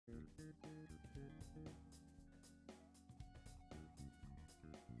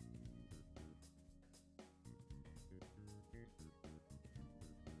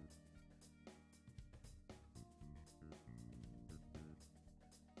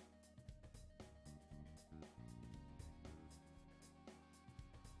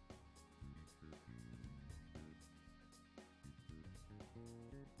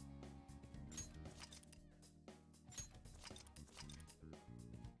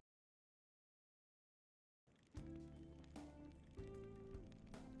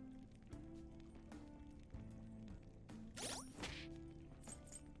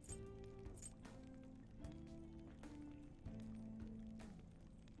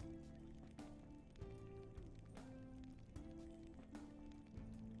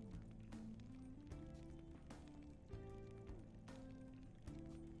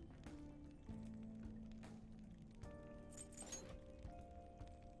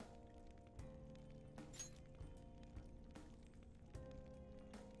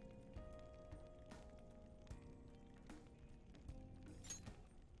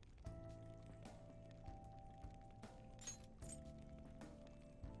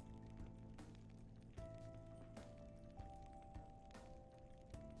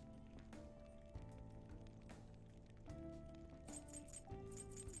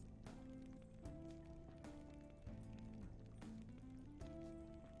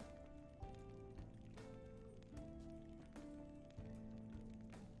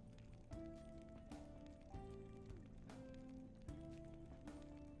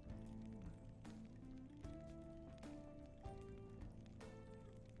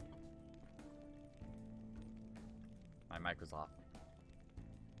My mic was off.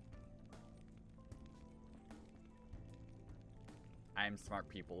 I am smart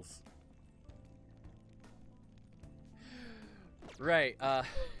peoples. Right,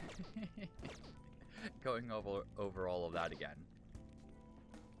 going over all of that again.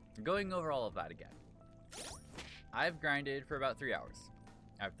 I've grinded for about 3 hours.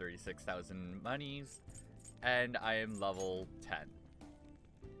 I have 36,000 monies, and I am level 10.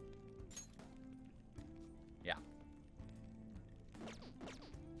 Yeah.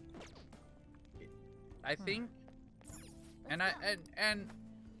 I think, and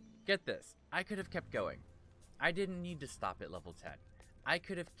get this, I could have kept going. I didn't need to stop at level 10. I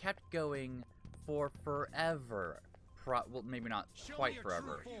could have kept going for forever. Well, maybe not quite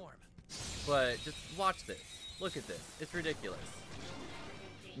forever. But just watch this. Look at this. It's ridiculous.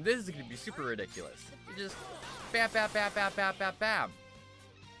 This is going to be super ridiculous. You just bam, bam, bam, bam, bam, bam, bam.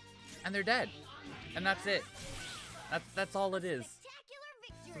 And they're dead. And that's it. That's all it is.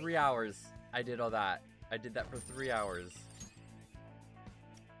 3 hours. I did all that. I did that for 3 hours.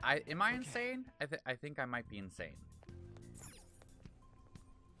 Am I insane? I think I might be insane.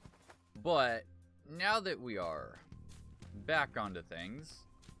 But now that we are back onto things,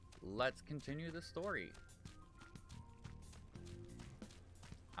 let's continue the story.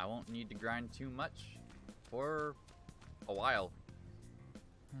 I won't need to grind too much for a while.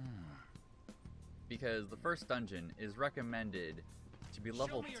 Because the first dungeon is recommended to be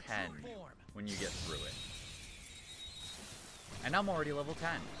level 10 when you get through it. And I'm already level 10.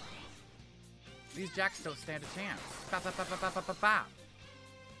 These jacks don't stand a chance. Bop, bop, bop, bop, bop, bop, bop.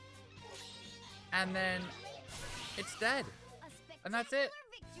 And then it's dead. And that's it.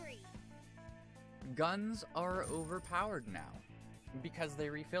 Guns are overpowered now because they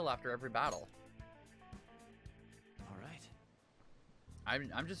refill after every battle. All right.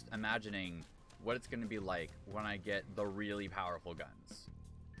 I'm just imagining what it's going to be like when I get the really powerful guns.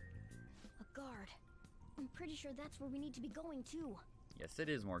 A guard. I'm pretty sure that's where we need to be going too. Yes, it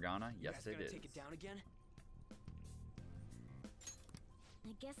is, Morgana. Yes, it is. Take it down again?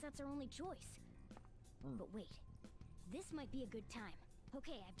 I guess that's our only choice. But wait, this might be a good time.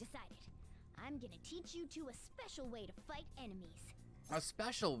 Okay, I've decided. I'm gonna teach you two a special way to fight enemies. A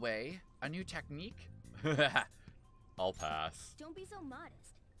special way? A new technique? I'll pass. Don't be so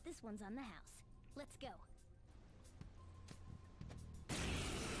modest. This one's on the house. Let's go.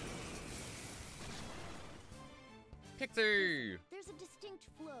 Pixie! There's a distinct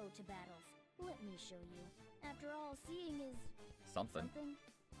flow to battles. Let me show you. After all, seeing is... Something.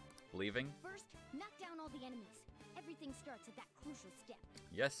 Believing? First, knock down all the enemies. Everything starts at that crucial step.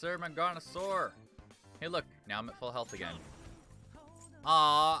 Yes, sir, Morgana Sora. Hey, look. Now I'm at full health again.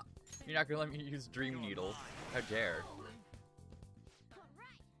 Ah, you're not gonna let me use Dream Needle. How dare.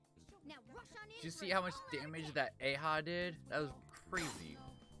 Now rush on in. Did you see how much damage that Aha did? That was crazy.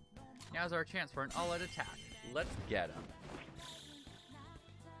 Now's our chance for an all-out attack. Let's get him.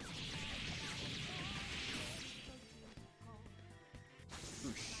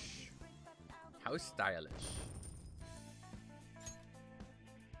 Whoosh. How stylish.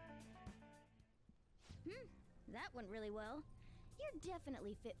 That went really well. You're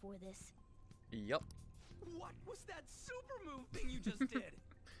definitely fit for this. Yup. What was that super move thing you just did?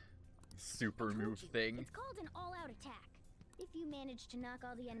 Super move thing. It's called an all-out attack. If you manage to knock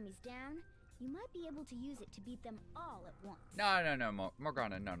all the enemies down, you might be able to use it to beat them all at once. No,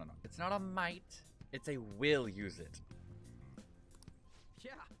 Morgana, no. It's not a might. It's a will use it.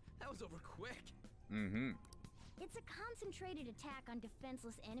 Yeah, that was over quick. Mm-hmm. It's a concentrated attack on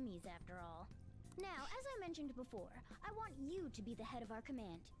defenseless enemies, after all. Now, as I mentioned before, I want you to be the head of our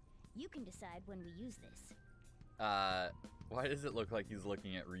command. You can decide when we use this. Why does it look like he's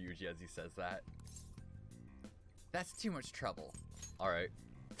looking at Ryuji as he says that? That's too much trouble. Alright.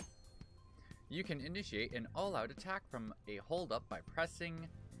 You can initiate an all-out attack from a hold-up by pressing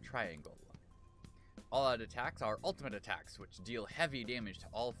triangle. All-out attacks are ultimate attacks, which deal heavy damage to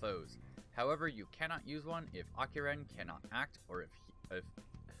all foes. However, you cannot use one if Akiren cannot act, or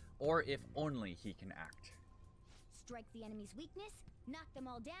if only he can act. Strike the enemy's weakness, knock them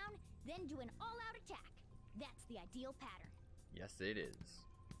all down, then do an all-out attack. That's the ideal pattern. Yes, it is.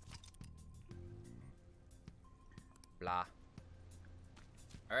 Blah.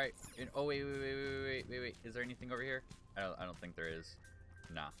 Alright. Oh, wait. Is there anything over here? I don't think there is.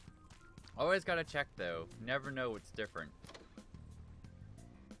 Nah. Always gotta check, though. Never know what's different.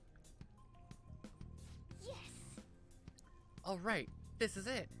 Yes! Alright. This is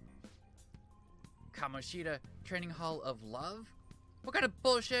it. Kamoshida Training Hall of Love? What kind of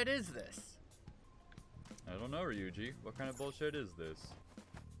bullshit is this? I don't know, Ryuji. What kind of bullshit is this?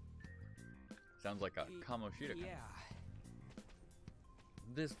 Sounds like a Kamoshida. Yeah,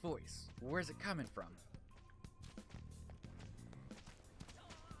 This voice, where's it coming from?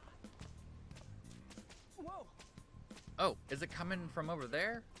 Whoa! Oh, is it coming from over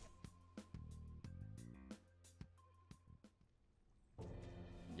there?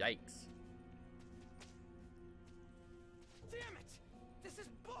 Yikes. Damn it! This is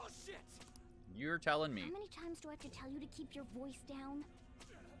bullshit! You're telling me. How many times do I have to tell you to keep your voice down?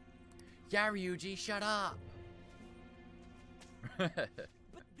 Yeah, Ryuji, shut up! But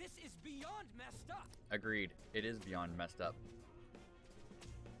this is beyond messed up! Agreed. It is beyond messed up.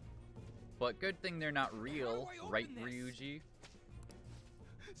 But good thing they're not real, How do I right, open this? Ryuji?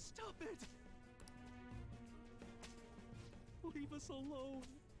 Stop it! Leave us alone.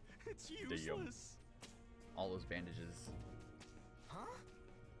 It's useless. All those bandages. Huh?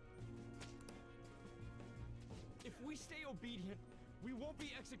 If we stay obedient, we won't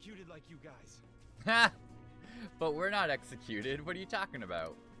be executed like you guys. Ha! But we're not executed. What are you talking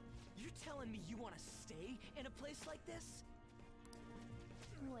about? You're telling me you want to stay in a place like this?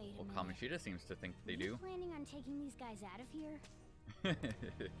 Wait a Well, minute. Kamoshida seems to think they Are do. you planning on taking these guys out of here?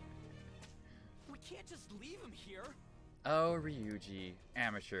 We can't just leave him here. Oh, Ryuji.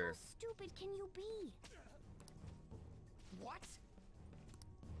 Amateur. How stupid can you be? What?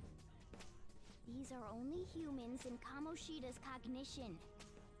 These are only humans in Kamoshida's cognition.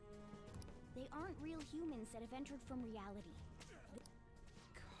 They aren't real humans that have entered from reality.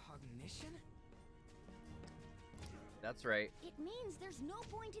 Cognition? That's right. It means there's no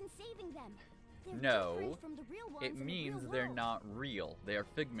point in saving them. They're No, different from the real ones It in the means real they're world. not real. They are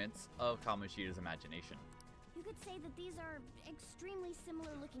figments of Kamoshida's imagination. You could say that these are extremely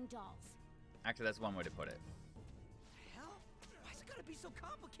similar looking dolls. Actually, that's one way to put it. Hell? Why's it gotta be so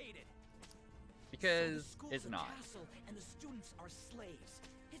complicated? Because So the school's it's a not. castle and the students are slaves.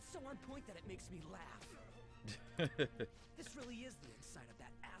 It's so on point that it makes me laugh. This really is the inside of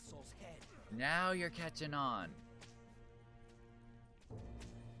that asshole's head. Now you're catching on.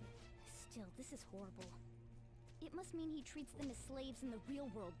 Still, this is horrible. It must mean he treats them as slaves in the real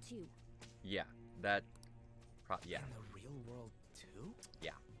world too. Yeah, that... yeah, In the real world too?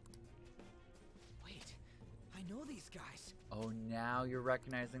 yeah. Wait, I know these guys. Oh, now you're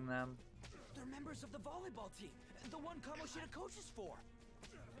recognizing them? They're members of the volleyball team, the one Kamoshida coaches for.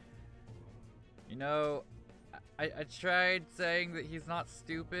 You know, I tried saying that he's not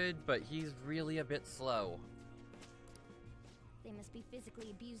stupid, but he's really a bit slow. They must be physically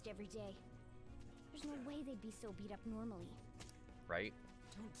abused every day. There's no way they'd be so beat up normally. Right?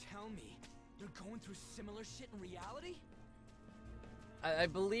 Don't tell me they're going through similar shit in reality? I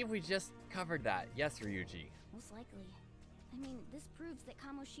believe we just covered that. Yes, Ryuji. Most likely. I mean, this proves that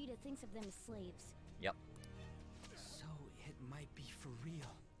Kamoshida thinks of them as slaves. Yep. So it might be for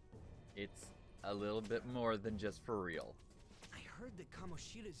real. It's a little bit more than just for real. I heard that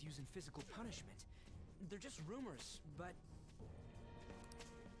Kamoshida's using physical punishment. They're just rumors, but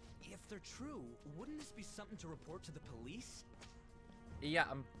if they're true, wouldn't this be something to report to the police? Yeah,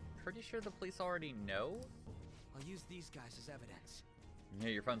 I'm pretty sure the police already know. I'll use these guys as evidence. Yeah,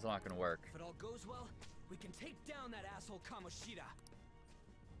 your phone's not gonna work. If it all goes well, we can take down that asshole Kamoshida.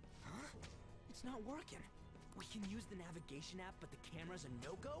 Huh? It's not working. We can use the navigation app, but the camera's a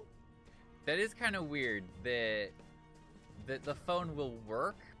no-go? That is kind of weird that the phone will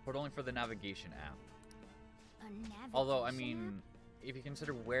work, but only for the navigation app. A navigation Although, I app? mean, if you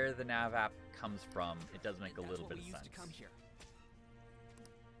consider where the nav app comes from, it does make a little bit of That's what we sense. used to come here.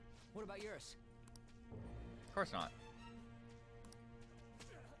 What about yours? Of course not.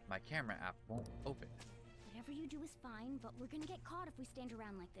 My camera app won't open. Whatever you do is fine, but we're gonna get caught if we stand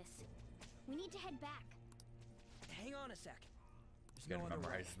around like this. We need to head back. Hang on a sec. There's Gotta no other way.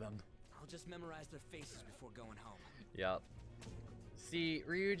 memorize them. I'll just memorize their faces before going home. Yep. See,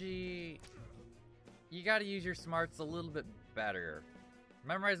 Ryuji, you gotta use your smarts a little bit better.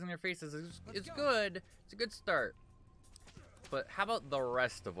 Memorizing their faces is Let's go. good. It's a good start. But how about the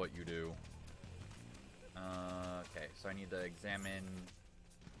rest of what you do? Okay, so I need to examine...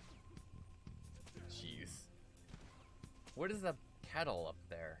 Jeez. What is the kettle up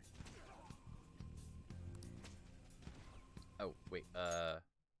there? Oh, wait,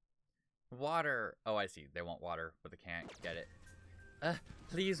 water. Oh, I see. They want water, but they can't get it.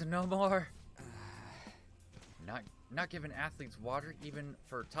 Please, no more. Not giving athletes water, even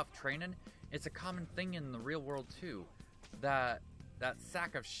for tough training. It's a common thing in the real world too. That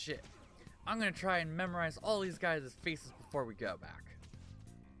sack of shit. I'm gonna try and memorize all these guys' faces before we go back.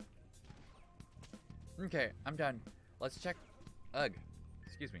 Okay, I'm done. Let's check. Ugh.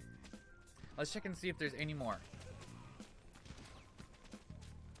 Excuse me. Let's check and see if there's any more.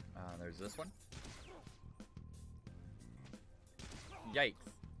 There's this one. Yikes.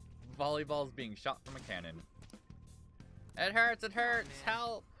 Volleyball's being shot from a cannon. It hurts,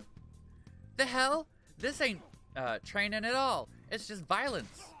 help! The hell? This ain't training at all. It's just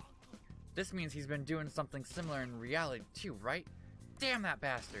violence. This means he's been doing something similar in reality too, right? Damn that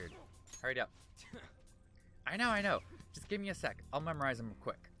bastard. Hurry up. I know. Just give me a sec. I'll memorize him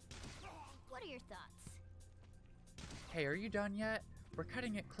quick. What are your thoughts? Hey, are you done yet? We're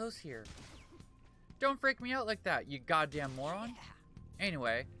cutting it close here. Don't freak me out like that, you goddamn moron.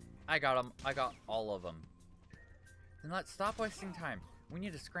 Anyway, I got them. I got all of them. Then let's stop wasting time. We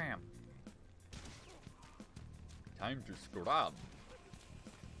need to scram. Time to scram.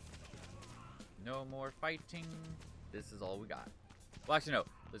 No more fighting. This is all we got. Well, actually, no.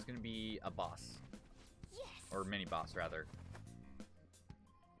 There's going to be a boss. Yes. Or mini boss, rather.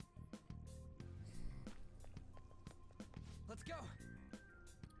 Let's go.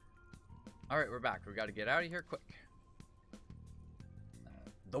 Alright, we're back. We got to get out of here quick.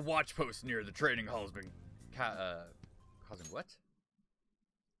 The watch post near the training hall has been causing what?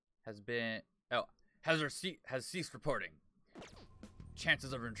 Has ceased reporting.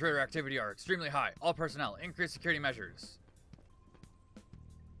 Chances of intruder activity are extremely high. All personnel, increase security measures.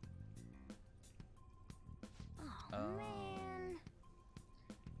 Oh man.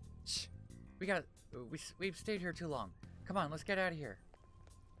 Shh. We've stayed here too long. Come on, let's get out of here.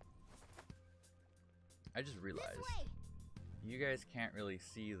 I just realized you guys can't really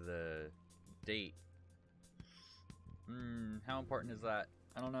see the date. How important is that?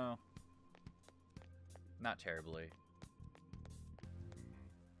 I don't know. Not terribly.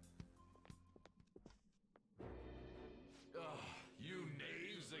 You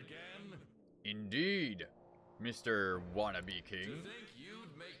knaves again? Indeed, Mr. Wannabe King. To think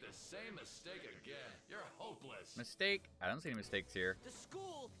you'd make the same mistake again. You're hopeless. Mistake? I don't see any mistakes here. The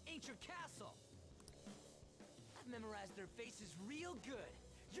school ain't your castle. I've memorized their faces real good.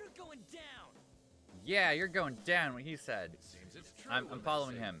 You're going down. Yeah, you're going down, what he said. Seems it's true I'm when they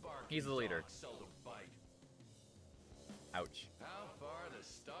following say him. barking He's the leader. dogs seldom bite. Ouch. How far the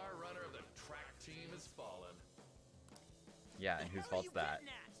star runner of the track team has fallen. Yeah, and whose fault's that?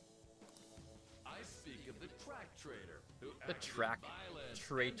 I speak of the track traitor who The acted track violent,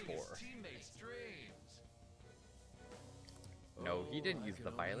 traitor. ending his teammates' dreams. No, he didn't Oh, I use can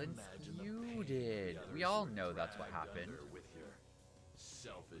the only violence. imagine the You pain did. the We others all were know that's what dragged happened. under with your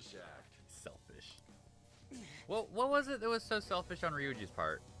selfish act. Selfish. What was it that was so selfish on Ryuji's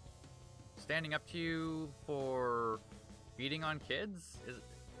part? Standing up to you for beating on kids?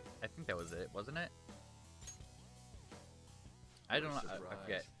 I think that was it, wasn't it? I don't know. I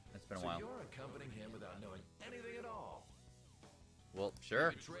forget. It's been a while. So you're accompanying him without knowing anything at all. Well,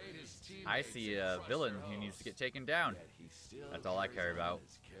 sure. He betrayed his I teammates see and a crushed villain their who needs hopes. to get taken down. Yet he still That's all I carries care on about.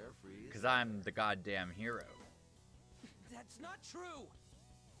 as carefree as Because I'm the goddamn hero. That's not true.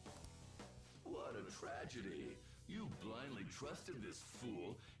 What a tragedy. You blindly trusted this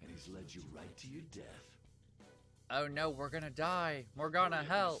fool, and he's led you right to your death. Oh no, we're gonna die. Morgana, Hurry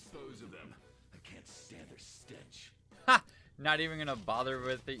up and help. Dispose of them. I can't stand their stench. Ha! Not even gonna bother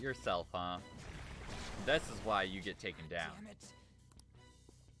with it yourself, huh? This is why you get taken down. Damn it.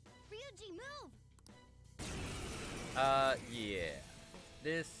 Ryuji, move! Yeah.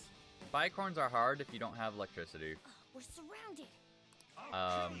 Bicorns are hard if you don't have electricity. We're surrounded.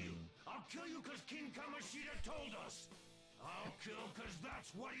 I'll kill you because King Kamoshida told us. I'll kill because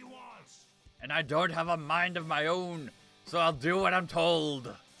that's what he wants. And I don't have a mind of my own, so I'll do what I'm told.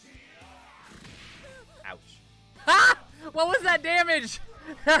 Ouch. Ha! What was that damage?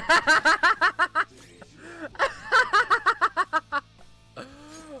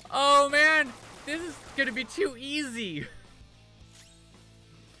 Oh man, this is gonna be too easy.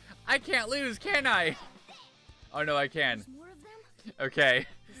 I can't lose, can I? Oh no, I can. There's more of them? Okay.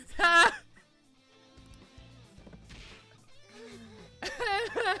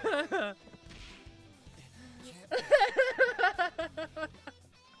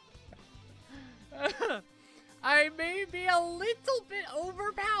 I may be a little bit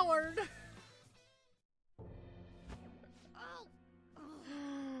overpowered. Oh!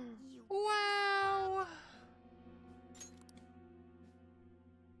 You Wow.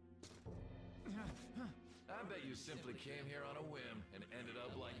 I bet you simply came here on a whim and ended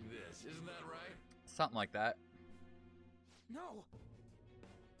up like this. Isn't that right? Something like that. No.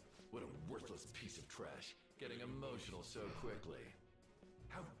 What a worthless piece of trash. Getting emotional so quickly.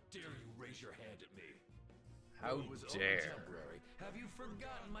 How dare you raise your hand at me? How It was only dare. temporary. Have you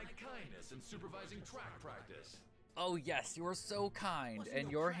forgotten my kindness in supervising track practice? Oh yes, you are so kind, Wasn't and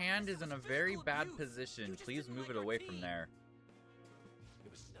no your practice, hand that is in was a very physical bad abuse. position. You just Please didn't move like it our away team. from there.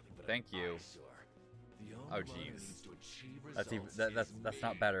 It was nothing but Thank an you. eyesore. The Oh jeez. That's even, that's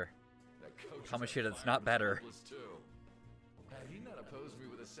not better. Kamoshida, that's not better. Had he not opposed me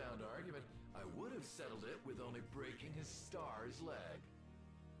with a sound argument, I would have settled it with only breaking his star's leg.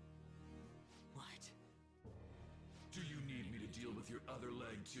 What? Do you need me to deal with your other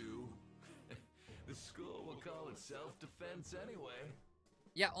leg too? The school will call it self-defense anyway.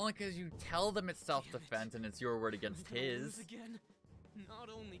 Yeah, only because you tell them it's self-defense and it's your word against his. Again? Not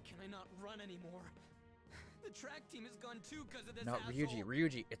only can I not run anymore, the track team is gone too because of this No, asshole.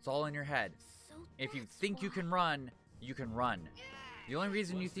 Ryuji, it's all in your head. So If you that's think you why. can run, you can run. The only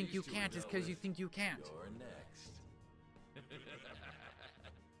reason you think you can't is because you think you can't. You're next.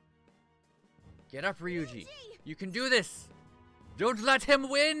 Get up, Ryuji. You can do this. Don't let him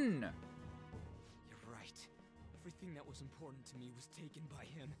win. You're right. Everything that was important to me was taken by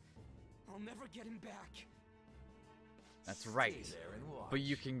him. I'll never get him back. That's right. Stay there and watch. But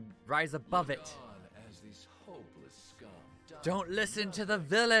you can rise above Look it. on as these hopeless scum die Don't listen to the nothing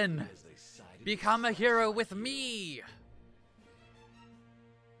villain. as they sided Become a hero with me.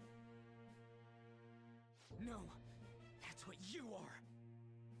 No, that's what you are.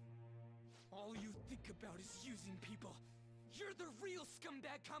 All you think about is using people. You're the real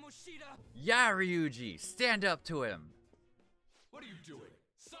scumbag, Kamoshida. Yeah, Ryuji. Stand up to him. What are you doing?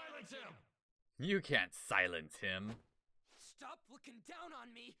 Silence him! You can't silence him. Stop looking down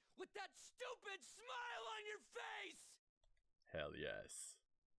on me with that stupid smile on your face! Hell yes.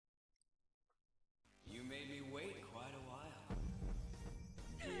 You made me wait quite a while.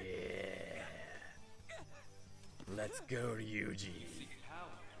 Yeah. Let's go, Ryuji. Seek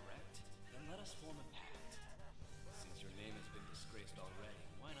power, correct? Then let us form a pact. Since your name has been disgraced already,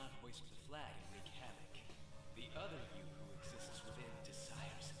 why not hoist the flag and wreak havoc? The other you who exists within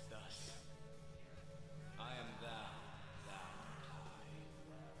desires it thus. I am thou, thou art I.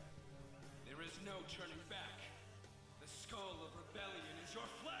 There is no turning back. The skull of rebellion is your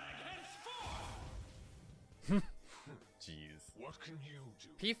flag henceforth! Jeez. What can you do?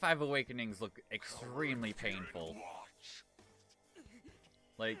 P5 awakenings look extremely painful. Watch.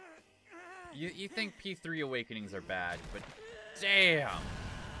 Like, you think P3 awakenings are bad, but damn!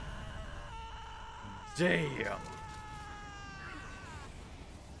 Damn!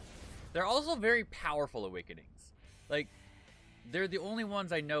 They're also very powerful awakenings. Like, they're the only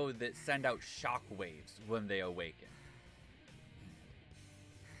ones I know that send out shockwaves when they awaken.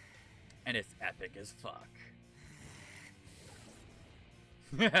 And it's epic as fuck.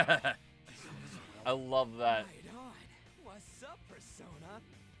 I love that. Right on. What's up, Persona?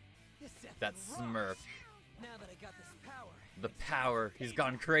 This effing That rocks. smirk. Now that I got this power. The power. He's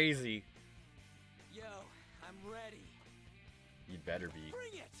gone crazy. Yo, I'm ready. You'd better be.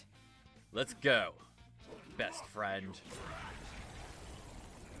 Bring it! Let's go. Best friend.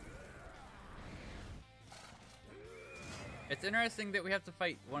 It's interesting that we have to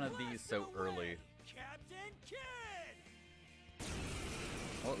fight one of these so early. Captain Kid!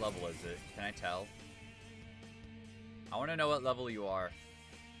 What level is it? Can I tell? I want to know what level you are.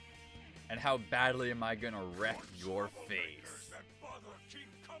 And how badly am I gonna wreck your face? That bother King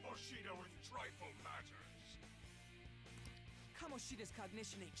Kamoshida with trifle matters. Kamoshida's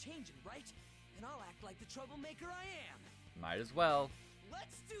cognition ain't changing, right? Then I'll act like the troublemaker I am. Might as well.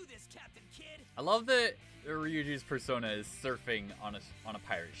 Let's do this, Captain Kid! I love that Ryuji's persona is surfing on a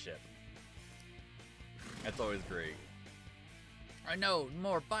pirate ship. That's always great. I know,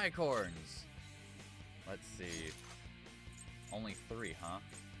 more bicorns! Let's see. Only 3, huh?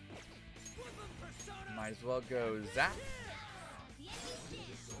 Might as well go zap.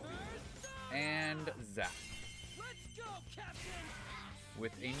 And zap. Let's go, Captain!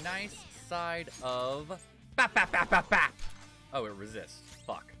 With a nice side of bap bap bap bap bap! Oh, it resists.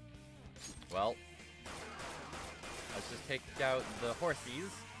 Fuck. Well, let's just take out the horsies.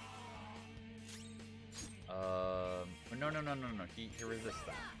 No. He resists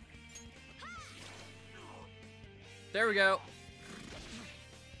that. There we go.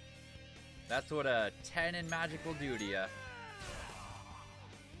 That's what a 10 in magic will do to ya.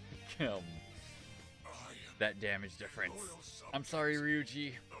 That damage difference. I'm sorry,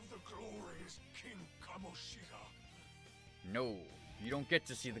 Ryuji. Of the glorious King Kamoshida. No, you don't get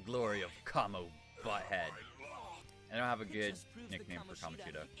to see the glory of Kamo Butthead. I don't have a good Just proves that nickname for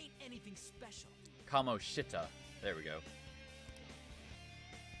Kamoshida. ain't anything special. Kamoshita. There we go.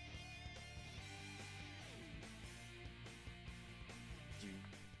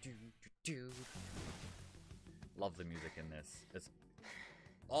 Love the music in this. It's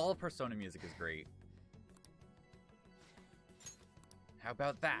all Persona music is great. How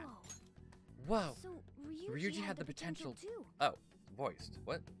about that? Whoa. So Ryuji had the potential too. Oh, voiced.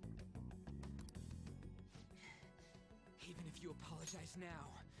 What? if you apologize now,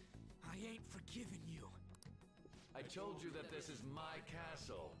 I ain't forgiving you. I told you that this is my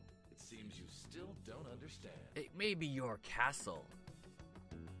castle. It seems you still don't understand. It may be your castle.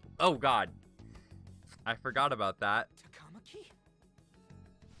 Oh god. I forgot about that. Takamaki?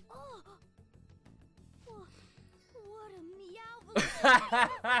 Oh! What a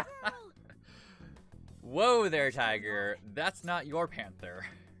meow! Girl! Whoa there, tiger. That's not your panther.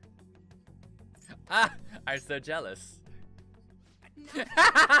 Ah, I'm so jealous. Damn it!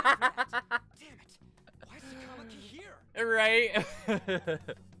 Why is Takamaki here? Right?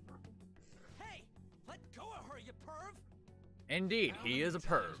 Hey! Let go of her, you perv! Indeed, How he many is a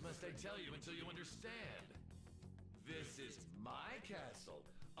perv. times must I tell you until you understand? This is my castle.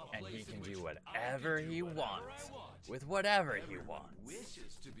 A And place he in can which do I whatever can do he whatever wants. I want. With whatever he Everyone wants.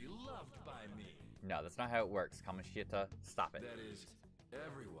 wishes to be loved by me. No, that's not how it works, Kamoshida. Stop it. That is,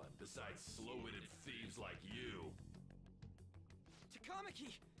 everyone besides slow-witted thieves like you.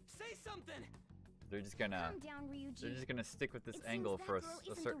 Takamaki! Say something! They're just gonna Calm down, Ryuji. they're just gonna stick with this It angle seems for that girl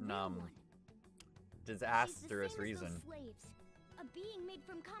a isn't certain the real one. disastrous She's the same as reason. those slaves. A being made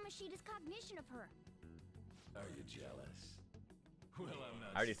from Kamoshida's cognition of her. Are you jealous? Well, I'm not.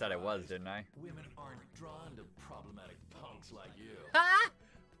 I already said I was, surprised. didn't I? Women aren't drawn to problematic punks like you. Ha!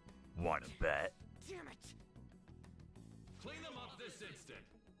 Wanna bet? Damn it! Clean them up this instant.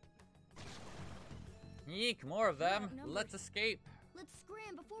 Yeek, more of them. outnumbered. Let's escape. Let's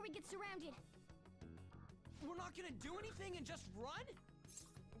scram before we get surrounded. We're not gonna do anything and just run?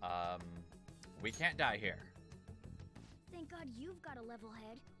 We can't die here. Thank God you've got a level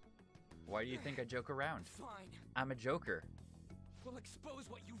head. Why do you think I joke around? Fine. I'm a joker. We'll expose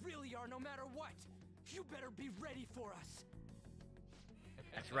what you really are no matter what. You better be ready for us.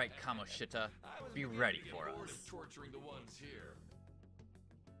 That's right, Kamoshida. I was Be beginning ready to get for bored us. of torturing the ones here.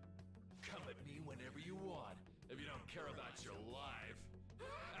 Come at me whenever you want, if you don't care about your life.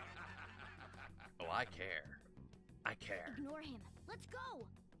 Oh, I care. I care. Ignore him. Let's go.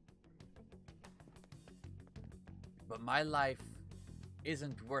 But my life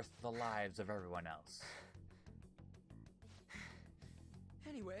isn't worth the lives of everyone else.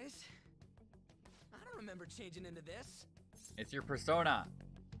 Anyways, I don't remember changing into this. It's your persona.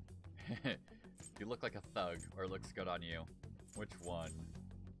 You look like a thug, or it looks good on you. Which one?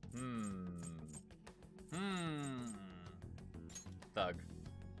 Thug.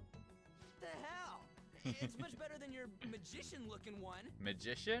 The hell? It's much better than your magician-looking one.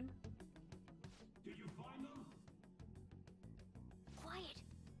 Magician? Did you find them? Quiet.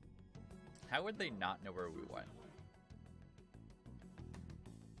 How would they not know where we went?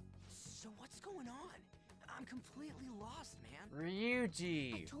 So what's going on? I'm completely lost, man. I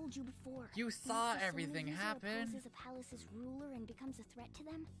Ryuji! told you before. You When saw a persona everything user happen. opposes a palace's ruler and becomes a threat to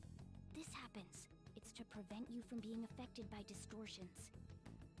them. This happens. It's to prevent you from being affected by distortions.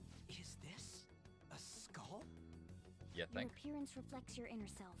 Is this a skull? You Your think? appearance reflects your inner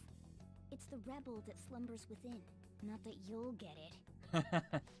self. It's the rebel that slumbers within. Not that you'll get it.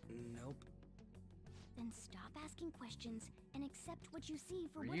 Nope. Then stop asking questions and accept what you see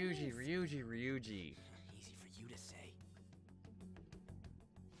for what it Ryuji, is. Ryuji. Easy for you to say.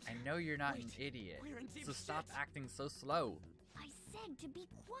 I know you're not an Wait, idiot, we're in deep so stop shit. acting so slow. I said to be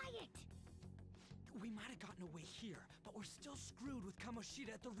quiet. We might have gotten away here, but we're still screwed with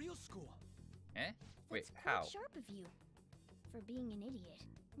Kamoshida at the real school. Eh? Wait, That's quite how? sharp of you. For being an idiot.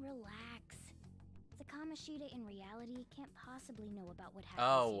 Relax. The Kamoshida in reality can't possibly know about what happens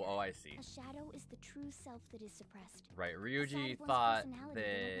Oh, here. oh, I see. A shadow is the true self that is suppressed. Right, A side Ryuji of one's thought personality they don't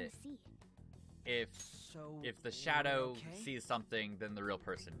that wanna see. if the we're shadow okay? sees something, then the real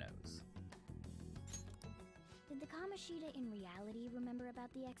person knows. Did the Kamoshida in reality remember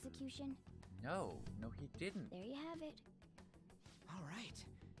about the execution? No, he didn't. There you have it. All right.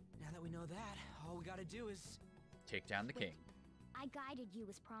 Now that we know that, all we gotta do is... Take down the king. I guided you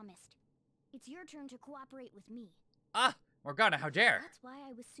as promised. It's your turn to cooperate with me. Ah! Morgana, how dare! That's why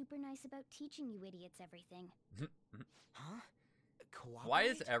I was super nice about teaching you idiots everything. Huh? Cooperate? Why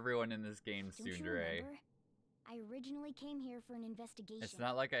is everyone in this game Don't you tsundere? remember? I originally came here for an investigation. It's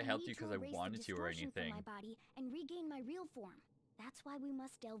not like I helped you need to because I erase the wanted to or distortion from anything. my body and regain my real form. That's why we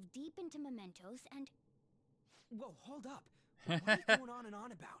must delve deep into mementos and... Whoa, hold up. What are you going on and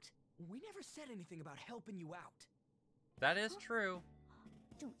on about? We never said anything about helping you out. That is true.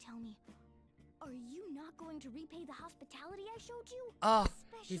 Don't tell me. Are you not going to repay the hospitality I showed you? Oh,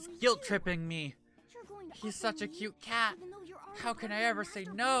 he's Especially guilt you. tripping me. You're going to He's offer such a me, cute cat. even though you're already How can part I of my ever say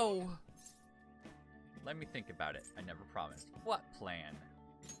master no? plan? Let me think about it. I never promised. What plan?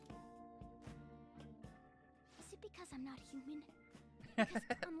 Is it because I'm not human?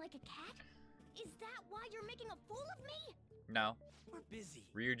 Because I'm like a cat? Is that why you're making a fool of me? No, We're busy.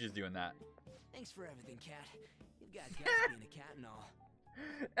 Ryuji's doing that. Thanks for everything, Cat. You've got guts being a cat and all.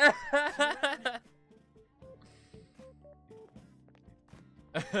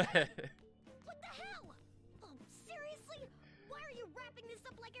 What the hell? Oh, seriously? Why are you wrapping this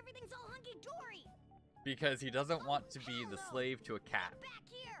up like everything's all hunky-dory? Because he doesn't want to be the slave to a cat. Get back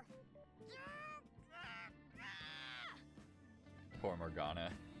here! Poor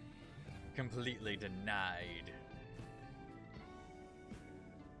Morgana. Completely denied.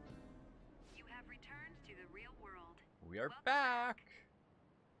 You have returned to the real world. We are back.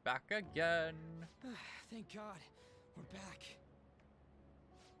 Back again. Thank God. We're back.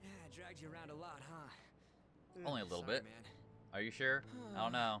 Yeah, I dragged you around a lot, huh? Only a little Sorry, bit. man. Are you sure? I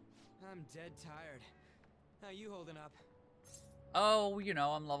don't know. I'm dead tired. How you holding up? Oh, you know,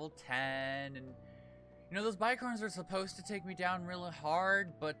 I'm level 10, and you know, those bicorns are supposed to take me down really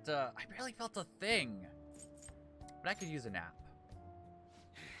hard, but I barely felt a thing. But I could use a nap.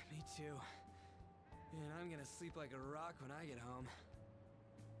 Me too. And I'm gonna sleep like a rock when I get home.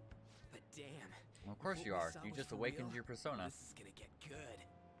 But damn. Well, of course if you what we are. saw You was just for awakened real, your persona. This is gonna get good.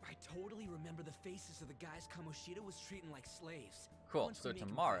 I totally remember the faces of the guys Kamoshida was treating like slaves. Cool, Once so we make 'em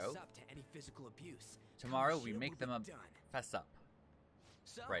tomorrow- fess up to any physical abuse, Tomorrow we Kamoshida make will them be up. done. Fess up.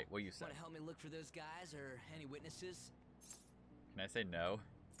 So, Right, what you said. wanna help me look for those guys or any witnesses? Can I say no?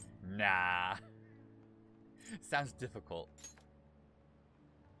 Nah. Sounds difficult.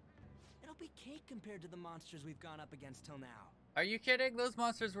 It'll be cake compared to the monsters we've gone up against till now. Are you kidding? Those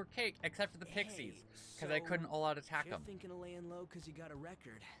monsters were cake, except for the pixies, because I couldn't all out attack You're them. thinking of laying low because you got a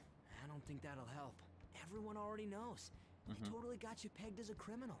record. I don't think that'll help. Everyone already knows. They totally got you pegged as a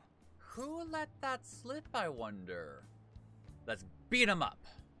criminal. Who let that slip, I wonder? Let's beat him up.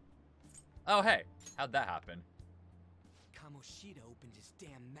 Oh, hey. How'd that happen? Kamoshida opened his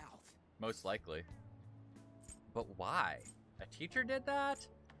damn mouth. Most likely. But why? A teacher did that?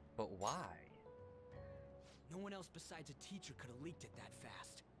 But why? No one else besides a teacher could have leaked it that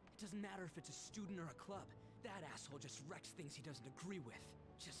fast. It doesn't matter if it's a student or a club. That asshole just wrecks things he doesn't agree with.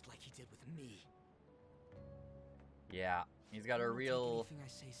 Just like he did with me. Yeah, he's got I a don't real... take anything I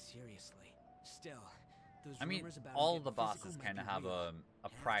say seriously. Still, those I mean, rumors about him all getting the bosses physical kind of might have be real. a And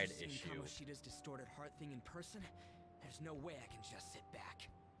after pride seeing issue. Kamoshida's distorted heart thing in person, there's no way I can just sit back.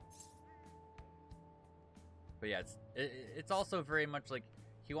 But yeah, it's also very much like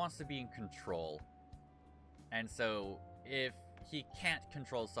he wants to be in control. And so if he can't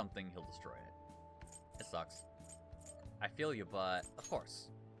control something, he'll destroy it. It sucks. I feel you, but of course.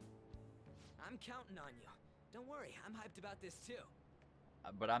 I'm counting on you. Don't worry, I'm hyped about this too.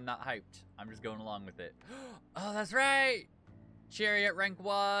 But I'm not hyped. I'm just going along with it. Oh, that's right! Chariot rank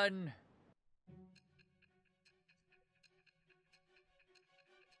 1!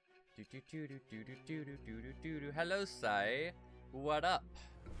 Hello, Sai. What up?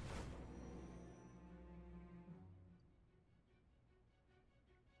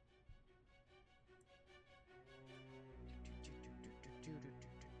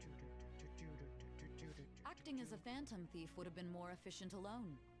 Acting as a phantom thief would have been more efficient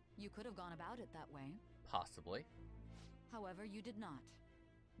alone. You could have gone about it that way. Possibly. However, you did not.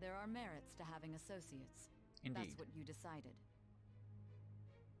 There are merits to having associates. Indeed. That's what you decided.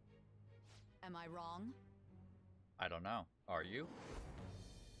 Am I wrong? I don't know. Are you?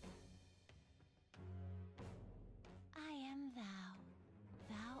 I am thou.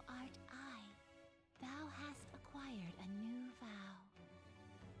 Thou art I. Thou hast acquired a new vow.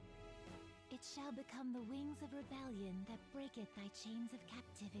 It shall become the wings of rebellion that breaketh thy chains of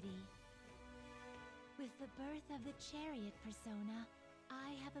captivity. With the birth of the chariot persona,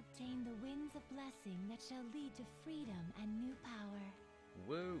 I have obtained the winds of blessing that shall lead to freedom and new power.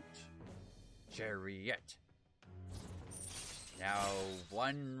 Woot. Chariot. Now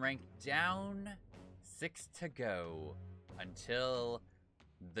 1 rank down, 6 to go, until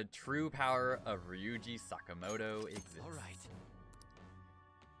the true power of Ryuji Sakamoto exists. Alright.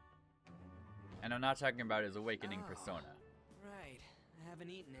 And I'm not talking about his awakening persona. Right. I haven't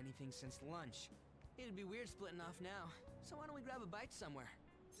eaten anything since lunch. It'd be weird splitting off now. So why don't we grab a bite somewhere?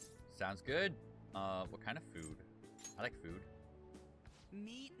 Sounds good. What kind of food? I like food.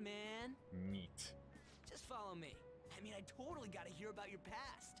 Meat, man. Meat. Just follow me. I mean, I totally gotta hear about your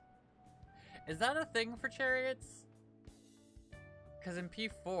past. Is that a thing for chariots? Because in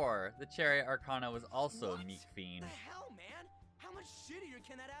P4, the chariot arcana was also What? Meat Fiend. The hell, man? How much shittier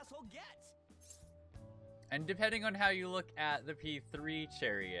can that asshole get? And depending on how you look at the P3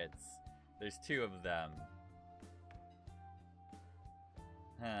 chariots, there's 2 of them.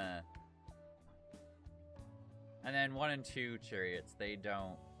 Huh. And then 1 and 2 chariots, they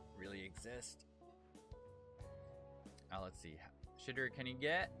don't really exist. Let's see. Shitter, can you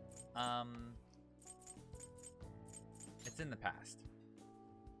get? It's in the past.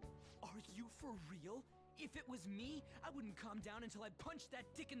 Are you for real? If it was me, I wouldn't calm down until I punched that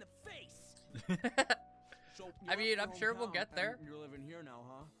dick in the face. So, I mean, I'm sure we'll get there. You're living here now,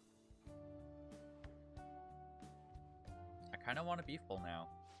 huh? I kind of want a beef bowl now.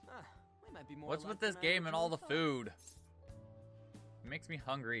 We might be more What's alike with this than I game and all the originally thought. food? It makes me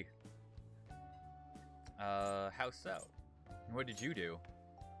hungry. How so? What did you do?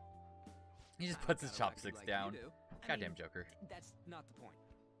 He just puts his Got a record chopsticks like down. you do. I Goddamn mean, Joker. That's not the point.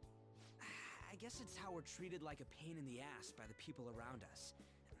 I guess it's how we're treated like a pain in the ass by the people around us.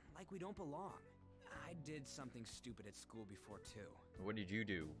 Like we don't belong. I did something stupid at school before, too. What did you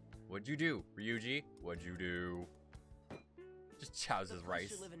do? What'd you do, Ryuji? What'd you do? Just chows his The place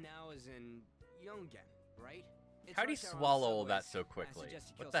rice. you're living now is in Yongen, right? It's How'd he rush hour on swallow all subways. that so I quickly? suggest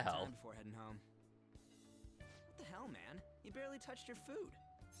you What kill the some hell? time before heading home. What the hell, man? You barely touched your food.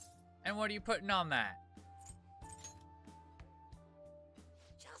 And what are you putting on that?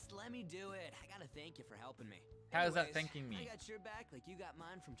 Just let me do it. I gotta thank you for helping me. How's that Anyways, thanking me? I got your back like you got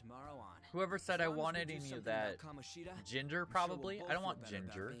mine from tomorrow on. Whoever said As I long as we wanted do any of something that about Kamoshida, ginger, I'm sure probably. we'll I don't both want feel better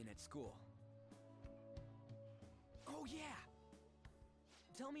about ginger. being at school. Oh yeah.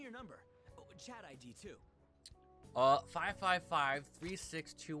 Tell me your number. Oh, chat ID too.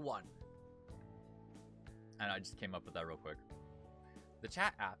 555-3621. And I just came up with that real quick. The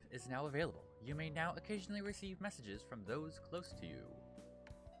chat app is now available. You may now occasionally receive messages from those close to you.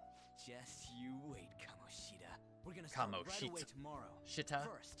 Just you wait, Kamoshida. We're gonna start right Kamoshita. away tomorrow. Shita.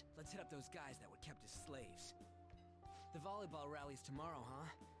 First, let's hit up those guys that were kept as slaves. The volleyball rally's tomorrow, huh?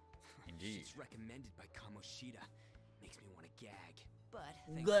 Indeed. It's recommended by Kamoshida. Makes me want to gag. But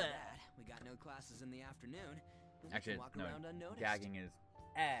thanks Bleh. to that, we got no classes in the afternoon. We Actually, can walk no. around unnoticed. Gagging is.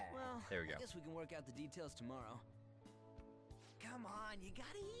 Well, There we go. I guess we can work out the details tomorrow. Come on, you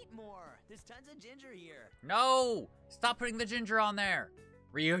gotta eat more. There's tons of ginger here. No! Stop putting the ginger on there!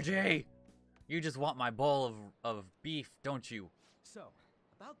 Ryuji! You just want my bowl of beef, don't you? So,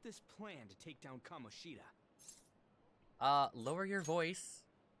 about this plan to take down Kamoshida. Lower your voice.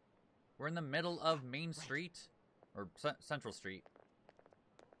 We're in the middle of Main Street. Or Central Street.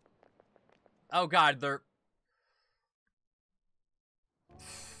 Oh god, they're...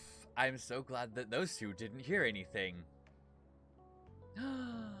 I'm so glad that those two didn't hear anything.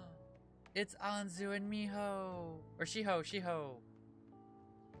 It's Anzu and Miho. Or Shiho.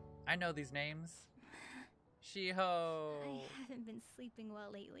 I know these names. Shiho. I haven't been sleeping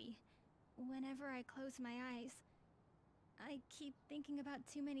well lately. Whenever I close my eyes, I keep thinking about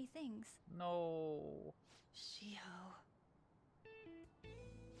too many things. No. Shiho.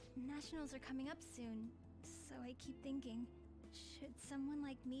 Nationals are coming up soon, so I keep thinking, should someone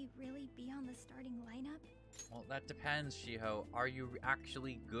like me really be on the starting lineup? Well, that depends, Shiho. Are you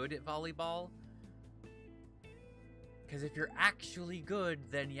actually good at volleyball? Because if you're actually good,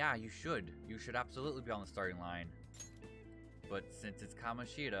 then yeah, you should. You should absolutely be on the starting line. But since it's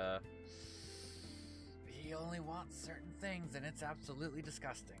Kamoshida, he only wants certain things, and it's absolutely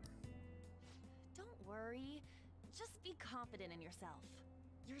disgusting. Don't worry. Just be confident in yourself.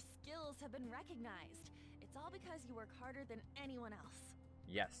 Your skills have been recognized. It's all because you work harder than anyone else.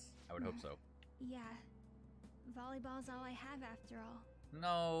 Yes, I would hope so. Yeah. Volleyball's all I have after all.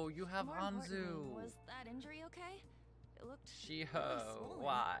 No, you have More Anzu. importantly, was that injury okay? It looked really Shiho, swollen.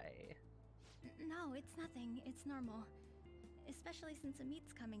 why? No, it's nothing. It's normal. Especially since a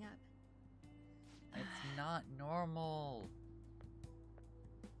meet's coming up. It's not normal.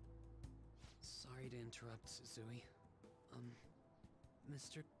 Sorry to interrupt, Suzui.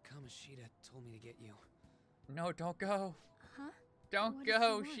 Mr. Kamoshida told me to get you. No, don't go. Huh? Don't What does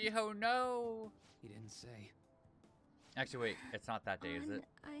go, he Shiho, no. He didn't say. Actually, wait, it's not that day, is it?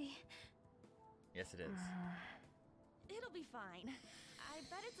 Yes, it is. It'll be fine. I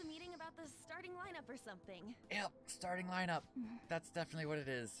bet it's a meeting about the starting lineup or something. Yep, starting lineup. That's definitely what it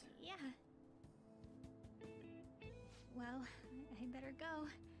is. Yeah. Well, I better go.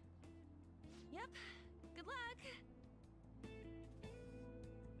 Yep. Good luck.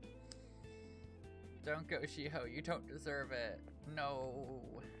 Don't go, Shiho. You don't deserve it. No.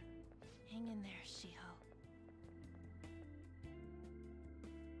 Hang in there, Shiho.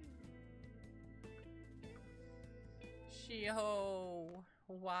 Shiho,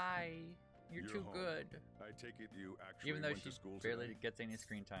 why? You're too home. good. I take it you actually Even though went she to school barely today? gets any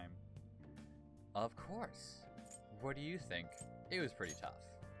screen time. Of course. What do you think? It was pretty tough.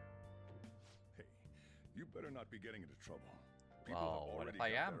 Hey, you better not be getting into trouble. People Well, have what already if I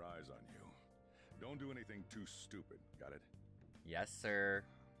got am? their eyes on you. Don't do anything too stupid, got it? Yes, sir.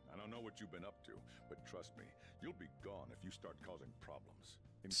 I don't know what you've been up to, but trust me, you'll be gone if you start causing problems.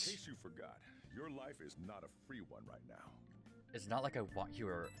 In case you forgot, your life is not a free one right now. It's not like I want you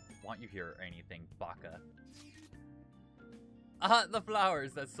here or anything, Baka. Ah, the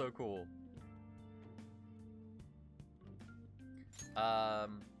flowers. That's so cool.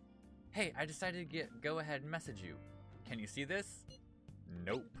 Hey, I decided to go ahead and message you. Can you see this?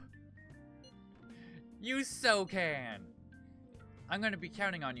 Nope. You so can. I'm gonna be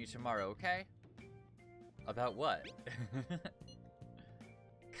counting on you tomorrow, okay? About what?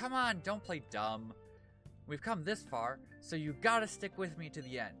 Come on, don't play dumb. We've come this far, so you gotta stick with me to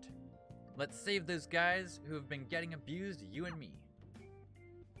the end. Let's save those guys who have been getting abused, you and me.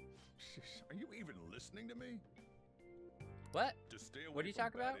 Are you even listening to me? What? Just stay away what are you from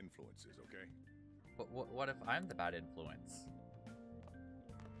talking bad about? Influences, okay? What if I'm the bad influence?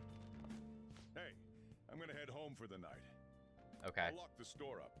 Hey, I'm gonna head home for the night. Okay. I'll lock the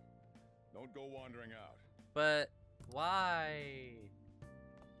store up. Don't go wandering out. But why?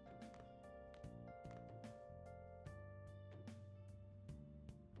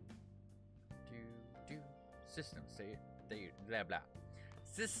 System save. Blah blah.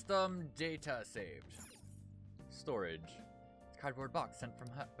 System data saved. Storage. Cardboard box sent from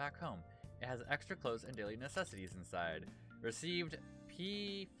back home. It has extra clothes and daily necessities inside. Received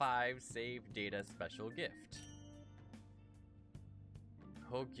P5 save data special gift.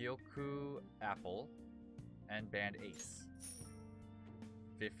 Hogyoku apple and band ace.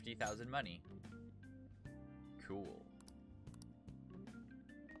 50,000 money. Cool.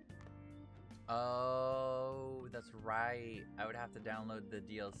 Oh, that's right. I would have to download the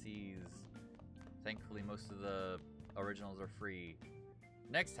DLCs. Thankfully, most of the originals are free.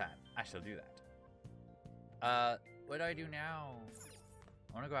 Next time, I shall do that. What do I do now?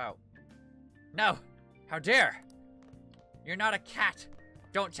 I want to go out. No! How dare! You're not a cat!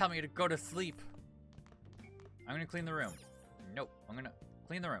 Don't tell me to go to sleep! I'm gonna clean the room. Nope, I'm gonna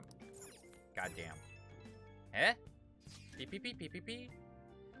clean the room. Goddamn. Eh? Pee pee pee pee pee pee.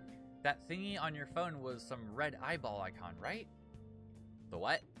 That thingy on your phone was some red eyeball icon, right? The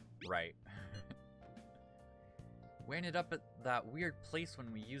what? Right. We ended up at that weird place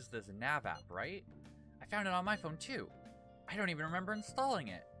when we used this nav app, right? I found it on my phone too. I don't even remember installing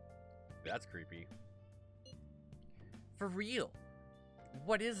it. That's creepy. For real.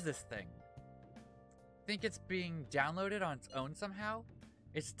 What is this thing? Think it's being downloaded on its own somehow?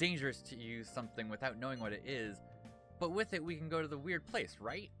 It's dangerous to use something without knowing what it is, but with it we can go to the weird place,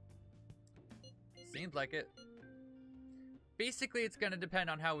 right? Seems like it. Basically, it's gonna depend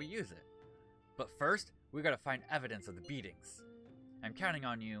on how we use it. But first, we gotta find evidence of the beatings. I'm counting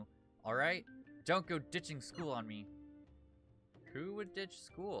on you, alright? Don't go ditching school on me. Who would ditch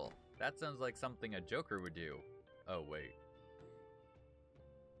school? That sounds like something a Joker would do. Oh, wait.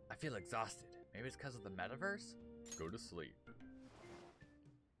 I feel exhausted. Maybe it's because of the metaverse? Go to sleep.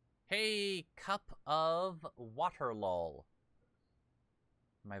 Hey, cup of water lol.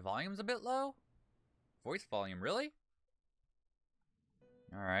 My volume's a bit low? Voice volume, really?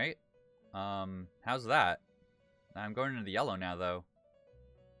 Alright. How's that? I'm going into the yellow now, though.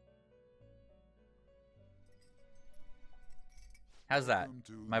 How's that?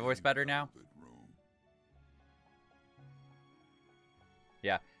 My voice better now?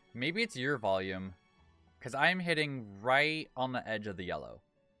 Yeah, maybe it's your volume, because I'm hitting right on the edge of the yellow.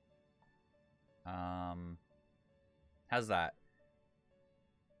 How's that?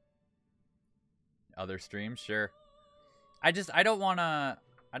 Other streams, sure. I don't wanna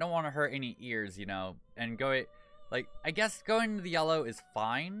hurt any ears, you know, and go, like, I guess going to the yellow is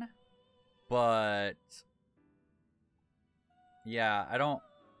fine, but yeah,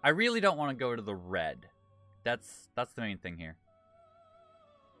 I really don't want to go to the red. That's the main thing here.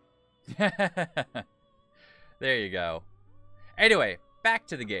 There you go. Anyway, back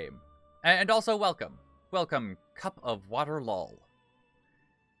to the game. And also welcome. Welcome, Cup of Water Lol.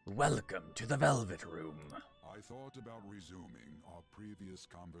 Welcome to the Velvet Room. I thought about resuming our previous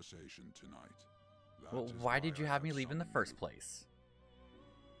conversation tonight. Well, why did you have me leave in the first place?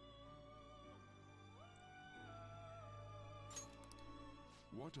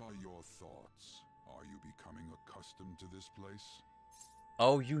 What are your thoughts? Are you becoming accustomed to this place?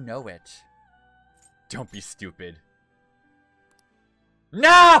 Oh, you know it. Don't be stupid.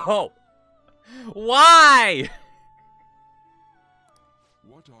 No! Why?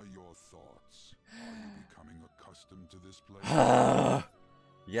 What are your thoughts? Are you becoming accustomed to this place?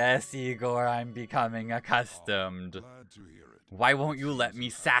 Yes, Igor, I'm becoming accustomed. Glad to hear it. Why won't you let me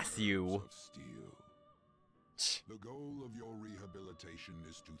sass you? The goal of your rehabilitation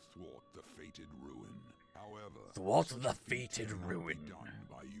is to thwart the fated ruin. However, thwart such the a feat fated cannot be ruin. done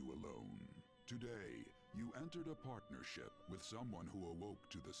by you alone. Today, you entered a partnership with someone who awoke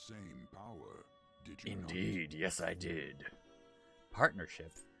to the same power. Did you not? Indeed, yes I did.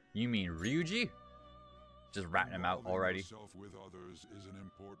 Partnership? You mean Ryuji? Just ratting him out Involving already. yourself with others is an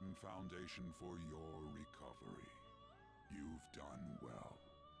important foundation for your recovery. You've done well.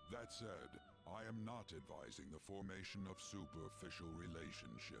 That said, I am not advising the formation of superficial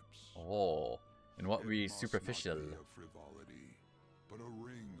relationships. Oh, and what would be It must superficial? not be of frivolity, but a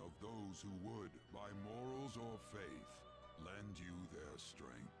ring of those who would, by morals or faith, lend you their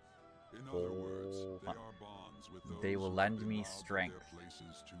strength. In other words, they are bonds with those They will who lend have me been allowed strength. their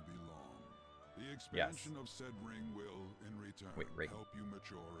places to belong. The expansion of said ring will, in return, help you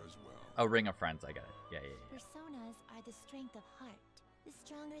mature as well. Oh, Ring of Friends, I get it. Yeah. Personas are the strength of heart. The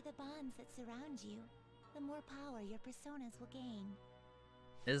stronger the bonds that surround you, the more power your personas will gain.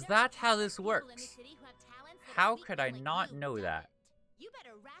 Is that how this works? How could I not know that? You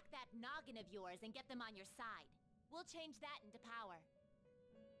better rack that noggin of yours and get them on your side. We'll change that into power.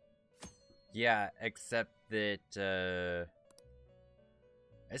 Yeah, except that,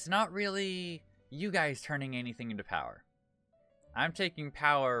 it's not really you guys turning anything into power. I'm taking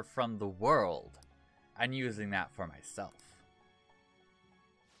power from the world and using that for myself.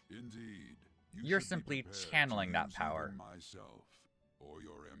 Indeed. You're simply channeling that power. Myself, or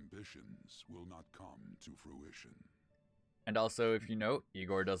your ambitions will not come to fruition. And also, if you note,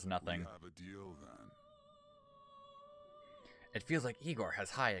 Igor does nothing. We have a deal then. It feels like Igor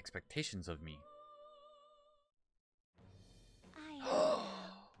has high expectations of me.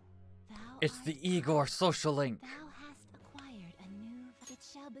 It's the Igor social link. Thou hast acquired a new. It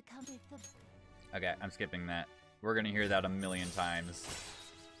shall become the. Okay, I'm skipping that. We're gonna hear that a million times.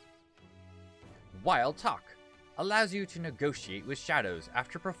 Wild Talk allows you to negotiate with shadows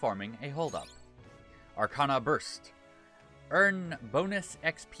after performing a holdup. Arcana Burst. Earn bonus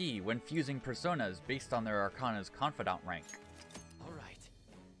XP when fusing personas based on their Arcana's Confidant rank. Alright.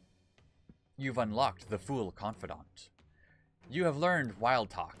 You've unlocked the Fool Confidant. You have learned Wild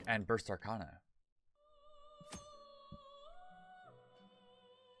Talk and Burst Arcana.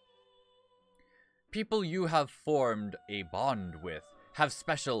 People you have formed a bond with have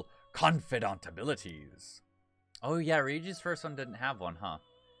special Confidant abilities. Oh yeah, Ryuji's first one didn't have one, huh?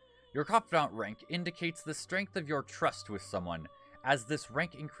 Your Confidant rank indicates the strength of your trust with someone. As this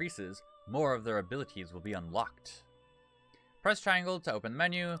rank increases, more of their abilities will be unlocked. Press triangle to open the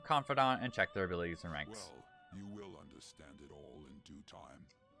menu, Confidant, and check their abilities and ranks. Well, you will understand it all in due time.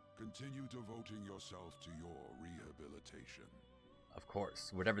 Continue devoting yourself to your rehabilitation. Of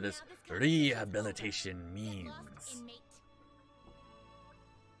course, whatever this rehabilitation means.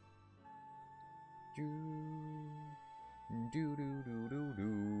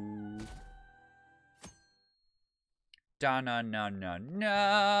 Da na na na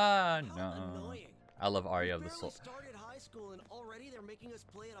na na. I love Aria of the Soul. Started high school and already they're making us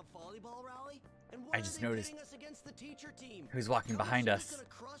play at a volleyball rally? And I just noticed us against the teacher team? who's walking behind us. Gonna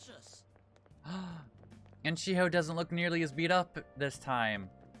crush us. And Shiho doesn't look nearly as beat up this time.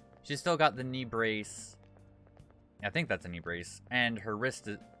 She's still got the knee brace. I think that's a knee brace. And her wrists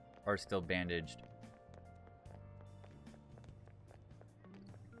are still bandaged.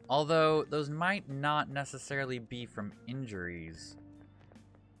 Although, those might not necessarily be from injuries.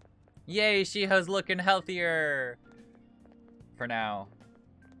 Yay, Shiho's looking healthier! For now.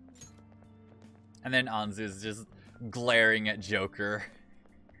 And then Anzu's just glaring at Joker.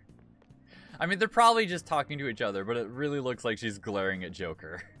 I mean, they're probably just talking to each other, but it really looks like she's glaring at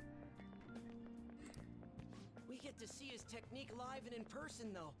Joker. We get to see his technique live and in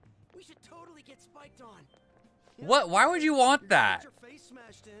person, though. We should totally get spiked on. What? Why would you want that? Your face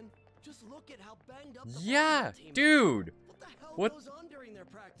smashed in. Just look at how banged up the Yeah, team is. dude. What the hell What? goes on during their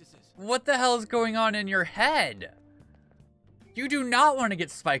practices? What the hell is going on in your head? You do not want to get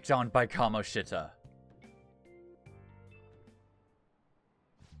spiked on by Kamoshita.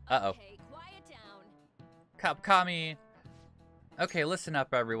 Uh-oh. Okay, quiet down. Kapkami. Okay, listen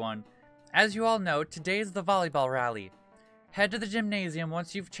up, everyone. As you all know, today's the volleyball rally. Head to the gymnasium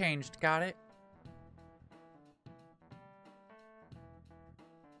once you've changed, got it?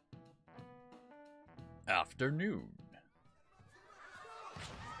 Afternoon.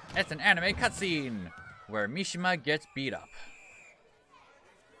 It's an anime cutscene where Mishima gets beat up.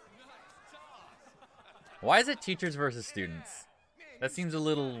 Why is it teachers versus students? That seems a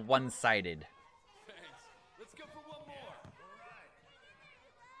little one-sided. Let's go for one more.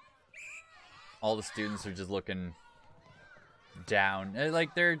 All the students are just looking down.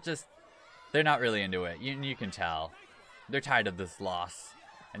 Like, they're not really into it. You can tell. They're tired of this loss.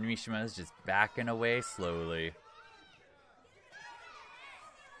 And Mishima is just backing away slowly.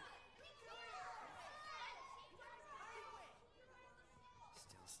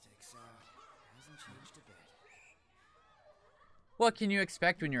 Still sticks out. Hasn't changed a bit. What can you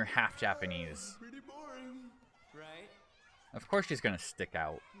expect when you're half Japanese? Pretty boring, right? Of course she's gonna stick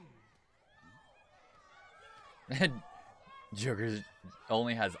out. Joker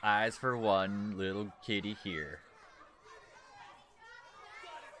only has eyes for one little kitty here.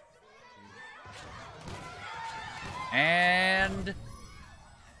 And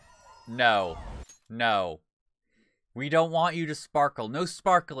no. No. We don't want you to sparkle. No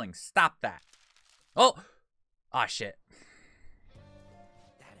sparkling. Stop that. Oh! Ah, shit.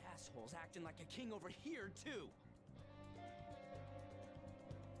 That asshole's acting like a king over here, too.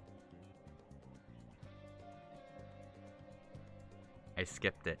 I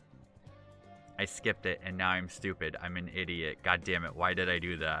skipped it. I skipped it, and now I'm stupid. I'm an idiot. God damn it. Why did I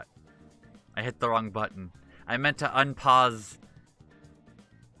do that? I hit the wrong button. I meant to unpause.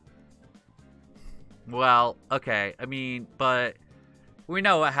 Well, okay. I mean, but we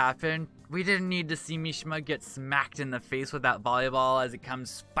know what happened. We didn't need to see Mishima get smacked in the face with that volleyball as it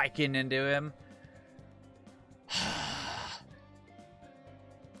comes spiking into him.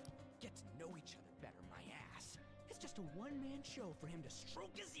 Get to know each other better, my ass. It's just a one-man show for him to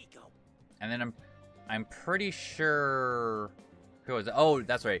stroke his ego. And then I'm pretty sure who was it? Oh,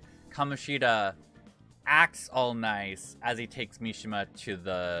 that's right. Kamoshida acts all nice as he takes Mishima to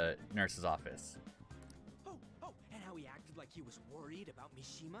the nurse's office. Oh, and how he acted like he was worried about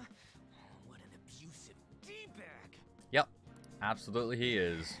Mishima. Oh, what an abusive D-bag. Yep, absolutely he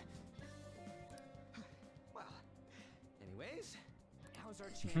is. Well, anyways, now's our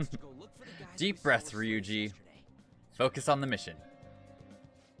chance to go look for the guys. Deep breath, Ryuji. Focus on the mission.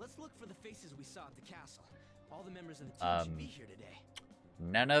 Let's look for the faces we saw at the castle. All the members of the team should be here today.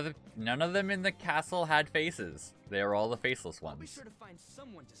 None of them in the castle had faces. They are all the faceless ones. I'll be sure to find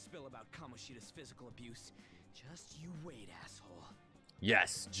someone to spill about Kamoshida's physical abuse. Just you wait, asshole.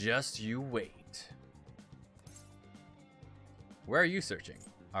 Yes, just you wait. Where are you searching?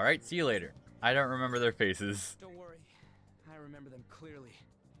 Alright, see you later. I don't remember their faces. Don't worry. I remember them clearly.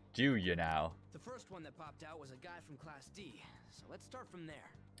 Do you now? The first one that popped out was a guy from Class D, so let's start from there.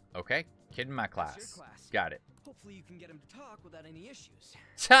 Okay, kid in my class. That's your class. Got it. Hopefully you can get him to talk without any issues.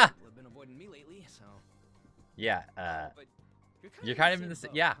 Ha! People have been avoiding me lately, so... Yeah, but you're kind of in the same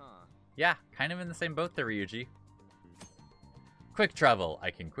same... boat, Yeah. huh? Yeah, kind of in the same boat there, Ryuji. Quick travel.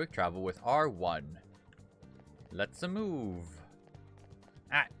 I can quick travel with R1. Let's move.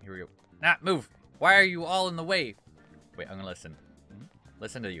 Ah, here we go. Ah, move. Why are you all in the way? Wait, I'm gonna listen.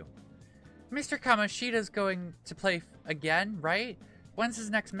 Listen to you. Mr. Kamoshida's going to play again, right? When's his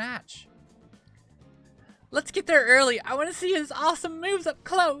next match? Let's get there early. I want to see his awesome moves up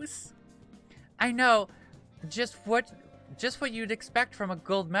close. I know. Just what you'd expect from a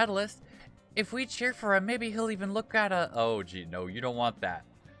gold medalist. If we cheer for him, maybe he'll even look at a... Oh, gee, no, you don't want that.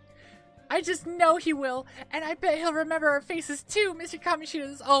 I just know he will, and I bet he'll remember our faces too. Mr. Kamoshida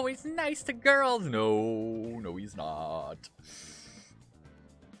is always nice to girls. No, he's not.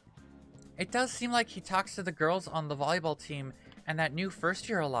 It does seem like he talks to the girls on the volleyball team and that new first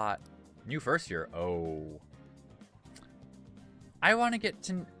year a lot. New first year? Oh. I want to get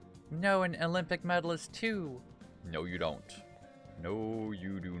to know an Olympic medalist too. No, you don't. No,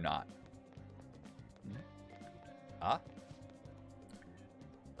 you do not. Huh?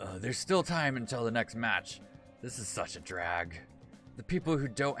 There's still time until the next match. This is such a drag. The people who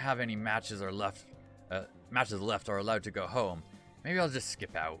don't have any matches left are allowed to go home. Maybe I'll just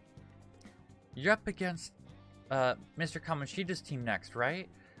skip out. You're up against Mr. Kamoshida's team next, right?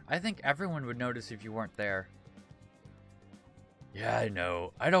 I think everyone would notice if you weren't there. Yeah, I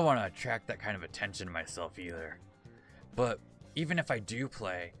know. I don't want to attract that kind of attention to myself either. But even if I do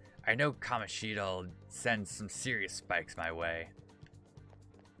play, I know Kamoshida will send some serious spikes my way.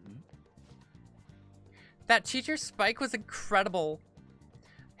 That teacher's spike was incredible.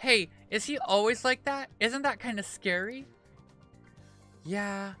 Hey, is he always like that? Isn't that kind of scary?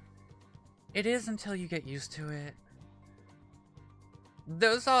 Yeah, it is until you get used to it.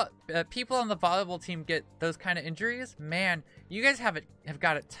 Those people on the volleyball team get those kind of injuries. Man, you guys have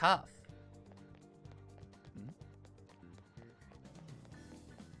got it tough.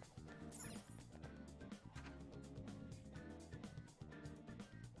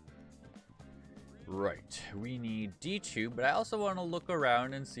 Right, we need D2, but I also want to look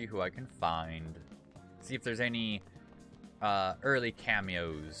around and see who I can find. See if there's any early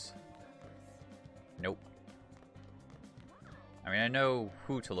cameos. Nope. I mean, I know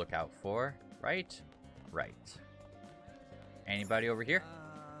who to look out for, right? Right. Anybody over here?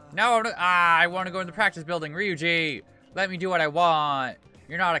 No, I want to go in the practice building. Ryuji, let me do what I want.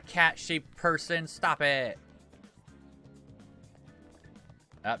 You're not a cat-shaped person. Stop it.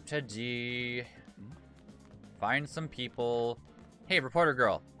 Up to G. Find some people. Hey, reporter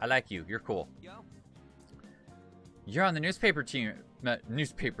girl. I like you. You're cool. You're on the newspaper team.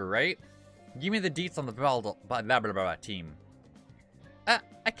 Newspaper, right? Give me the deets on the blah blah blah team.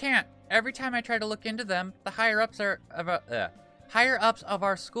 I can't. Every time I try to look into them, the higher-ups of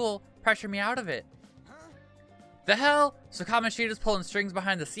our school pressure me out of it. The hell? So Kamoshida's pulling strings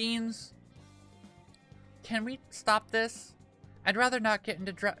behind the scenes? Can we stop this? I'd rather not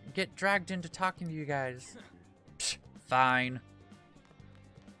get dragged into talking to you guys. Psh, fine.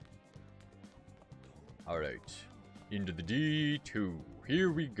 Alright. Into the D2.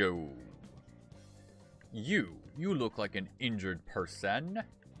 Here we go. You look like an injured person.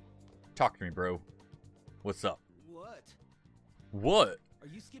 Talk to me, bro. What's up? What? Are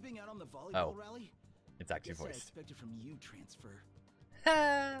you skipping out on the volleyball rally? It's actually voiced. I expected from you transfer.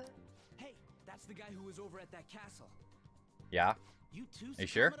 Hey, that's the guy who was over at that castle. Yeah? You too, are you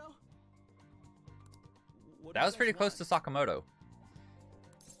sure? That was pretty close to Sakamoto.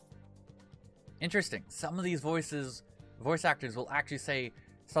 Interesting. Some of these voice actors will actually say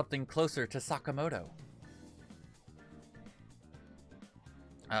something closer to Sakamoto.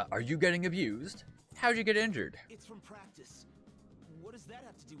 Are you getting abused? How'd you get injured? It's from practice. What does that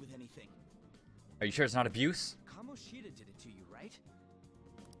have to do with anything? Are you sure it's not abuse? Kamoshida did it to you, right?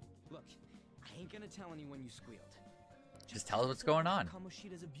 Look, I ain't gonna tell anyone you squealed. Just tell us what's going on.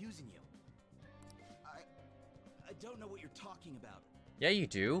 Kamoshida's abusing you. I don't know what you're talking about. Yeah, you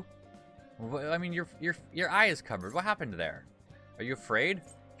do. I mean, your eye is covered. What happened there? Are you afraid?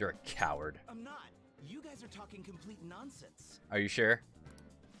 You're a coward. I'm not. You guys are talking complete nonsense. Are you sure?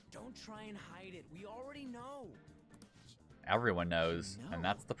 Don't try and hide it. We already know. Everyone knows, and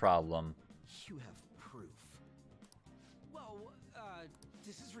that's the problem. You have proof. Well,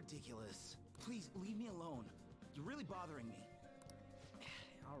 this is ridiculous. Please, leave me alone. You're really bothering me.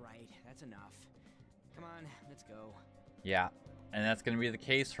 Alright, that's enough. Come on, let's go. Yeah, and that's going to be the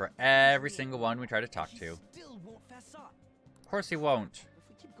case for every single one we try to talk to. Still won't fess up. Of course he won't. If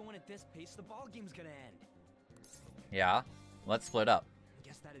we keep going at this pace, the ball game's gonna end. Yeah, let's split up.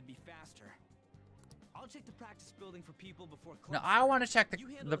 Guess that'd be faster. I'll check the practice building for people before No, I want to check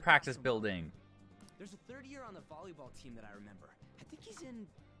the practice building. There's a third year on the volleyball team that I remember. I think he's in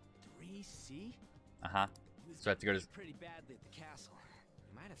 3C. Uh-huh. So I have to go to pretty badly at the castle.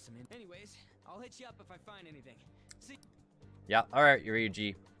 You might have some Anyways, I'll hit you up if I find anything. See. Yeah, alright,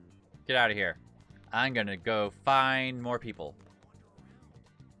 Ryuji. Get out of here. I'm gonna go find more people.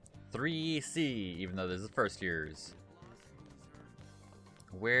 3C, even though this is first years.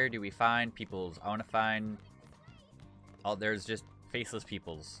 Where do we find peoples? I want to find... Oh, there's just faceless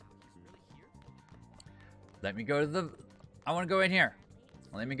peoples. Let me go to the... I want to go in here.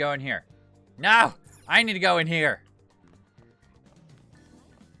 Let me go in here. No! I need to go in here!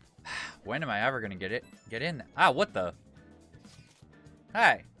 When am I ever going to get in? Ah, what the?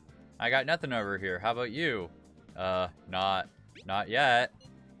 Hey! I got nothing over here. How about you? Not yet.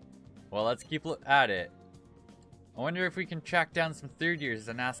 Well, let's keep at it. I wonder if we can track down some third years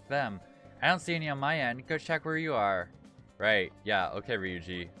and ask them. I don't see any on my end. Go check where you are. Right. Yeah. Okay,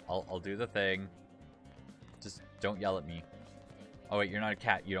 Ryuji. I'll do the thing. Just don't yell at me. Oh wait, you're not a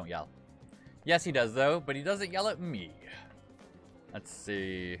cat. You don't yell. Yes, he does though, but he doesn't yell at me. Let's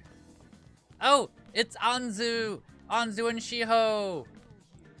see. Oh, it's Anzu. Anzu and Shiho.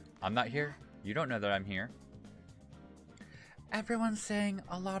 I'm not here. You don't know that I'm here. Everyone's saying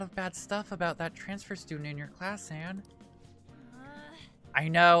a lot of bad stuff about that transfer student in your class, Anne. I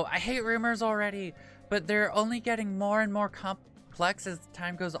know, I hate rumors already, but they're only getting more and more complex as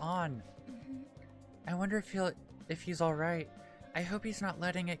time goes on. I wonder if he's alright. I hope he's not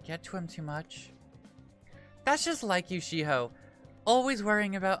letting it get to him too much. That's just like you, Shiho. Always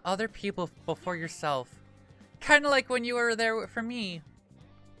worrying about other people before yourself. Kinda like when you were there for me.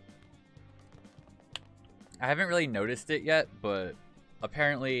 I haven't really noticed it yet, but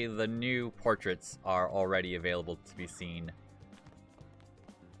apparently the new portraits are already available to be seen.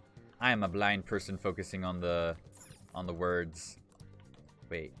 I am a blind person focusing on the words.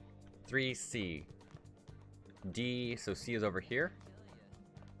 Wait, 3C. D, so C is over here?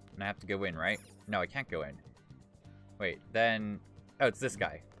 And I have to go in, right? No, I can't go in. Wait, then... Oh, it's this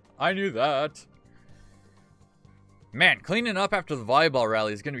guy. I knew that! Man, cleaning up after the volleyball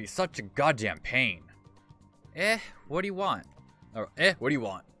rally is gonna be such a goddamn pain. What do you want? Or, what do you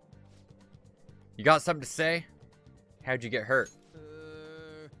want? You got something to say? How'd you get hurt?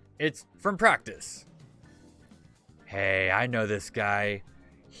 It's from practice. Hey, I know this guy.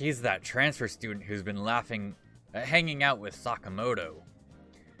 He's that transfer student who's been hanging out with Sakamoto.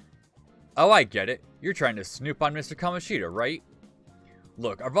 Oh, I get it. You're trying to snoop on Mr. Kamoshida, right?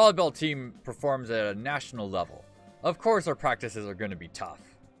 Look, our volleyball team performs at a national level. Of course our practices are going to be tough.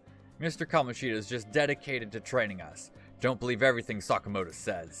 Mr. Kamoshida is just dedicated to training us. Don't believe everything Sakamoto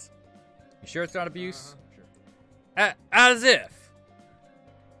says. You sure it's not abuse? Sure. As if!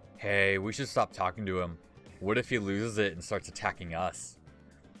 Hey, we should stop talking to him. What if he loses it and starts attacking us?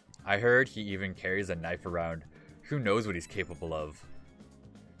 I heard he even carries a knife around. Who knows what he's capable of?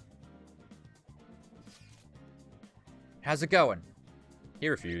 How's it going? He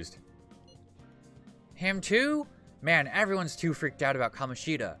refused. Him too? Man, everyone's too freaked out about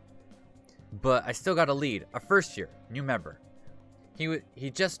Kamoshida. But I still got a lead. A first year, new member. He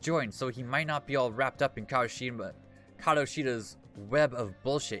just joined, so he might not be all wrapped up in Kadoshida's web of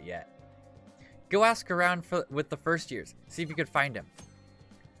bullshit yet. Go ask around with the first years. See if you could find him.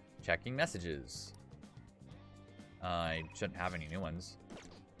 Checking messages. I shouldn't have any new ones.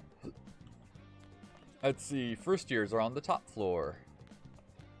 Let's see. First years are on the top floor.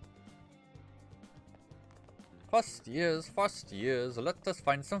 First years. Let us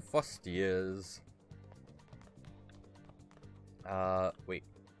find some first years. Wait.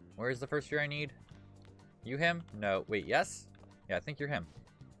 Where's the first year I need? You him? No. Wait, yes? Yeah, I think you're him.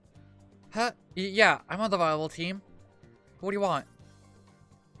 Huh? Yeah, I'm on the volleyball team. What do you want?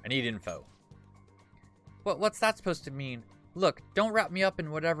 I need info. What's that supposed to mean? Look, don't wrap me up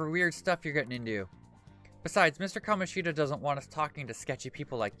in whatever weird stuff you're getting into. Besides, Mr. Kamoshida doesn't want us talking to sketchy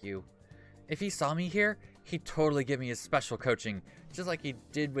people like you. If he saw me here, he'd totally give me his special coaching, just like he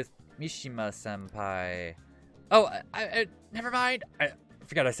did with Mishima-senpai. Oh, I never mind. I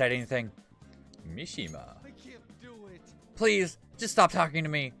forgot I said anything. Mishima. I can't do it. Please, just stop talking to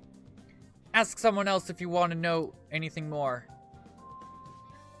me. Ask someone else if you want to know anything more.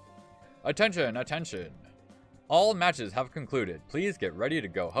 Attention, attention. All matches have concluded. Please get ready to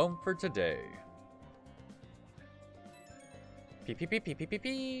go home for today.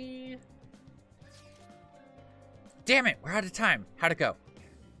 Pee. Damn it, we're out of time. How'd it go?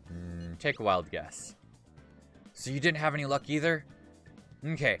 Take a wild guess. So you didn't have any luck either?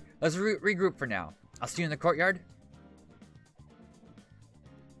 Okay, let's regroup for now. I'll see you in the courtyard.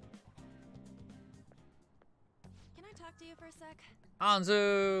 Can I talk to you for a sec?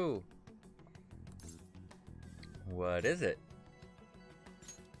 Anzu! What is it?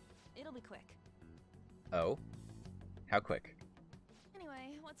 It'll be quick. Oh? How quick?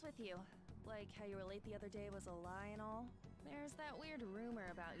 Anyway, what's with you? Like how you were late the other day was a lie and all? There's that weird rumor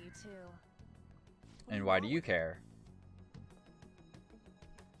about you too. And why do you care?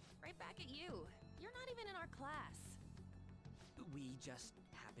 Right back at you. You're not even in our class. We just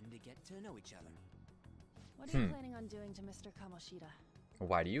happen to get to know each other. What are you planning on doing to Mr. Kamoshida?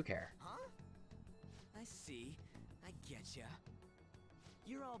 Why do you care? Huh? I see. I getcha.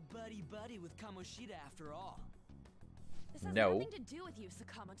 You're all buddy-buddy with Kamoshida after all. This has nothing to do with you,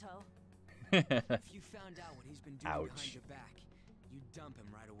 Sakamoto. If you found out what he's been doing Ouch. behind your back, you'd dump him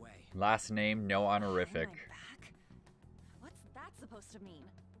right away. Last name, no honorific. Behind my back? What's that supposed to mean?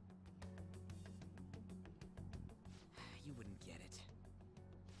 You wouldn't get it.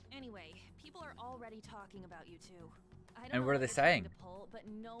 Anyway, people are already talking about you two. I don't And know what are they you're trying saying? to pull, but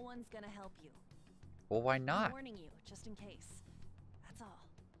no one's gonna help you. Well, why I'm not? warning you, just in case. That's all.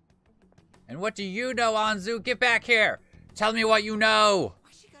 And what do you know, Anzu? Get back here! Tell me what you know!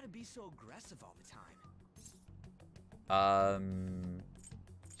 Why she gotta be so aggressive all the time?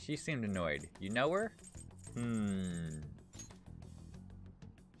 She seemed annoyed. You know her?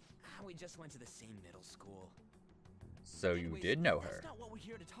 We just went to the same middle school. So you did know her. That's not what we're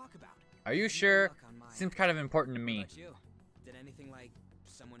here to talk about. Are you sure? Seems kind of important to me. What about you? Did anything like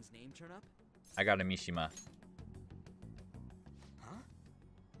someone's name turn up? I got a Mishima. Huh?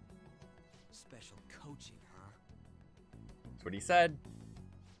 Special coaching, huh? That's what he said.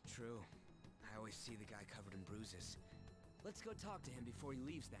 True. I always see the guy covered in bruises. Let's go talk to him before he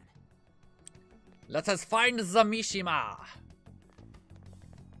leaves then. Let us find the Mishima.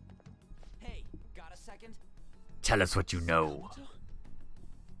 Hey, got a second? Tell us what you know.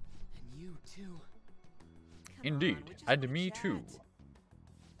 And you too. Indeed, and me too.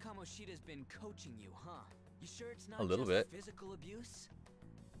 Kamoshida's been coaching you, huh? You sure it's not A little just bit. physical abuse?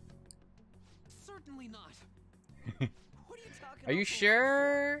 Certainly not. What are you talking Are you about?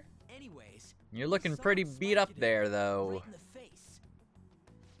 sure? Anyways, You're looking pretty beat up there, though. right in the face.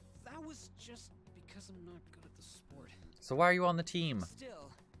 That was just because I'm not good at the sport. So why are you on the team? Still,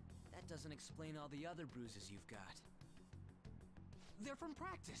 that doesn't explain all the other bruises you've got. They're from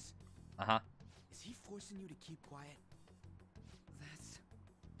practice. Uh-huh. Is he forcing you to keep quiet?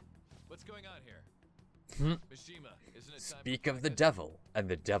 What's going on here? Mishima, isn't it time Speak of the devil, and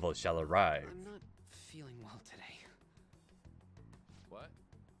the devil shall arrive. I'm not feeling well today. What?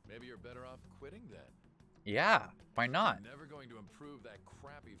 Maybe you're better off quitting then. Yeah, why not? You're never going to improve that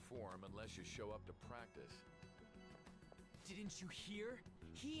crappy form unless you show up to practice. Didn't you hear?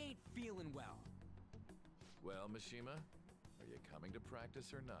 He ain't feeling well. Well, Mishima, are you coming to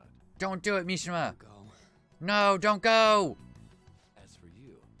practice or not? Don't do it, Mishima. Go. No, don't go. As for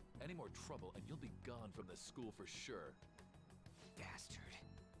you, any more trouble and you'll be gone from the school for sure. Bastard.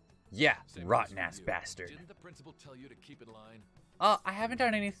 Yeah, Same rotten goes for ass you. bastard. Didn't the principal tell you to keep in line? I haven't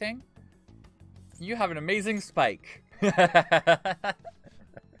done anything. You have an amazing spike. Just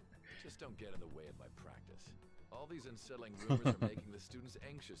don't get in the way of my practice. All these unsettling rumors are making the students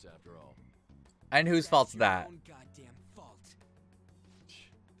anxious after all. And whose fault's that? Own goddamn fault.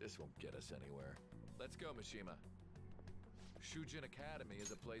 This won't get us anywhere. Let's go, Mishima. Shujin Academy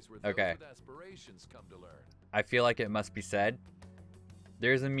is a place where those Okay. with aspirations come to learn. I feel like it must be said.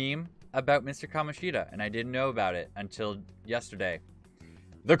 There's a meme about Mr. Kamoshida, and I didn't know about it until yesterday.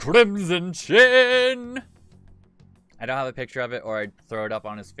 The Crimson Chin! I don't have a picture of it, or I'd throw it up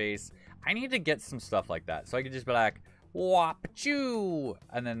on his face. I need to get some stuff like that, so I could just be like, Wapachoo!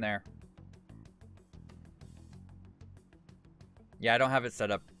 And then there. Yeah, I don't have it set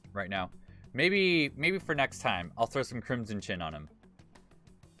up right now. Maybe for next time, I'll throw some Crimson Chin on him.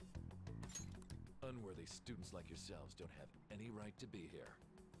 Unworthy students like yourselves don't have any right to be here.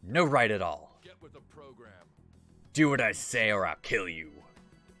 No right at all. Get with the program. Do what I say or I'll kill you.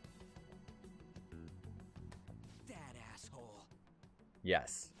 That asshole.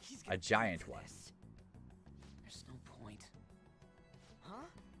 Yes, He's a gonna giant pay for one. this. There's no point. Huh?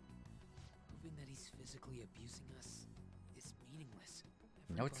 Proving that he's physically abusing us is meaningless.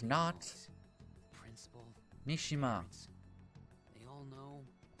 No, it's Everybody not. knows. Principal, Mishima. parents, they all know,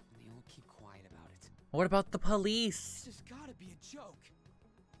 and they all keep quiet about it. What about the police? This has gotta be a joke.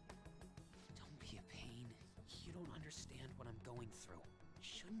 Don't be a pain. You don't understand what I'm going through.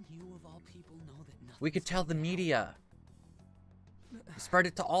 Shouldn't you, of all people, know that nothing? We could tell the media. Spread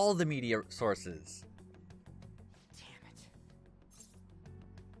it to all the media sources. Damn it.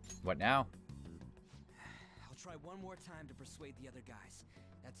 What now? I'll try one more time to persuade the other guys.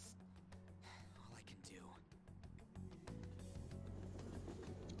 That's all I can do.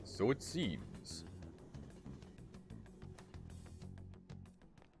 So it seems.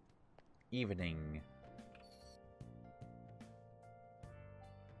 Evening.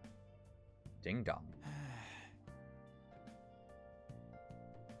 Ding dong.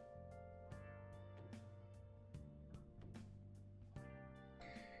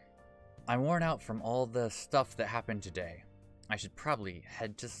 I'm worn out from all the stuff that happened today. I should probably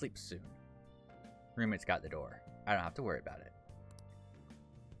head to sleep soon. Roommate's got the door. I don't have to worry about it.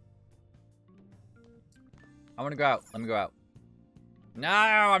 I want to go out. Let me go out. No,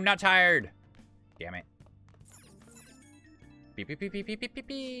 I'm not tired. Damn it. Beep, beep, beep, beep, beep, beep, beep,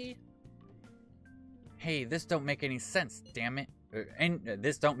 beep. Hey, this don't make any sense, damn it.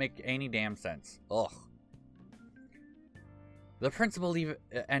 This don't make any damn sense. Ugh. The principal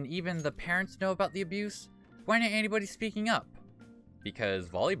and even the parents know about the abuse? Why ain't anybody speaking up? Because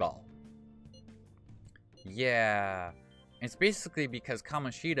volleyball. Yeah. It's basically because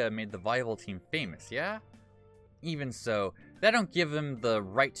Kamoshida made the volleyball team famous, yeah? Even so, that don't give him the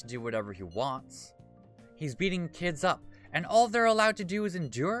right to do whatever he wants. He's beating kids up, and all they're allowed to do is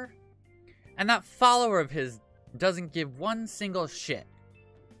endure? And that follower of his doesn't give one single shit.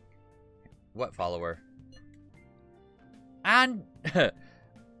 What follower? And An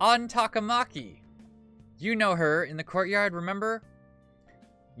Takamaki. You know her in the courtyard, remember?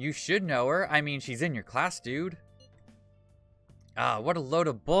 You should know her. I mean, she's in your class, dude. Ah, what a load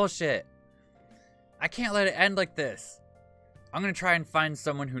of bullshit. I can't let it end like this. I'm gonna try and find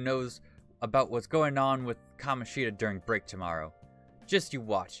someone who knows about what's going on with Kamoshida during break tomorrow. Just you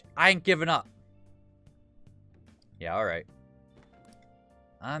watch. I ain't giving up. Yeah, alright.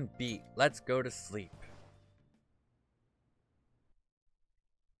 I'm beat. Let's go to sleep.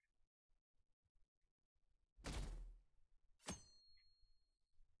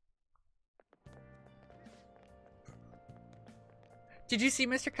 Did you see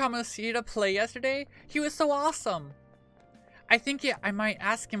Mr. Kamoshida play yesterday? He was so awesome. I think I might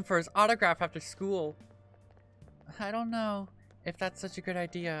ask him for his autograph after school. I don't know if that's such a good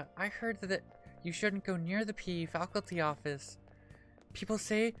idea. I heard that you shouldn't go near the PE faculty office. People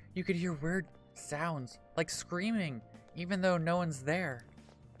say you could hear weird sounds, like screaming, even though no one's there.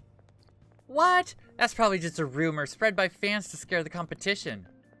 What? That's probably just a rumor spread by fans to scare the competition.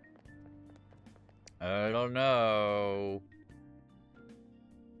 I don't know.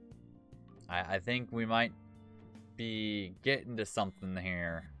 I think we might be getting to something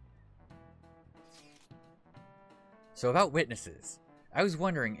here. So about witnesses. I was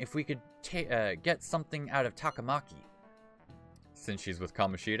wondering if we could get something out of Takamaki. Since she's with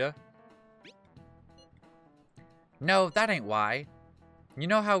Kamoshida? No, that ain't why. You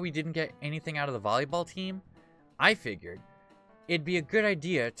know how we didn't get anything out of the volleyball team? I figured it'd be a good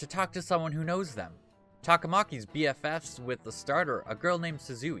idea to talk to someone who knows them. Takamaki's BFFs with the starter, a girl named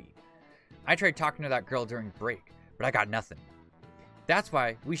Suzui. I tried talking to that girl during break, but I got nothing. That's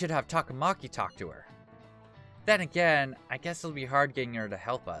why we should have Takamaki talk to her. Then again, I guess it'll be hard getting her to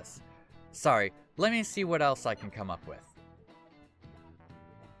help us. Sorry, let me see what else I can come up with.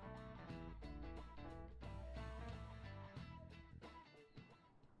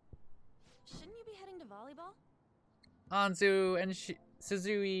 Shouldn't you be heading to volleyball? Anzu and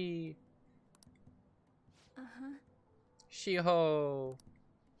Suzui. Uh-huh. Shiho.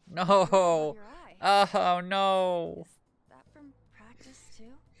 No. Oh no. Is that from practice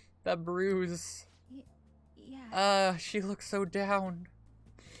too? The bruise. Yeah. She looks so down.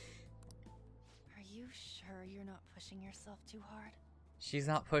 Are you sure you're not pushing yourself too hard? She's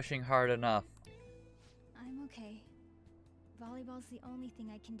not pushing hard enough. I'm okay. Volleyball's the only thing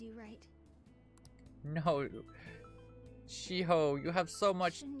I can do right. No. Shiho, you have so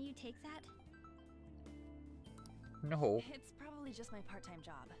much. Shouldn't you take that? No. It's probably just my part-time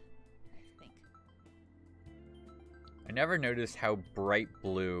job, I think. I never noticed how bright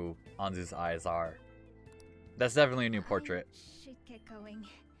blue Anzu's eyes are. That's definitely a new portrait. I should get going.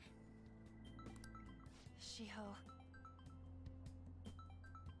 Shiho.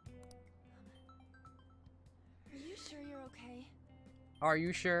 Are you sure you're okay? Are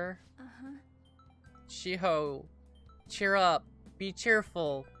you sure? Uh-huh. Shiho, cheer up. Be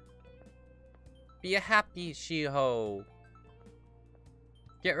cheerful. Be a happy Shiho.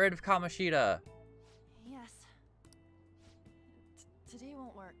 Get rid of Kamoshida. Yes. Today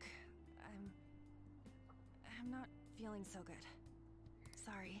won't work. I'm not feeling so good.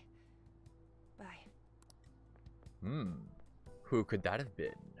 Sorry. Bye. Who could that have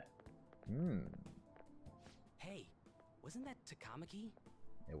been? Hey, wasn't that Takamaki?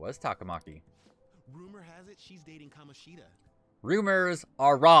 It was Takamaki. Rumor has it she's dating Kamoshida. Rumors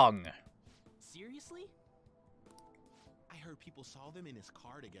are wrong. Seriously? I heard people saw them in his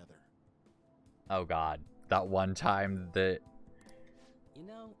car together. Oh god, that one time that... You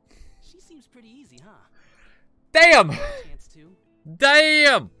know, she seems pretty easy, huh? Damn! Chance to?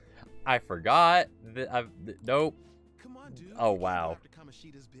 Damn! I forgot that nope. Come on, dude. Oh wow. After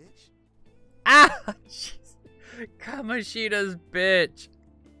Kamoshida's bitch. Ah! Jeez. Kamoshida's bitch.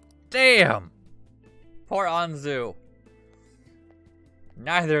 Damn! Poor Anzu.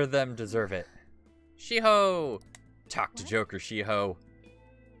 Neither of them deserve it. Shiho! Talk to Joker, Shiho.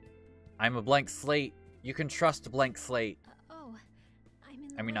 I'm a blank slate. You can trust a blank slate. Oh,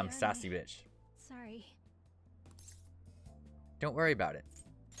 I'm in the I'm sassy bitch. Sorry. Don't worry about it.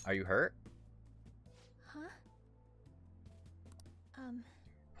 Are you hurt? Huh?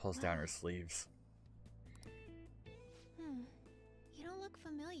 Pulls down her sleeves. You don't look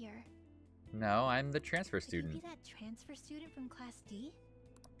familiar. No, I'm the transfer student. Could you be that transfer student from Class D?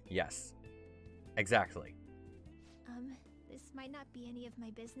 Yes. Exactly. This might not be any of my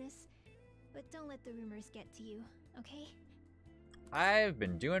business, but don't let the rumors get to you, okay? I've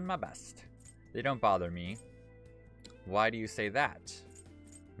been doing my best. They don't bother me. Why do you say that?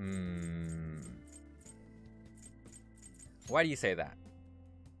 Why do you say that?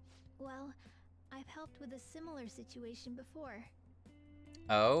 Well, I've helped with a similar situation before.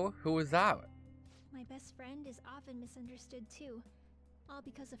 Oh, who was that? My best friend is often misunderstood too, all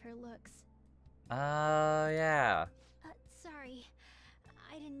because of her looks. Yeah. Sorry.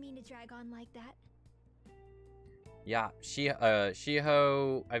 I didn't mean to drag on like that. Yeah,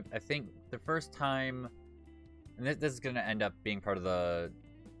 Shiho, I think the first time, and this is gonna end up being part of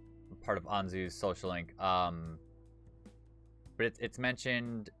Anzu's social link, but it's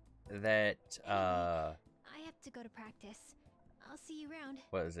mentioned that, I have to go to practice. I'll see you around.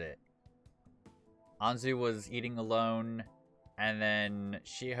 What is it? Anzu was eating alone, and then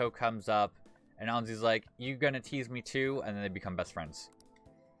Shiho comes up, and Anzu's like, "You gonna tease me too?" And then they become best friends.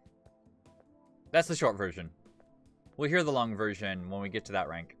 That's the short version. We'll hear the long version when we get to that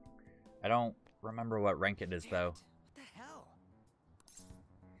rank. I don't remember what rank it is, though. What the hell?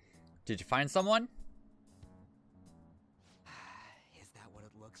 Did you find someone? Is that what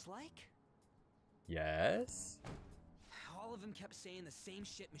it looks like? Yes. All of them kept saying the same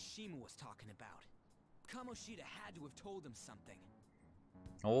shit Mishima was talking about. Kamoshida had to have told him something.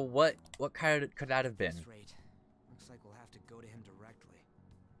 Well, what kind of could that have been? At this rate, looks like we'll have to go to him directly.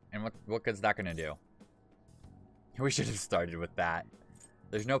 And what good's that gonna do? We should have started with that.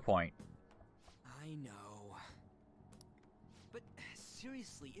 There's no point. I know. But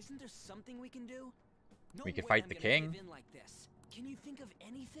seriously, isn't there something we can do? No We could way fight I'm the gonna king. give in like this. Can you think of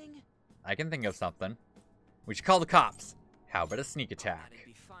anything? I can think of something. We should call the cops. How about a sneak attack? It'd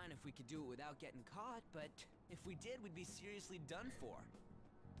be fine if we could do it without getting caught, but if we did, we'd be seriously done for.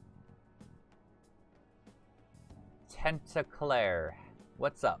 Tentaclair,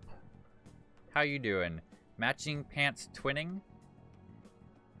 what's up? How you doing? Matching pants twinning?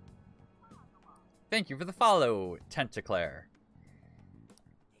 Thank you for the follow, Tentaclair.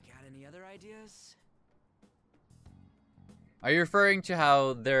 You got any other ideas? Are you referring to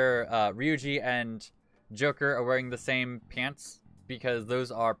how their Ryuji and Joker are wearing the same pants? Because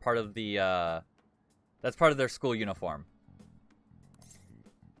those are part of the, that's part of their school uniform.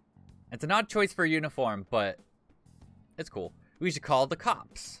 It's an odd choice for a uniform, but it's cool. We should call the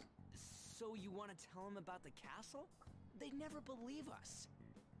cops. So you want to tell them about the castle? They'd never believe us.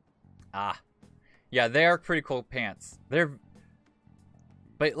 Ah. Yeah, they are pretty cool pants.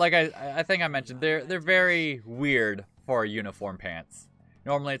 But like I think I mentioned, they're very weird for uniform pants.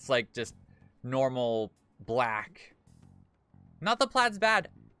 Normally it's like just normal black. Not that plaid's bad.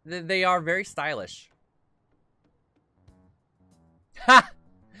 They are very stylish. Ha!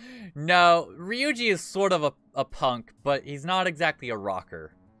 No, Ryuji is sort of a punk, but he's not exactly a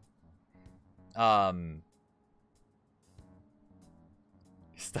rocker.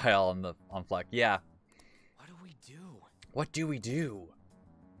 Style on Fleck, yeah. What do we do? What do we do?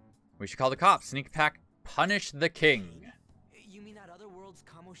 We should call the cops. Sneak attack, punish the king. You mean that other world's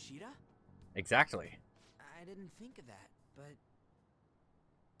Kamoshida? Exactly. I didn't think of that, but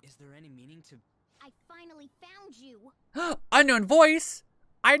is there any meaning to... I finally found you. Unknown voice?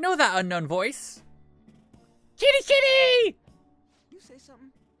 I know that unknown voice. Kitty kitty! You say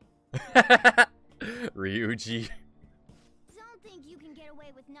something? Ryuji. Don't think you can get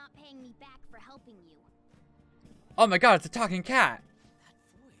away with not paying me back for helping you. Oh my god, it's a talking cat. That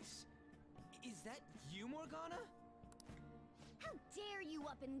voice. Is that you, Morgana? How dare you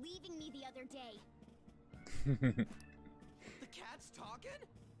up and leaving me the other day? The cat's talking?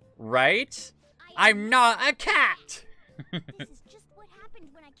 Right? I'm not a cat! This is just what happened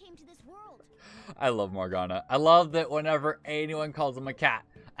when I came to this world. I love Morgana. I love that whenever anyone calls him a cat,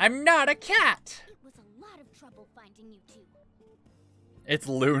 I'm not a cat! It was a lot of trouble finding you two. It's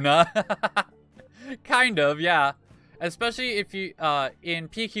Luna. Kind of, yeah. Especially if you, in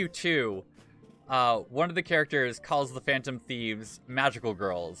PQ2, one of the characters calls the Phantom Thieves magical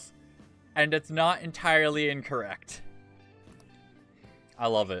girls. And it's not entirely incorrect. I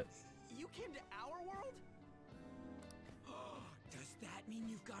love it. You came to our world? Does that mean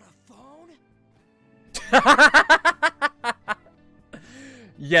you've got a phone?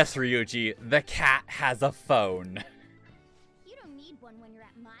 Yes, Ryuji, the cat has a phone. You don't need one when you're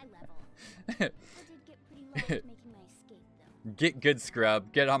at my level. I did get pretty lost making my escape, though. Get good,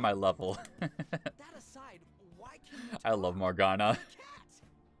 scrub. Get on my level. That aside, why can't you I love Morgana.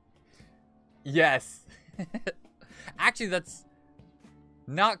 Yes. Actually, that's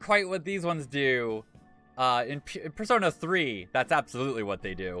not quite what these ones do. In Persona 3, that's absolutely what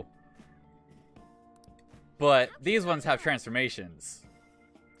they do. But these ones have transformations.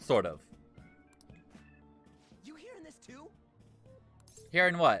 Sort of. You hearing this too?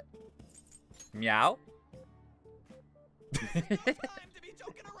 Hearing what? Meow? Time to be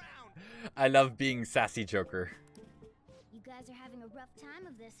joking around. I love being sassy Joker. You guys are having a rough time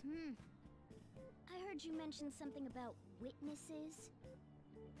of this, I heard you mention something about witnesses.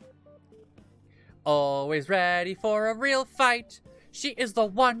 Always ready for a real fight. She is the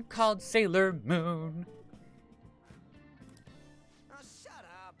one called Sailor Moon. Oh, shut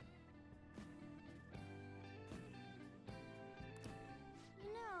up. You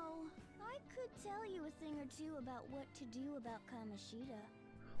know, I could tell you a thing or two about what to do about Kamoshida.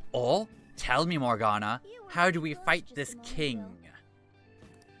 Oh, tell me, Morgana. How do we fight this king?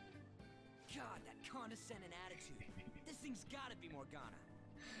 God, that condescending attitude. This thing's gotta be Morgana.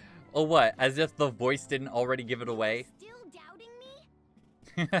 Oh, what? As if the voice didn't already give it away? Still doubting me?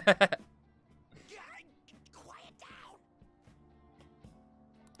 Quiet down.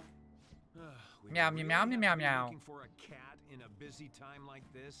 Meow, meow, meow, meow, meow. Looking for a cat in a busy time like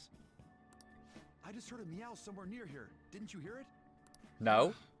this? I just heard a meow somewhere near here. Didn't you hear it?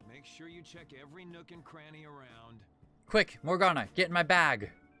 No. Make sure you check every nook and cranny around. Quick, Morgana, get in my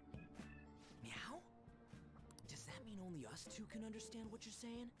bag. Meow? Does that mean only us two can understand what you're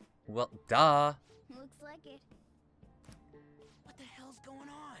saying? Well, duh. Looks like it. What the hell's going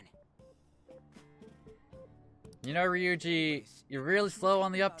on? You know, Ryuji, you're really slow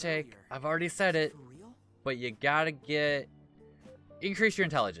on the uptake. I've already said it. But you gotta increase your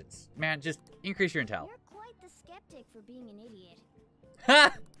intelligence. Man, just increase your intel. You're quite the skeptic for being an idiot.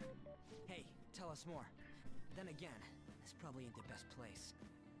 Ha! Hey, tell us more. Then again, this probably ain't the best place.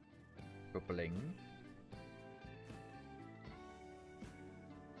 Bling.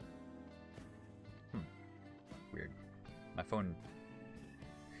 Weird. My phone.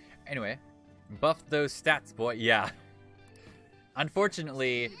 Anyway, buff those stats, boy. Yeah.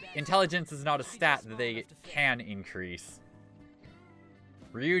 Unfortunately, intelligence is not a stat that they can increase.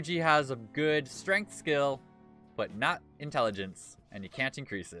 Ryuji has a good strength skill, but not intelligence, and you can't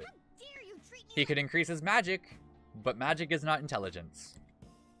increase it. He could increase his magic, but magic is not intelligence.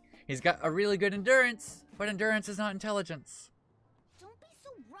 He's got a really good endurance, but endurance is not intelligence. Don't be so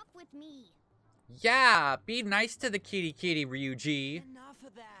rough with me. Yeah, be nice to the kitty, Ryuji. Enough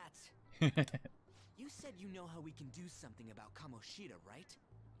of that. You said you know how we can do something about Kamoshida, right?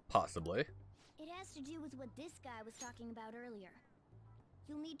 Possibly. It has to do with what this guy was talking about earlier.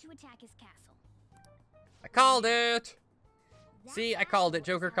 You'll need to attack his castle. I called it! See, I called it.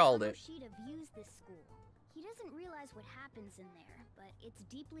 Joker called it. Kamoshida views this school. He doesn't realize what happens in there, but it's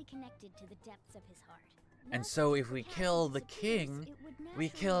deeply connected to the depths of his heart. And so if we kill the king, we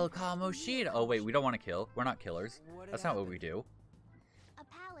kill Kamoshida. Oh wait, we don't want to kill. We're not killers. That's not what we do. A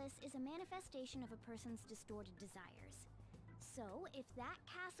palace is a manifestation of a person's distorted desires. So, if that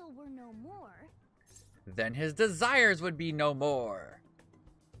castle were no more, then his desires would be no more.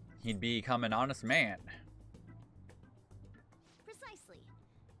 He'd become an honest man. Precisely.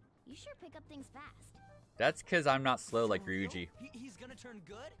 You sure pick up things fast. That's because I'm not slow like Ryuji. He's gonna turn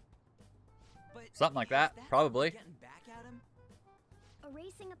good? But something like that, probably. Getting back at him?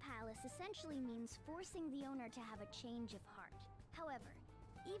 Erasing a palace essentially means forcing the owner to have a change of heart. However,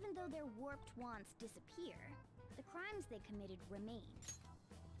 even though their warped wants disappear, the crimes they committed remain.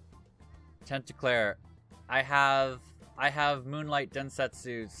 Tentaclair, I have Moonlight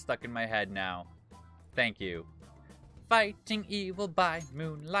Densetsu stuck in my head now. Thank you. Fighting evil by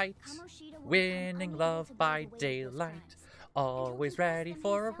moonlight, winning love by daylight, always ready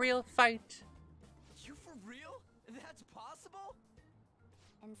for a real fight. You for real? That's possible?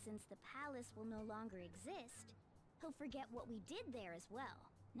 And since the palace will no longer exist, he'll forget what we did there as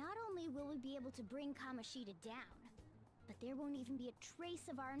well. Not only will we be able to bring Kamoshida down, but there won't even be a trace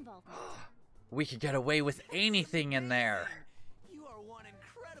of our involvement. We could get away with anything in there. You are one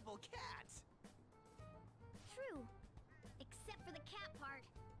incredible cat. True, except for the cat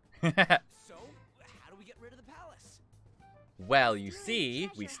part. So, how do we get rid of the palace? Well, you see,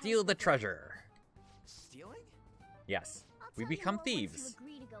 we steal the treasure. Stealing? Yes, we become thieves.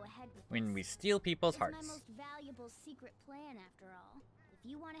 When we steal people's hearts. It's my most valuable secret plan, after all. If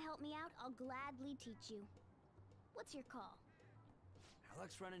you want to help me out, I'll gladly teach you. What's your call? Our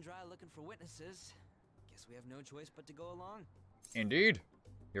luck's running dry looking for witnesses. Guess we have no choice but to go along. Indeed.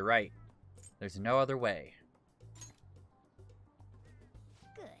 You're right. There's no other way.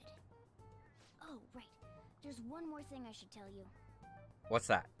 Good. Oh, right. There's one more thing I should tell you. What's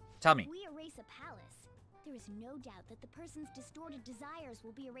that? Tell me. If we erase a palace, there is no doubt that the person's distorted desires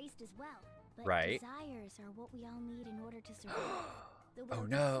will be erased as well. But right. Desires are what we all need in order to survive. The will Oh to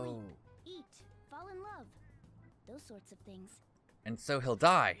no. sleep, eat, fall in love. Those sorts of things. And so he'll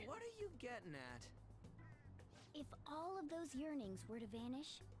die. What are you getting at? If all of those yearnings were to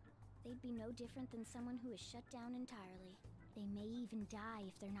vanish, they'd be no different than someone who is shut down entirely. They may even die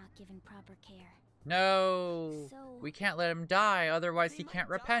if they're not given proper care. No. So, we can't let him die, otherwise he can't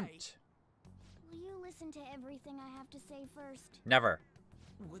repent. Will you listen to everything I have to say first? Never.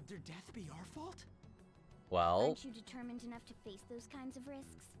 Would their death be our fault? Well. Aren't you determined enough to face those kinds of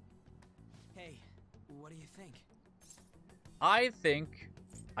risks? Hey, what do you think? I think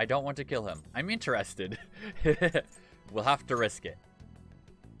I don't want to kill him. I'm interested. We'll have to risk it.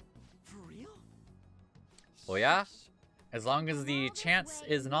 For real? Oh yeah? As long as the chance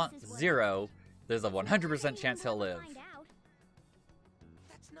is not 0, there's a 100% chance he'll live.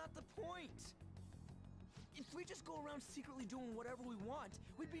 That's not the point. If we just go around secretly doing whatever we want,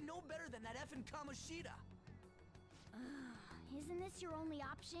 we'd be no better than that effing Kamoshida. Isn't this your only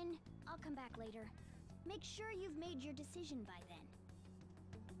option? I'll come back later. Make sure you've made your decision by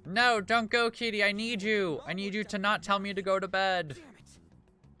then. No, don't go, Kitty. I need you. I need you to not tell me to go to bed. Damn it.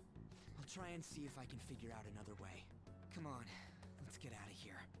 I'll try and see if I can figure out another way. Come on, let's get out of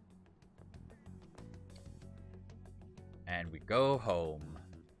here. And we go home.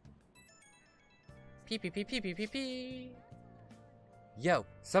 Pee pee pee pee pee pee pee. Yo,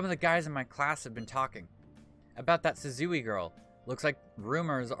 some of the guys in my class have been talking about that Suzui girl. Looks like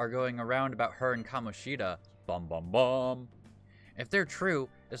rumors are going around about her and Kamoshida. Bum bum bum. If they're true,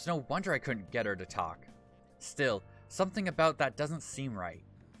 it's no wonder I couldn't get her to talk. Still, something about that doesn't seem right.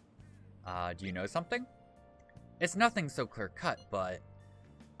 Do you know something? It's nothing so clear-cut, but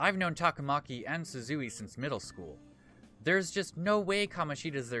I've known Takamaki and Suzui since middle school. There's just no way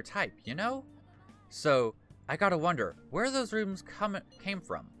Kamoshida's their type, you know? So, I gotta wonder, where those rooms came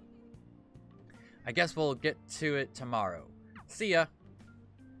from? I guess we'll get to it tomorrow. See ya!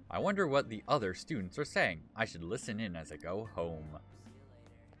 I wonder what the other students are saying. I should listen in as I go home.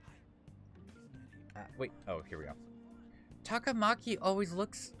 Wait, oh, here we go. Takamaki always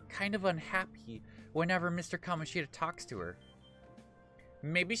looks kind of unhappy whenever Mr. Kamoshida talks to her.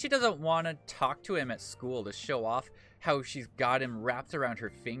 Maybe she doesn't want to talk to him at school to show off how she's got him wrapped around her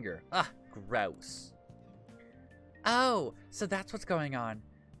finger. Ah, gross. Oh, so that's what's going on.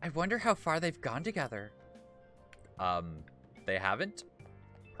 I wonder how far they've gone together. They haven't?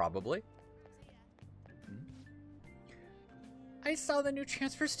 Probably. I saw the new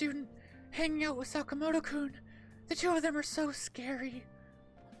transfer student hanging out with Sakamoto-kun. The two of them are so scary.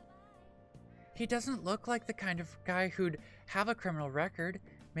 He doesn't look like the kind of guy who'd have a criminal record.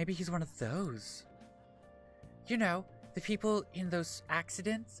 Maybe he's one of those. You know, the people in those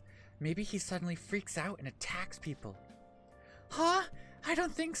accidents? Maybe he suddenly freaks out and attacks people. Huh? I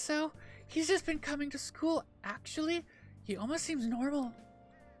don't think so. He's just been coming to school, actually. He almost seems normal.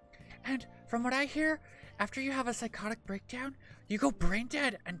 And from what I hear, after you have a psychotic breakdown, you go brain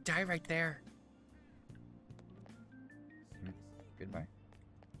dead and die right there. Goodbye.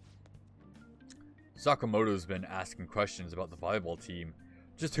 Sakamoto's been asking questions about the volleyball team.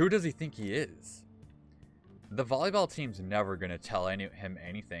 Just who does he think he is? The volleyball team's never gonna tell him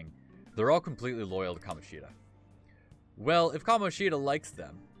anything. They're all completely loyal to Kamoshida. Well, if Kamoshida likes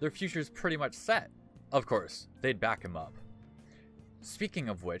them, their future's pretty much set. Of course, they'd back him up. Speaking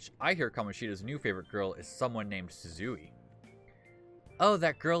of which, I hear Kamoshida's new favorite girl is someone named Suzui. Oh,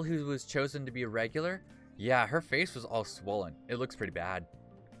 that girl who was chosen to be a regular? Yeah, her face was all swollen. It looks pretty bad.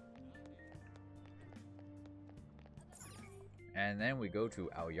 And then we go to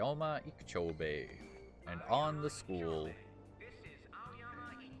Aoyama Ikichobe and on the school.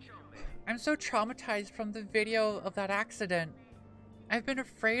 I'm so traumatized from the video of that accident. I've been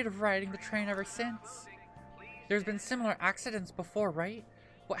afraid of riding the train ever since. There's been similar accidents before, right?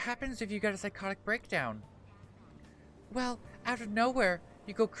 What happens if you get a psychotic breakdown? Well, out of nowhere,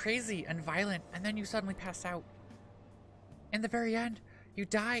 you go crazy and violent and then you suddenly pass out. In the very end, you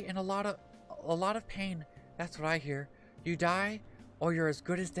die in a lot of pain. That's what I hear. You die, or you're as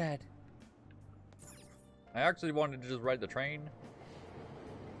good as dead. I actually wanted to just ride the train.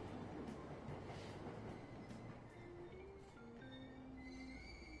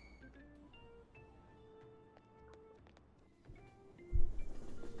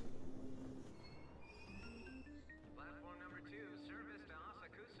 Platform number 2, service to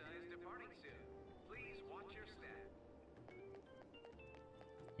Asakusa is departing soon. Please watch your step.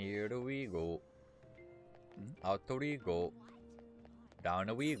 Here we go. Out we go.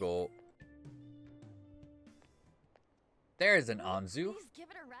 Down we go. There's an Anzu. Please give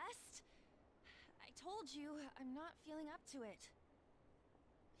it a rest. I told you I'm not feeling up to it.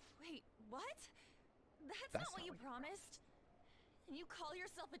 Wait, what? That's not what you promised. And you call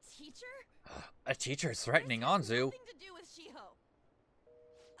yourself a teacher? A teacher threatening Anzu. Nothing to do with Shiho.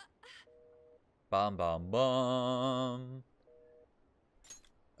 Bum bum bum.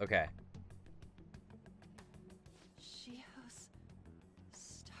 Okay. Shiho's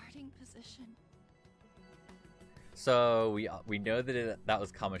starting position. So we know that that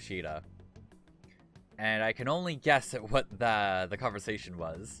was Kamoshida, and I can only guess at what the conversation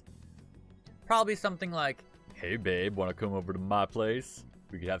was. Probably something like, "Hey babe, wanna come over to my place?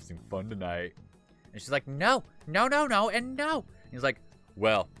 We could have some fun tonight." And she's like, "No, no, no, no, and no." And he's like,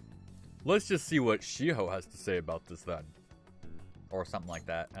 "Well, let's just see what Shiho has to say about this then," or something like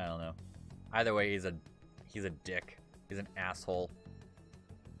that. I don't know. Either way, he's a dick. He's an asshole.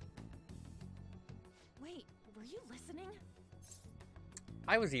 Wait, were you listening?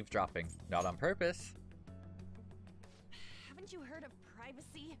 I was eavesdropping, not on purpose. Haven't you heard of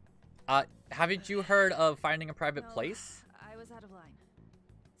privacy? Haven't you heard of finding a private No, place? I was out of line.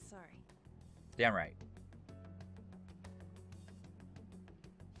 Sorry. Damn right.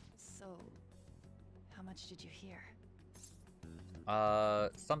 So, how much did you hear?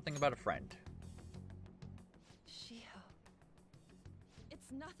 Something about a friend. Shiho.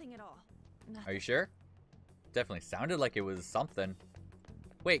 It's nothing at all. Nothing. Are you sure? Definitely sounded like it was something.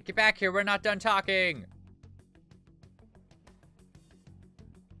 Wait, get back here, we're not done talking!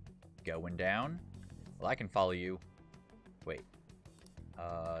 Going down? Well, I can follow you. Wait.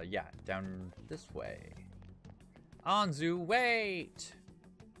 Yeah, down this way. Anzu, wait!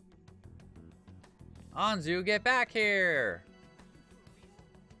 Anzu, get back here!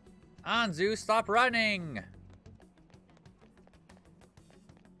 Anzu, stop running!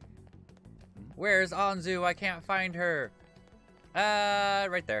 Where's Anzu? I can't find her.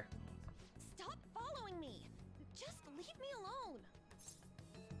 Right there. Stop following me. Just leave me alone.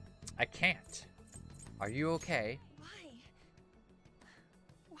 I can't. Are you okay? Why?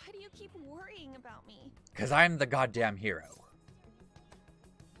 Why do you keep worrying about me? 'Cause I'm the goddamn hero.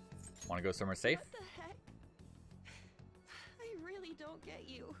 Wanna go somewhere safe? What the heck? I really don't get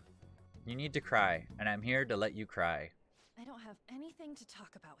you. You need to cry, and I'm here to let you cry. I don't have anything to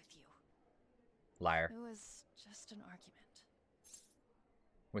talk about with you. Liar. It was just an argument.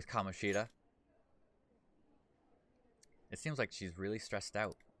 With Kamoshida. It seems like she's really stressed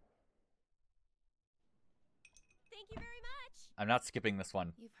out. Thank you very much. I'm not skipping this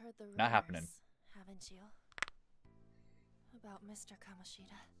one. You've heard the rumors, not happening. Haven't you? About Mr.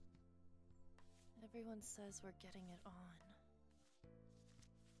 Kamoshida. Everyone says we're getting it on.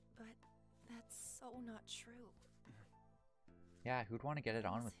 But that's so not true. Yeah, who'd want to get it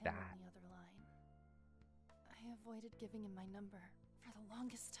on with that? On the other line. I avoided giving him my number for the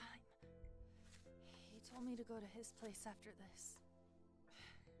longest time. He told me to go to his place after this.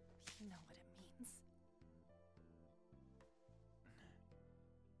 You know what it means.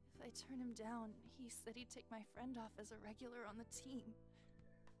 If I turn him down, he said he'd take my friend off as a regular on the team.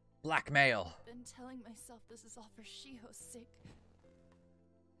 Blackmail. I've been telling myself this is all for Shiho's sake.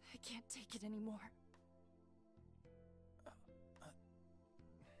 I can't take it anymore.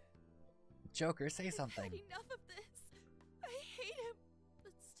 Joker, say something. I've had enough of this. I hate him.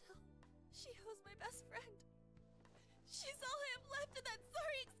 But still, Shiho's my best friend. She's all I have left in that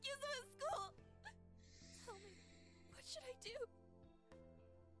sorry excuse of a school. Tell me, what should I do?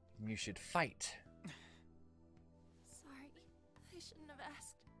 You should fight. Sorry, I shouldn't have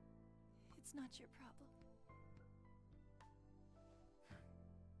asked. It's not your problem.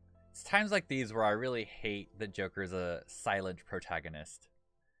 It's times like these where I really hate that Joker's a silent protagonist.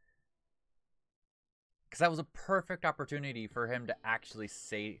 Because that was a perfect opportunity for him to actually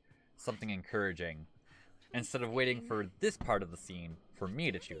say something encouraging. Instead of waiting for this part of the scene for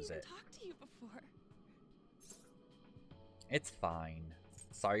me to choose it. Talked to you before. It's fine.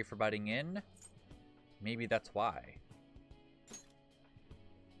 Sorry for butting in. Maybe that's why.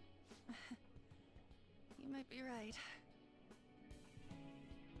 You might be right.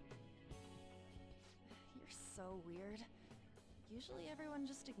 You're so weird. Usually everyone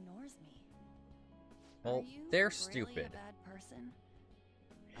just ignores me. Well, they're stupid. A bad person?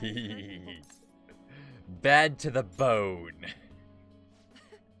 Bad to the bone.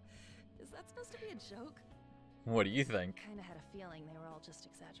 Is that supposed to be a joke? What do you think? Kinda had a feeling they were all just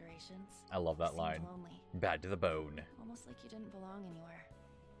exaggerations. I love that line. Lonely. Bad to the bone. Almost like you didn't belong anywhere.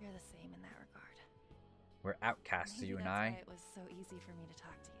 You're the same in that regard. We're outcasts, Maybe you and that's I. why it was so easy for me to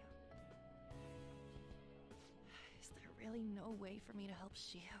talk to you. Is there really no way for me to help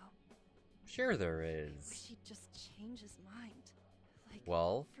Shiho? Sure there I is. wish he'd just change his mind. Like,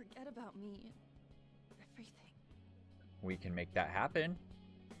 well, forget about me and everything. We can make that happen.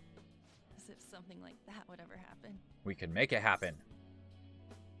 As if something like that would ever happen. We can make it happen.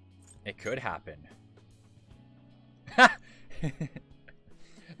 It could happen.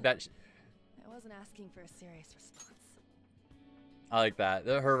 That. I wasn't asking for a serious response. I like that.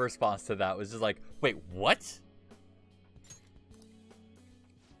 Her response to that was just like, wait, what?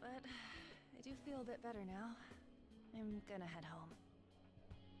 But I do feel a bit better now. I'm gonna head home.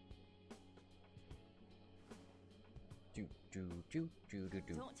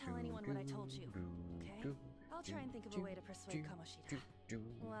 Don't tell anyone what I told you, okay? I'll try and think of a way to persuade Kamoshida.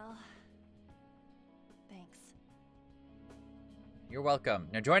 Well, thanks. You're welcome.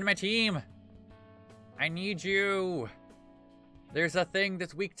 Now join my team. I need you. There's a thing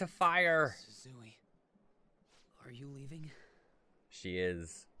that's weak to fire. Suzui, are you leaving? She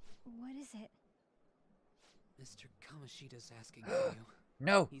is. What is it? Mr. Kamoshida's asking for you.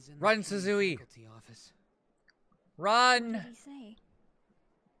 No, He's in run, the Suzui. faculty office. Run. What did he say?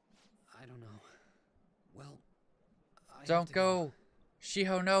 I don't know. Well, I don't go.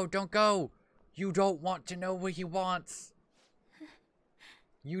 Shiho, no, don't go. You don't want to know what he wants.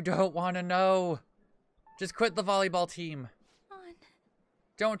 You don't want to know. Just quit the volleyball team.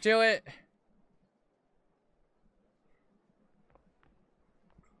 Don't do it.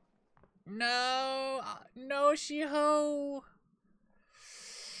 No. No, Shiho.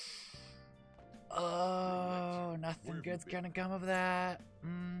 Oh, nothing good's gonna come of that.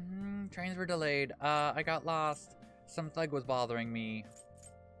 Trains were delayed. I got lost. Some thug was bothering me.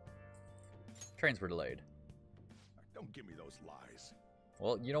 Trains were delayed. Don't give me those lies.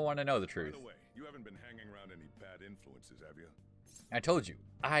 Well, you don't want to know the truth. By the way, you haven't been hanging around any bad influences, have you? I told you,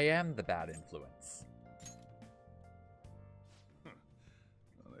 I am the bad influence. Huh.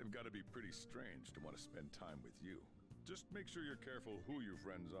 Well, they've got to be pretty strange to want to spend time with you. Just make sure you're careful who your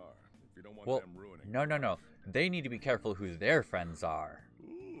friends are. If you don't want them ruining. No. They need to be careful who their friends are.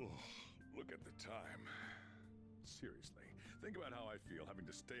 Ooh, look at the time. Seriously, think about how I feel having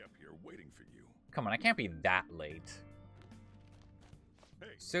to stay up here waiting for you. Come on, I can't be that late. Hey,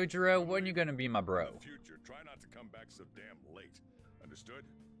 Sojiro, when are you gonna be my bro? In the future, try not to come back so damn late. Understood?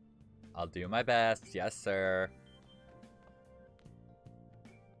 I'll do my best. Yes, sir.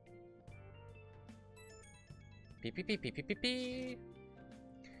 Beep.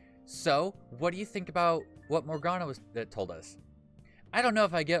 So, what do you think about what Morgana told us? I don't know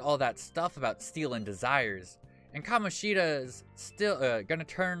if I get all that stuff about steel and desires. And Kamoshida is still gonna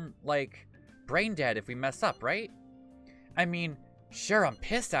turn, like, brain dead if we mess up, right? I mean, sure, I'm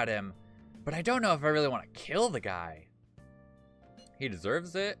pissed at him, but I don't know if I really want to kill the guy. He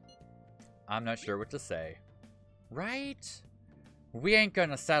deserves it. I'm not sure what to say. Right? We ain't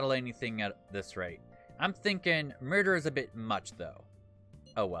gonna settle anything at this rate. I'm thinking murder is a bit much, though.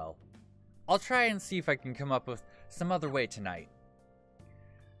 Oh well. I'll try and see if I can come up with some other way tonight.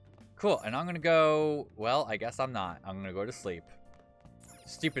 Cool, and I'm gonna go... Well, I guess I'm not. I'm gonna go to sleep.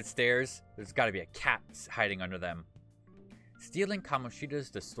 Stupid stairs. There's gotta be a cat hiding under them. Stealing Kamoshida's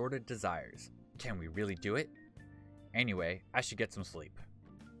distorted desires. Can we really do it? Anyway, I should get some sleep.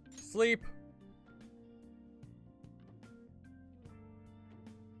 Sleep!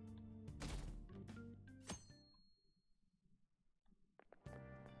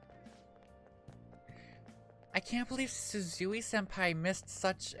 I can't believe Suzui-senpai missed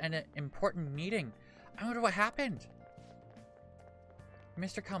such an important meeting. I wonder what happened.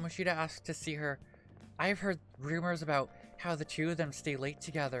 Mr. Kamoshida asked to see her. I've heard rumors about how the two of them stay late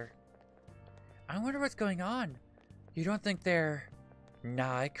together. I wonder what's going on. You don't think they're...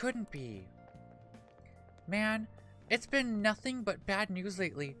 Nah, it couldn't be. Man, it's been nothing but bad news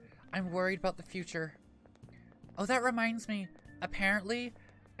lately. I'm worried about the future. Oh, that reminds me. Apparently,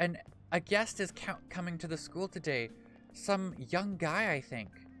 a guest is coming to the school today. Some young guy, I think.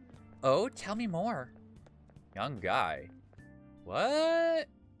 Oh, tell me more. Young guy? What?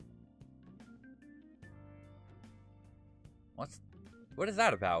 What is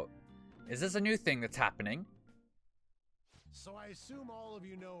that about? Is this a new thing that's happening? So I assume all of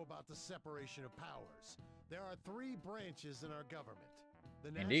you know about the separation of powers. There are 3 branches in our government.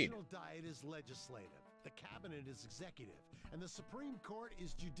 The National Diet is legislative, the Cabinet is executive, and the Supreme Court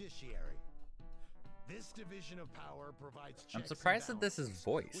is judiciary. This division of power provides checks I'm surprised that this is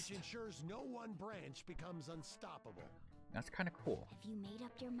voiced. which ensures no one branch becomes unstoppable. That's kind of cool. Have you made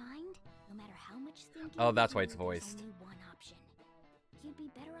up your mind? No matter how much thinking Oh, that's you why it's do, there's voiced. only one option. You'd be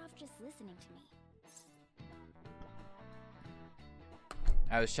better off just listening to me.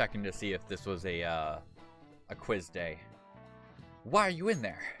 I was checking to see if this was a quiz day. Why are you in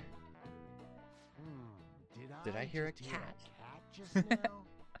there? Did I hear a cat? Just now?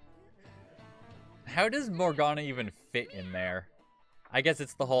 How does Morgana even fit in there? I guess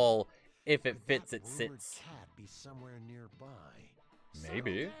it's the whole, if it fits, it sits. Cat be somewhere nearby.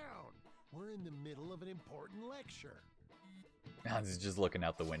 Maybe. Settle down. We're in the middle of an important lecture. Anzu's just looking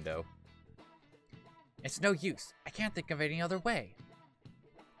out the window. It's no use. I can't think of any other way.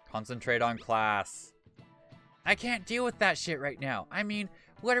 Concentrate on class. I can't deal with that shit right now. I mean,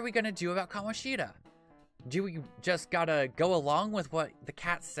 what are we gonna do about Kamoshida? Do we just gotta go along with what the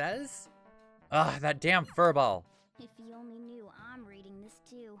cat says? Ugh, that damn furball. If you only knew I'm reading this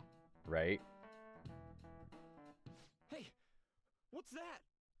too. Right? Hey, what's that?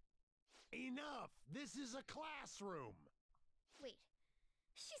 Enough! This is a classroom! Wait,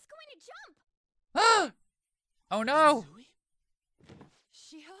 she's going to jump! Ah! Oh no!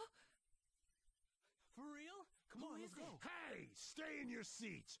 Shiho? For real? Come on, let's go. Hey, stay in your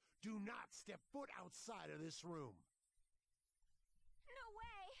seats! Do not step foot outside of this room. No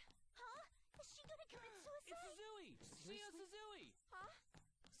way! Huh? Is she gonna commit suicide? It's Suzui! Shiho Suzui! Huh?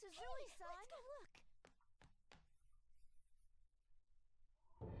 Suzui-san? Let's go look.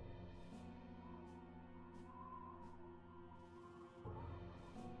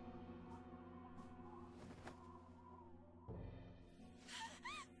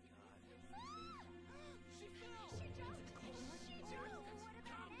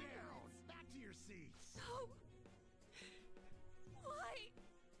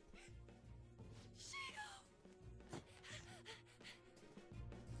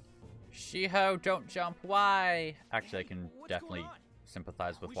 Shiho, don't jump. Why? Actually, I can definitely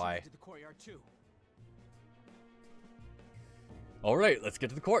sympathize with why. Alright, let's get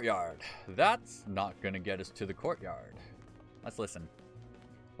to the courtyard. That's not gonna get us to the courtyard. Let's listen.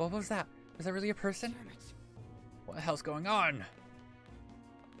 What was that? Was that really a person? What the hell's going on?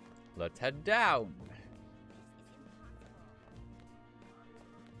 Let's head down.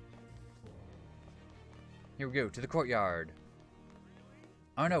 Here we go, to the courtyard.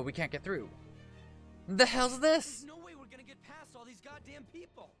 Oh no, we can't get through. The hell's this? There's no way we're gonna get past all these goddamn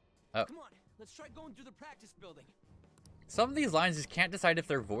people. Oh. Come on, let's try going through the practice building. Some of these lines just can't decide if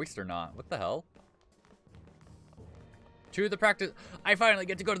they're voiced or not. What the hell? To the practice. I finally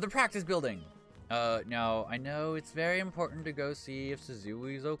get to go to the practice building. Now, I know it's very important to go see if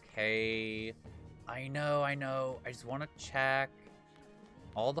Suzui's okay. I know. I just want to check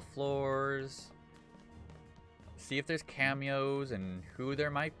all the floors. See if there's cameos and who there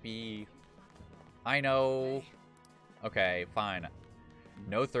might be. I know. Okay, fine.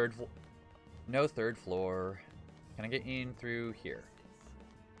 No third floor. Can I get in through here?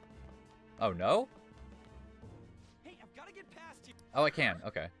 Oh, no? Hey, I've got to get past you. Oh, I can.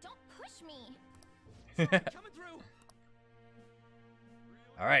 Okay. Don't push me. Coming through.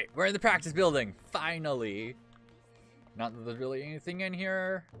 All right, we're in the practice building. Finally. Not that there's really anything in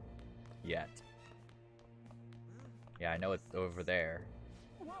here yet. Yeah, I know it's over there.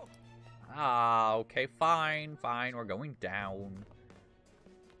 Whoa. Ah, okay, fine. We're going down.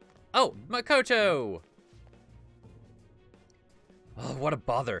 Oh, Makoto! Oh, what a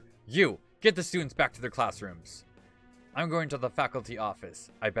bother. You, get the students back to their classrooms. I'm going to the faculty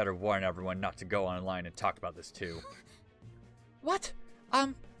office. I better warn everyone not to go online and talk about this too. What?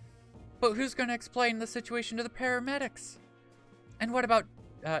 But who's going to explain the situation to the paramedics? And what about,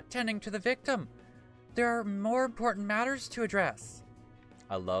 tending to the victim? There are more important matters to address.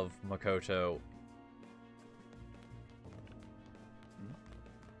 I love Makoto.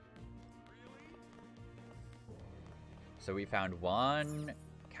 So we found one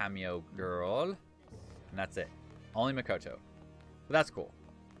cameo girl, and that's it. Only Makoto. But that's cool.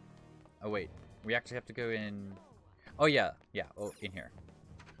 Oh wait, we actually have to go in. Oh yeah, oh, in here.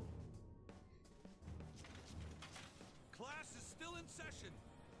 Class is still in session.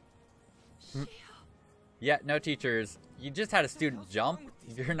 Yeah, no teachers. You just had a student jump.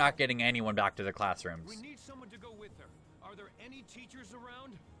 You're not getting anyone back to the classrooms. We need someone to go with her. Are there any teachers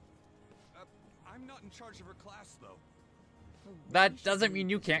around? I'm not in charge of her class, though. That doesn't mean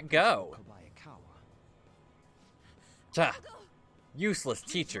you can't go. Tch, useless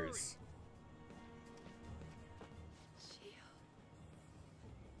teachers.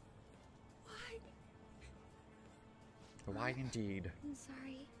 Why indeed? I'm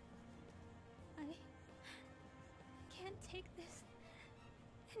sorry. I can't take this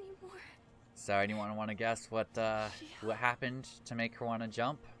anymore. So anyone want to guess what happened to make her want to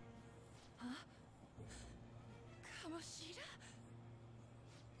jump? Huh? Kamoshida?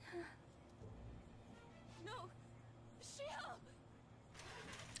 No, Shio!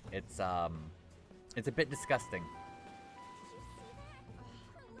 It's a bit disgusting.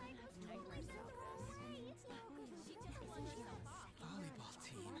 Volleyball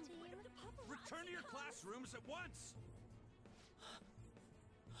team. Return to your classrooms at once.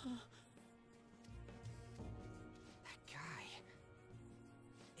 That guy.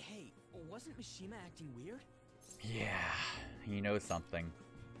 Hey, wasn't Mishima acting weird? Yeah, he knows something.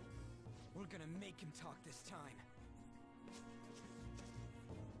 We're gonna make him talk this time.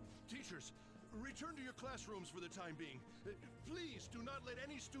 Teachers, return to your classrooms for the time being. Please do not let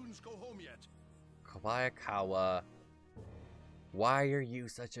any students go home yet. Kobayakawa, why are you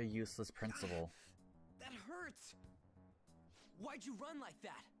such a useless principal? That hurts. Why'd you run like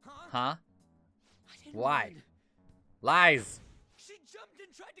that, huh? Huh? I didn't Why? run. Lies. She jumped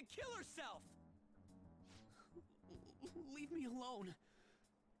and tried to kill herself. Leave me alone.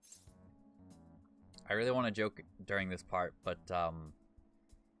 I really want to joke during this part, but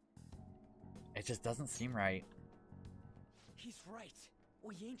it just doesn't seem right. He's right.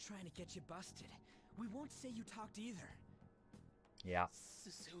 We ain't trying to get you busted. We won't say you talked either. Yeah.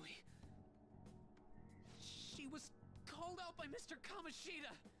 Susui. She was called out by Mr.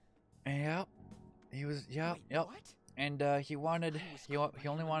 Kamoshida. Yep. He was. Yep. Wait, Yep. what? And he wanted. He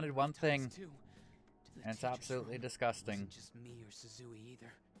only wanted one thing. And it's absolutely disgusting. Just me or Suzui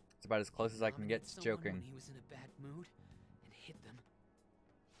either. It's about as close as I can get to joking. When he was in a bad mood and hit them.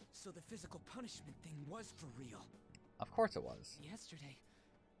 So the physical punishment thing was for real. Of course it was. Yesterday,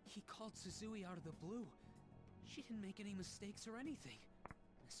 he called Suzui out of the blue. She didn't make any mistakes or anything.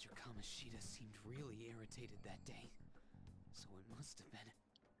 Mr. Kamoshida seemed really irritated that day. So it must have been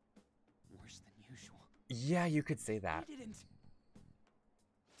worse than usual. Yeah, you could say that. I didn't.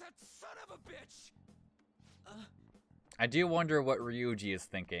 That son of a bitch! I do wonder what Ryuji is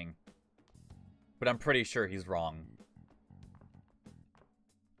thinking. But I'm pretty sure he's wrong.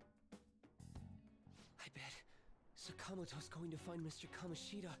 I bet Sakamoto's going to find Mr.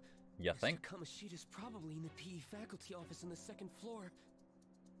 Kamoshida. You think? Mr. Kamoshida's probably in the PE faculty office on the 2nd floor.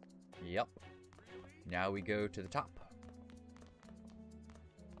 Yep. Now we go to the top.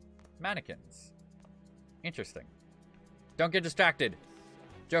 Mannequins. Interesting. Don't get distracted.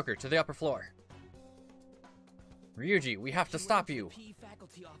 Joker, to the upper floor. Ryuji, we have to stop you. PE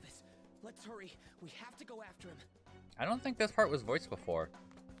faculty office. Let's hurry. We have to go after him. I don't think this part was voiced before.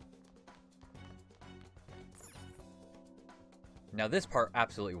 Now this part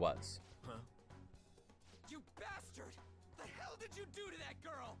absolutely was. Huh? You bastard! The hell did you do to that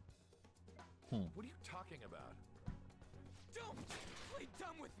girl? What are you talking about? Don't play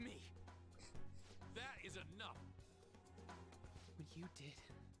dumb with me. That is enough. What you did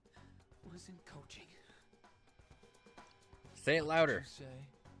wasn't coaching. Say it louder. Say?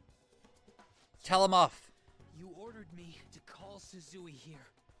 Tell him off. You ordered me to call Suzui here.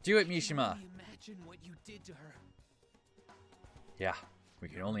 Do it, Mishima. I can only imagine what you did to her. Yeah, we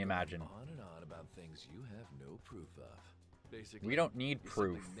can only imagine. On and on about things you have no proof of. Basically, we don't need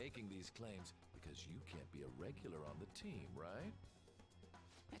proof. You're making these claims because you can't be a regular on the team, right?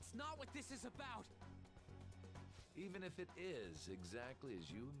 That's not what this is about. Even if it is exactly as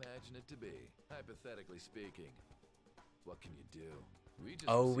you imagine it to be, hypothetically speaking, what can you do?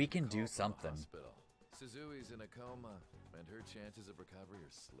 We can do something. Suzui's in a coma, and her chances of recovery are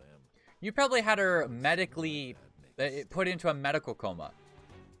slim. You probably had her medically put into a medical coma.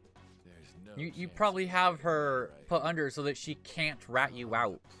 You probably have her put under so that she can't rat you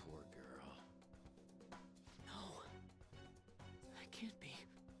out. Poor girl. No, that can't be.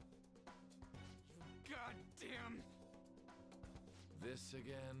 You goddamn. This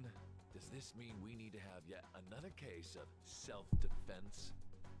again? Does this mean we need to have yet another case of self-defense?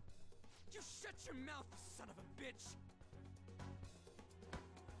 You shut your mouth, son of a bitch!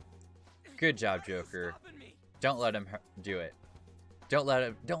 Good job, Joker. Don't let him do it. Don't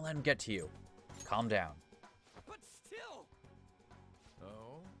let him get to you. Calm down. But still.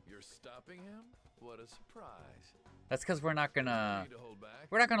 Oh, you're stopping him? What a surprise. That's because we're not gonna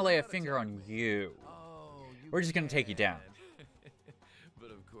lay a finger on you. Oh, we're just gonna take you down. But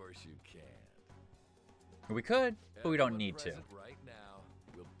of course you can. We could, but we don't need to. Right now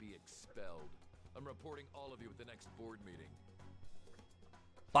will be expelled. I'm reporting all of you at the next board meeting.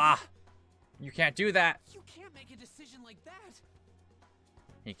 Bah! You can't do that. You can't make a decision like that.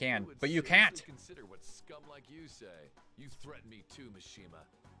 He can, but you can't. Consider what scum like you say. You threatened me too, Mishima,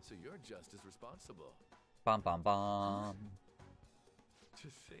 so you're just as responsible. Bum bum bum. To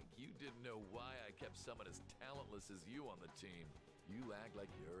think you didn't know why I kept someone as talentless as you on the team. You act like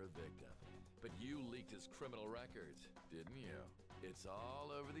you're a victim, but you leaked his criminal records, didn't you? It's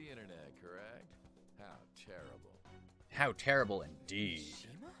all over the internet, correct? How terrible. How terrible indeed.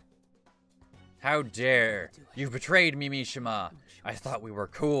 How dare! You've betrayed me, Mishima! I thought we were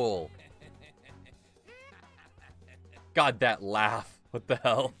cool. God, that laugh. What the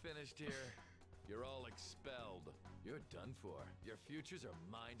hell? Finished here. You're all expelled. You're done for. Your futures are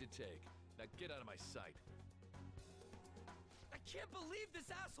mine to take. Now get out of my sight. I can't believe this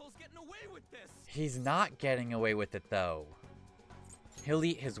asshole's getting away with this! He's not getting away with it, though. He'll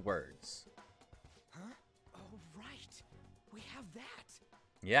eat his words. Huh? Oh, right. We have that.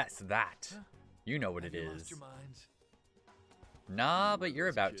 Yes, that. Huh? You know what it is. Lost your minds? Nah, but you're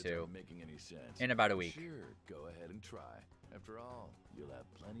about to. Making any sense. In about a week. Sure, go ahead and try. After all, you'll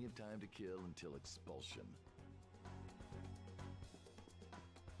have plenty of time to kill until expulsion.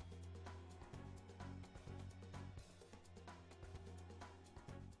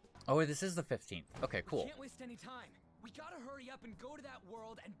 Oh, this is the 15th. Okay, cool. We can't waste any time. We gotta hurry up and go to that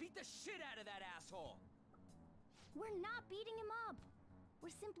world and beat the shit out of that asshole. We're not beating him up. We're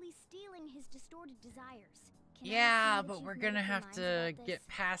simply stealing his distorted desires. Yeah, but we're gonna have to get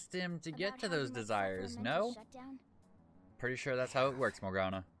past him to get to those desires, no? Pretty sure that's how it works,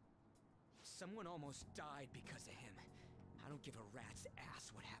 Morgana. Someone almost died because of him. I don't give a rat's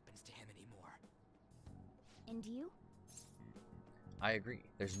ass what happens to him anymore. And you? I agree.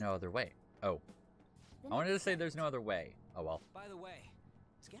 There's no other way. Oh. I wanted to say there's no other way. Oh well. By the way,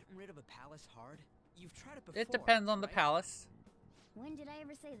 is getting rid of a palace hard? You've tried it before. It depends on the palace. When did I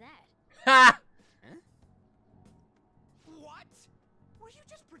ever say that? Ha! Huh? What? Were you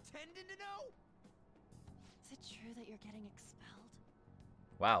just pretending to know? Is it true that you're getting expelled?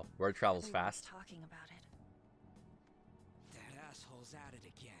 Wow, word travels fast. Talking about it. That asshole's at it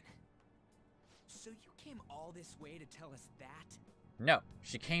again. So you came all this way to tell us that? No,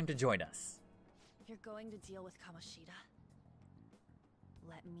 she came to join us. You're going to deal with Kamoshida?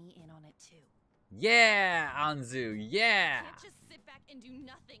 let me in on it too. Yeah, Anzu, yeah! You can't just sit back and do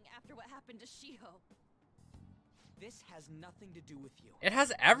nothing after what happened to Shiho. This has nothing to do with you. It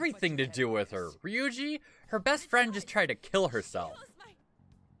has everything to do with her. Ryuji, her best friend just tried to kill herself.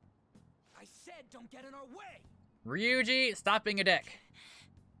 I said don't get in our way! Ryuji, stop being a dick.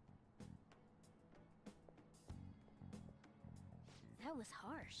 That was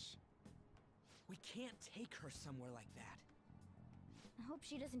harsh. We can't take her somewhere like that. I hope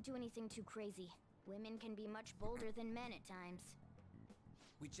she doesn't do anything too crazy. Women can be much bolder than men at times.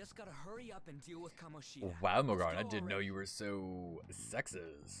 We just gotta hurry up and deal with Kamoshida. Wow, Mogarn, I didn't know you were so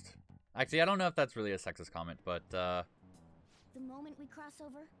sexist. Actually, I don't know if that's really a sexist comment, but The moment we cross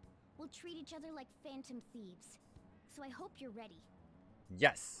over, we'll treat each other like phantom thieves. So I hope you're ready.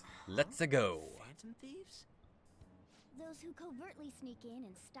 yes, let's go. Phantom thieves? Those who covertly sneak in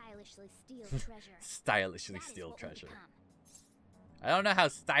and stylishly steal treasure. Stylishly That is steal what we treasure. become. I don't know how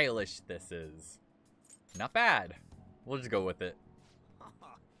stylish this is. Not bad. We'll just go with it.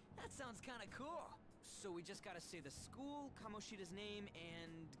 That sounds kind of cool. So we just gotta say the school, Kamoshida's name,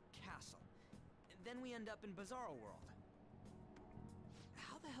 and castle. And then we end up in Bizarro World.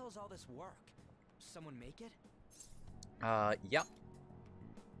 How the hell's all this work? Someone make it? Yep.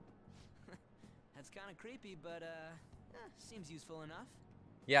 That's kind of creepy, but seems useful enough.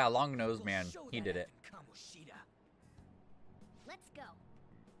 Yeah, long nose man. He did it. Kamoshida. Let's go.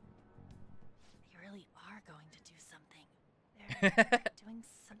 They really are going to do something. They're doing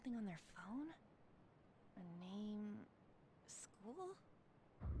something on their phone? A name... school?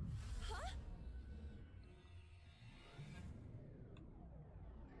 Huh?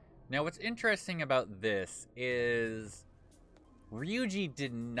 Now, what's interesting about this is Ryuji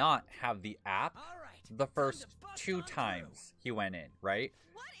did not have the app the first 2 times he went in, right?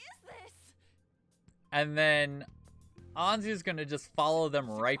 What is this? And then Anzu's gonna just follow them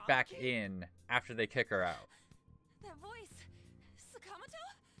right back in after they kick her out. That voice... Sakamoto?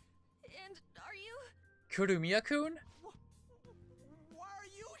 And are you... Kurumiya-kun? Why are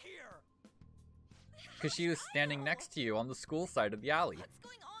you here? Because she was standing next to you on the school side of the alley. What's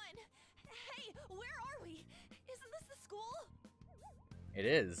going on? Hey, where are we? Isn't this the school? It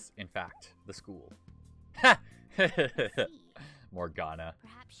is, in fact, the school. Ha! Morgana.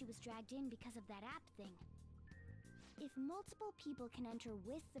 Perhaps she was dragged in because of that app thing. If multiple people can enter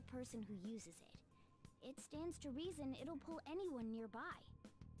with the person who uses it, it stands to reason it'll pull anyone nearby.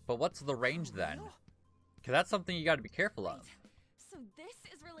 But what's the range then? Because that's something you gotta be careful of. So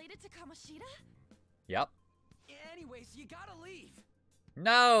this is related to Kamoshida? Yep. Anyways, you gotta leave.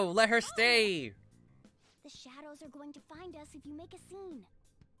 No, let her stay. The shadows are going to find us if you make a scene.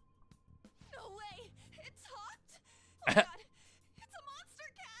 No way! It talked? Oh god! It's a monster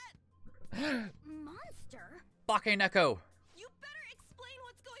cat! Monster? Bakeneko. You better explain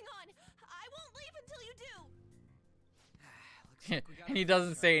what's going on! I won't leave until you do! And he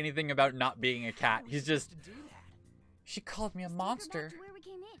doesn't say anything about not being a cat. He's just... She called me a monster. Back to where we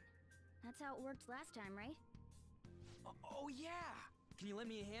came in. That's how it worked last time, right? Oh yeah! Can you lend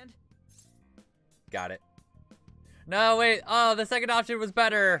me a hand? Got it. No, wait. Oh, the second option was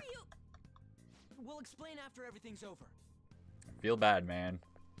better. We'll explain after everything's over. I feel bad, man.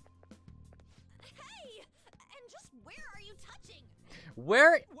 Hey! And just where are you touching?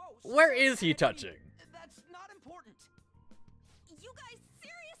 Where is he touching? That's not important. You guys,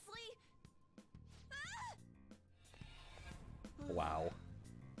 seriously? Ah! Wow.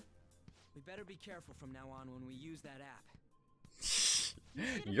 We better be careful from now on when we use that app.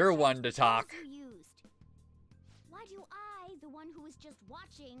 You're one to talk. Why do I, the one who was just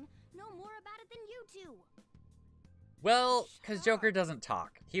watching, know more about it than you two? Well, because Joker doesn't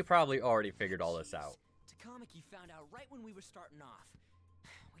talk. He probably already figured all this out. Takamaki found out right when we were starting off.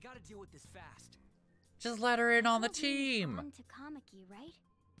 We gotta deal with this fast. Just let her in on the team. On Takamaki, right?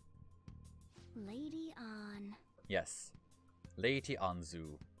 Lady An. Yes. Lady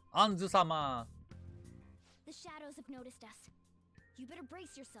Anzu. Anzu-sama. The shadows have noticed us. You better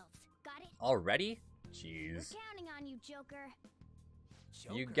brace yourselves. Got it? Already? We're Jeez. counting on you, Joker.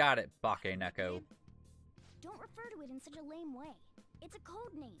 You got it, Bakeneko. Don't refer to it in such a lame way. It's a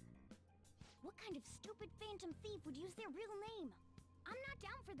code name. What kind of stupid phantom thief would use their real name? I'm not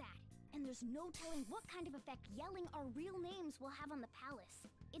down for that. And there's no telling what kind of effect yelling our real names will have on the palace.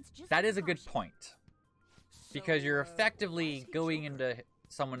 It's just That is a good point. Because you're effectively going into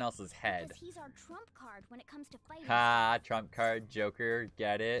someone else's head. Because he's our trump card when it comes to fighting. Ha, trump card, Joker,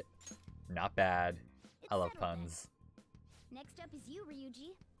 get it? Not bad. I love puns. Next up is you,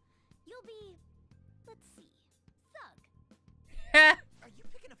 Ryuji. You'll be, let's see, Thug. Are you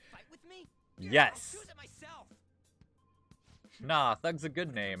picking a fight with me? Yes. I'll choose it myself. Nah, Thug's a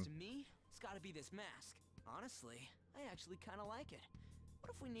good name. To me, it's gotta be this mask. Honestly, I actually kinda like it.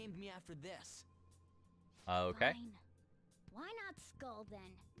 What if we named me after this? Okay. Fine. Why not Skull then?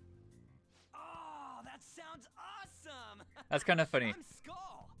 Oh, that sounds awesome! That's kind of funny. I'm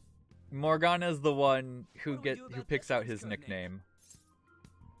Skull. Morgana's the one who picks out his nickname.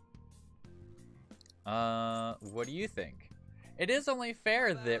 What do you think? It is only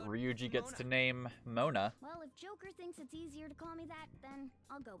fair that Ryuji gets to name Mona. Well, if Joker thinks it's easier to call me that, then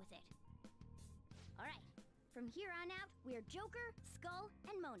I'll go with it. Alright, from here on out, we're Joker, Skull,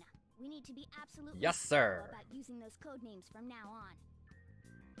 and Mona. We need to be absolutely yes, sir. about using those code names from now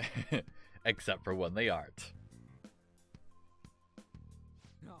on. Except for when they aren't.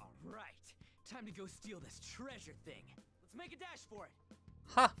 Alright, time to go steal this treasure thing. Let's make a dash for it.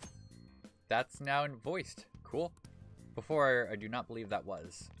 Huh. That's now voiced. Cool. Before, I do not believe that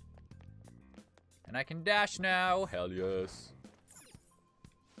was. And I can dash now. Hell yes.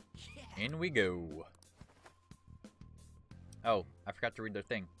 Yeah. In we go. Oh, I forgot to read their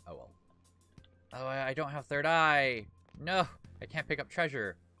thing. Oh well. Oh, I don't have third eye. No, I can't pick up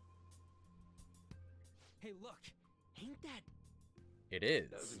treasure. Hey, look. Ain't that... It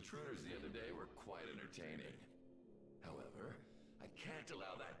is. Those intruders the other day were quite entertaining. However, I can't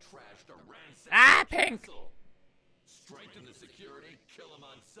allow that trash to ransack the Pink! castle. Strengthen the security, kill them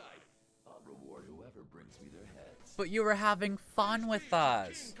on sight. I'll reward whoever brings me their heads. But you were having fun with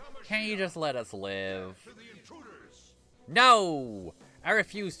us. Can't you just let us live? No! I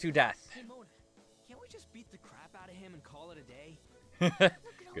refuse to death. Hey, Mona, can't we just beat the crap out of him and call it a day?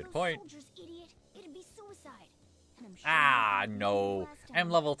 Good point. Soldiers, idiot. It'd be suicide. And I'm sure no. I'm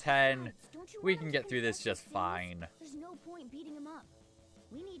level 10. We can get through this just fine. There's no point beating him up.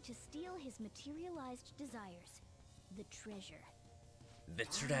 We need to steal his materialized desires. The treasure. The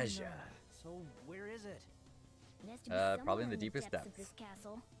treasure. So where is it? It has to be somewhere probably in the deepest depths depths. of this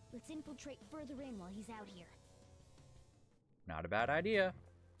castle. Let's infiltrate further in while he's out here. Not a bad idea.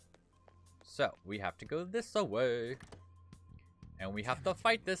 So, we have to go this way. And we have to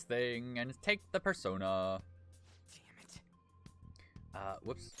fight this thing and take the persona. Damn it.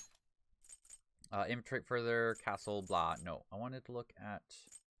 Whoops. Infiltrate further, castle, blah. No, I wanted to look at...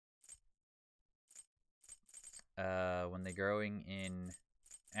 when they're going in...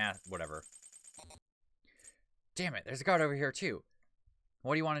 whatever. Damn it, there's a guard over here too.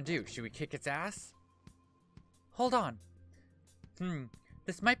 What do you want to do? Should we kick its ass? Hold on.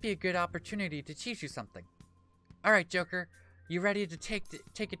 This might be a good opportunity to teach you something. Alright, Joker. You ready to take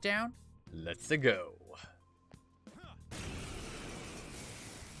it down? Let's go.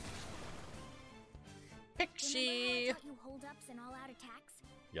 Pixie! Remember how I taught you hold-ups and all-out attacks?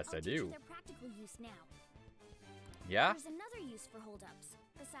 Yes, I I'll teach do. you their practical use now. Yeah? There's another use for hold-ups,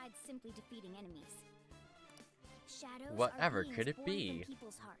 besides simply defeating enemies. Shadows Whatever are beings could it born be? from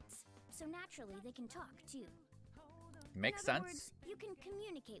people's hearts, so naturally they can talk too. Makes In other sense. words, you can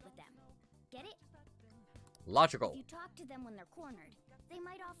communicate with them. Get it? Logical. If you talk to them when they're cornered, they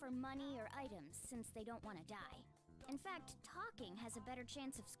might offer money or items since they don't want to die. In fact, talking has a better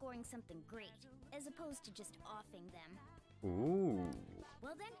chance of scoring something great, as opposed to just offing them. Ooh.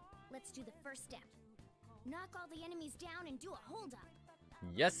 Well then, let's do the first step. Knock all the enemies down and do a hold-up.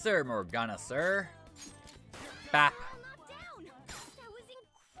 Yes, sir, Morgana, sir. Bap. All knocked down! That was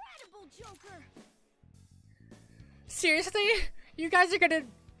incredible, Joker! Seriously? You guys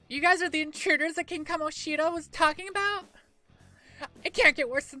are the intruders that King Kamoshida was talking about? It can't get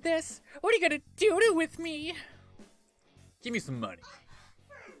worse than this. What are you gonna do with me? Give me some money.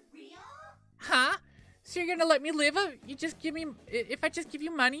 For real? Huh? So you're gonna let me live? If I just give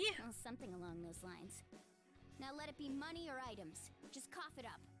you money? Well, something along those lines. Now let it be money or items. Just cough it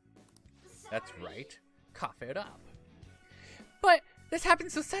up. That's right. Cough it up. But this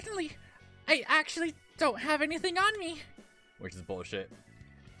happened so suddenly. I actually don't have anything on me. Which is bullshit.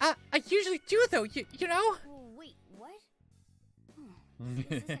 I usually do though, you know? Wait, what?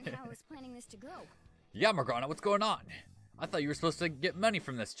 This isn't how I was planning this to go. Yeah, Morgana, what's going on? I thought you were supposed to get money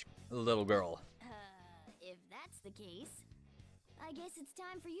from this little girl. If that's the case, I guess it's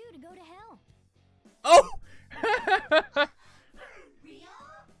time for you to go to hell. Oh! Real?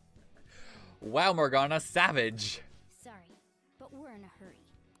 Wow, Morgana, savage. Sorry, but we're in a hurry.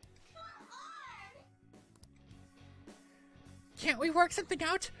 Can't we work something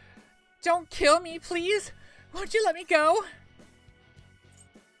out? Don't kill me, please. Won't you let me go?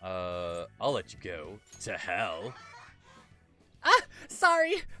 I'll let you go to hell.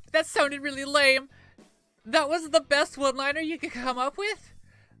 Sorry, but that sounded really lame. That was the best one-liner you could come up with.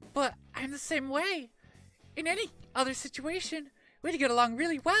 But I'm the same way. In any other situation, we'd get along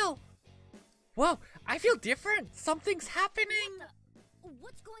really well. Whoa, I feel different. Something's happening.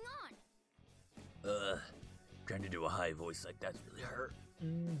 What's going on? Trying to do a high voice like that's really hurt.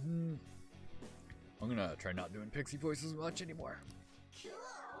 I'm gonna try not doing pixie voices much anymore.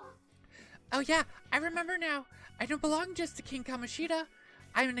 Oh yeah, I remember now. I don't belong just to King Kamoshida.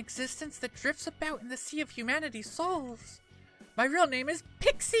 I'm an existence that drifts about in the sea of humanity's souls. My real name is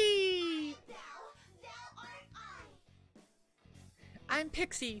Pixie! I'm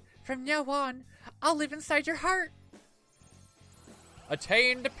Pixie. From now on, I'll live inside your heart.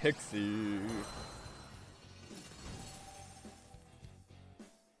 Attained Pixie.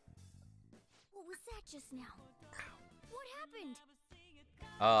 What was that just now? What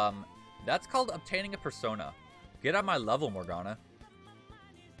happened? That's called obtaining a persona. Get on my level, Morgana.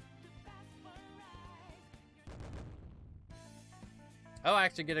 Oh, I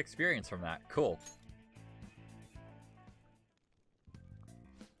actually get experience from that. Cool.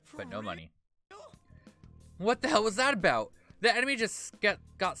 But no money. What the hell was that about? The enemy just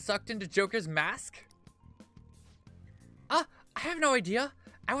got sucked into Joker's mask? I have no idea.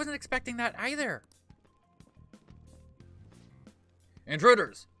 I wasn't expecting that either.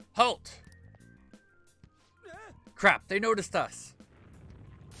 Intruders, halt! Crap, they noticed us.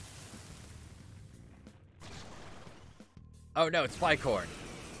 Oh no, it's Bicorn.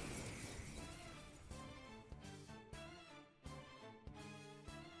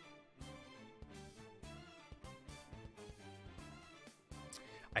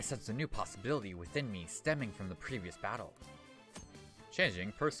 I sense a new possibility within me stemming from the previous battle.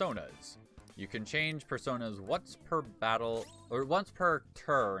 Changing personas. You can change personas once per battle, or once per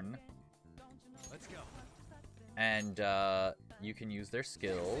turn. Let's go. And you can use their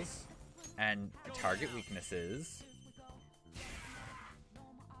skills and target weaknesses.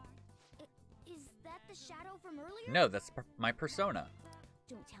 Is that the shadow from earlier? No, that's my persona.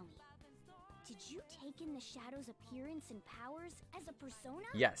 Don't tell me. Did you take in the shadow's appearance and powers as a persona?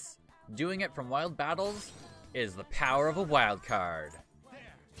 Yes. Doing it from wild battles is the power of a wild card.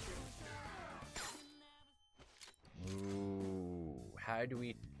 Ooh, how do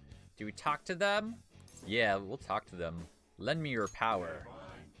we talk to them? Yeah, we'll talk to them. Lend me your power.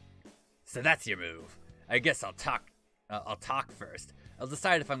 So that's your move. I guess I'll talk first. I'll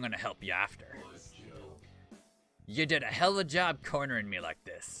decide if I'm gonna help you after. You did a hell of a job cornering me like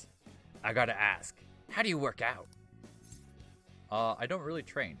this. I gotta ask, how do you work out? I don't really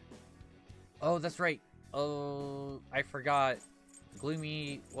train. Oh, that's right. Oh, I forgot.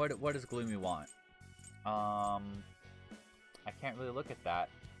 Gloomy, what does Gloomy want? I can't really look at that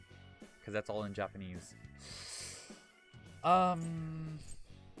because that's all in Japanese. At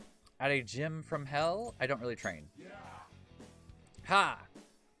a gym from hell, I don't really train. Ha!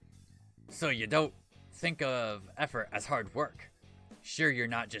 So you don't think of effort as hard work. Sure, you're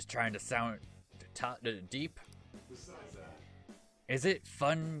not just trying to sound deep. Is it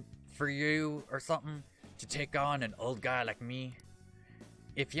fun for you or something to take on an old guy like me?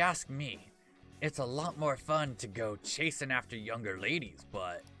 If you ask me, it's a lot more fun to go chasing after younger ladies,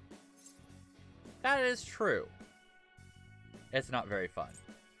 but that is true. It's not very fun,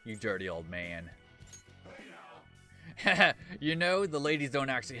 you dirty old man. You know, the ladies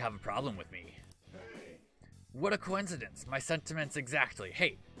don't actually have a problem with me. What a coincidence, my sentiments exactly.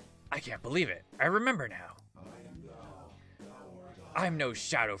 Hey, I can't believe it. I remember now. I'm no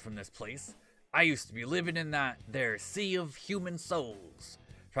shadow from this place. I used to be living in that there sea of human souls.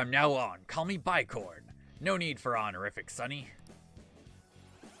 From now on, call me Bicorn. No need for honorific, sonny.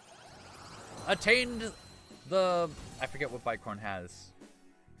 Attained the... I forget what Bicorn has.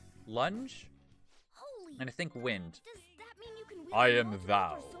 Lunge? Holy, and I think wind. Does that mean you can I am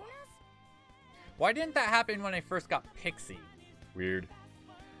thou. Why didn't that happen when I first got Pixie? Weird.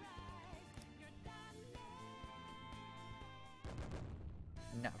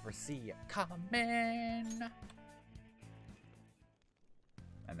 Never see it coming.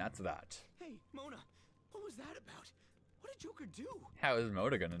 And that's that. Hey, Mona, what was that about? What did Joker do? How is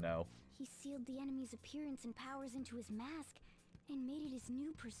Mona gonna know? He sealed the enemy's appearance and powers into his mask and made it his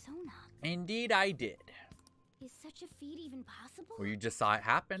new persona. Indeed I did. Is such a feat even possible? Well, you just saw it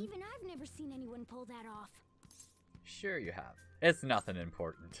happen. Even I've never seen anyone pull that off. Sure you have. It's nothing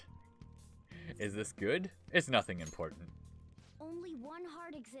important. Is this good? It's nothing important. Only one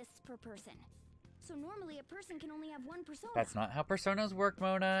heart exists per person. So normally a person can only have one persona. That's not how personas work,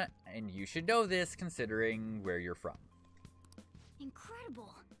 Mona, and you should know this considering where you're from.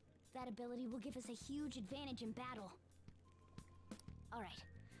 Incredible! That ability will give us a huge advantage in battle. Alright,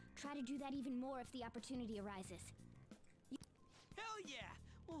 try to do that even more if the opportunity arises. Hell yeah!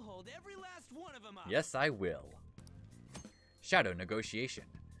 We'll hold every last one of them up! Yes, I will. Shadow negotiation.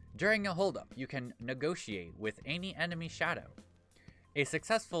 During a holdup, you can negotiate with any enemy shadow. A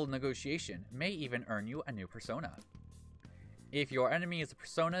successful negotiation may even earn you a new persona. If your enemy is a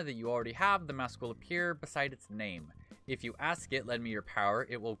persona that you already have, the mask will appear beside its name. If you ask it, lend me your power,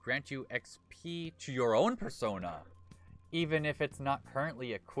 it will grant you XP to your own persona, even if it's not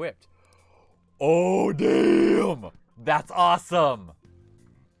currently equipped. Oh, damn! That's awesome!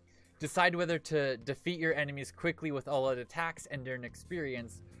 Decide whether to defeat your enemies quickly with all out attacks and earn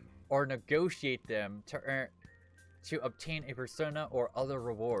experience, or negotiate them to obtain a persona or other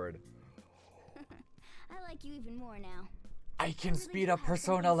reward. I like you even more now. I can speed up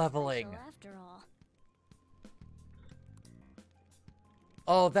persona leveling. After all.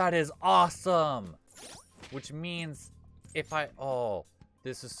 Oh, that is awesome! Which means if I... Oh,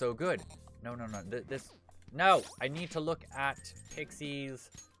 this is so good. No. No! I need to look at Pixie's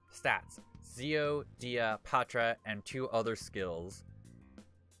stats. Zio, Dia, Patra, and 2 other skills.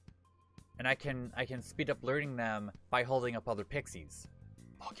 And I can speed up learning them by holding up other Pixies.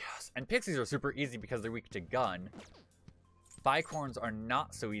 Oh, yes. And Pixies are super easy because they're weak to gun. Bicorns are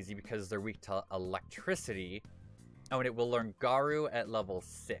not so easy because they're weak to electricity. Oh, and it will learn Garu at level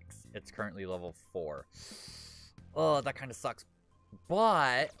 6. It's currently level 4. Oh, that kind of sucks.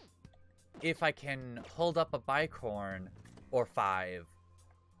 But if I can hold up a Bicorn or 5,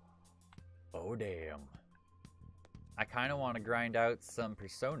 oh damn. I kind of want to grind out some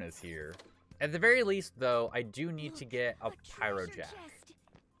personas here. At the very least, though, I do need to get a Pyro Jack.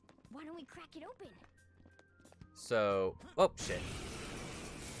 Why don't we crack it open? So, oh shit.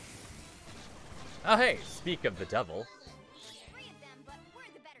 Oh hey, speak of the devil.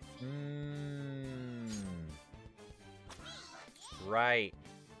 Right.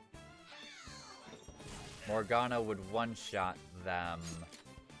 Morgana would one-shot them.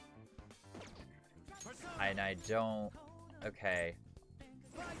 And I don't... Okay.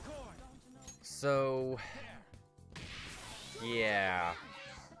 So... Yeah.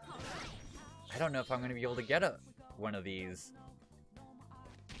 I don't know if I'm going to be able to get one of these.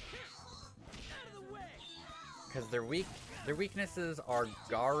 Because their weaknesses are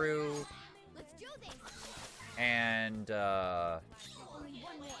Garu and I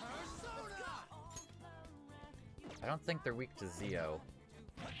don't think they're weak to Zio.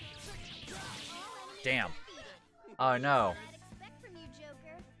 Damn. Oh no.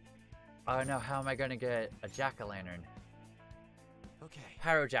 Oh no, how am I gonna get a jack-o'-lantern? Okay.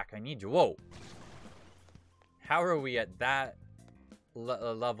 Pyro Jack, I need you. Whoa. How are we at that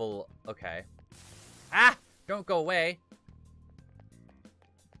level? Okay. Ah! Don't go away.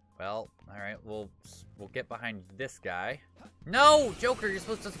 Well, alright, we'll get behind this guy. No! Joker, you're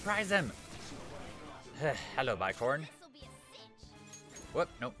supposed to surprise him! Hello, Bicorn. Whoop,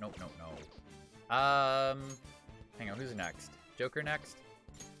 nope. Hang on, who's next? Joker next?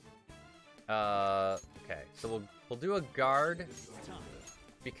 Okay, so we'll do a guard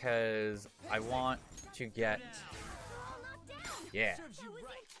because I want to get... Yeah.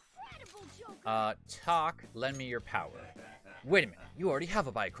 Talk, lend me your power. Wait a minute, you already have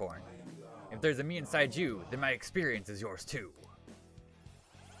a Bicorn. If there's a me inside you, then my experience is yours too.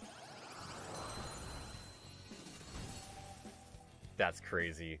 That's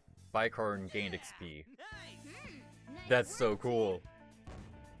crazy. Bicorn gained XP. That's so cool.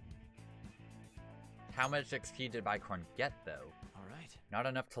 How much XP did Bicorn get though? Alright. Not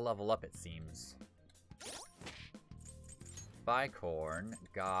enough to level up, it seems. Bicorn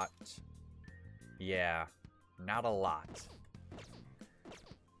got... Yeah, not a lot.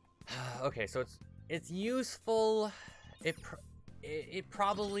 Okay, so it's useful. It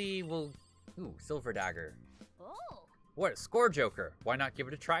probably will... Ooh, Silver Dagger. Oh. What, Score Joker? Why not give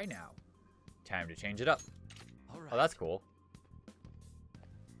it a try now? Time to change it up. All right. Oh, that's cool.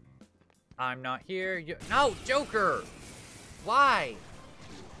 I'm not here. No, Joker! Why?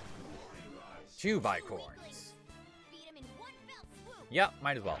 2 Bicorns. Yep,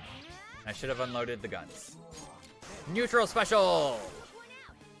 might as well. I should have unloaded the guns. Neutral special!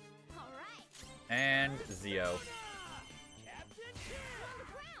 And Zio.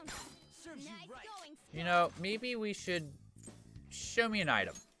 You know, maybe we should show me an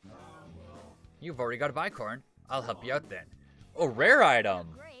item. You've already got a Bicorn. I'll help you out then. Oh, rare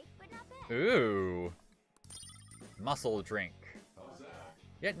item! Ooh. Muscle drink.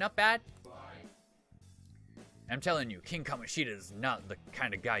 Yeah, not bad. I'm telling you, King Kamoshida's not the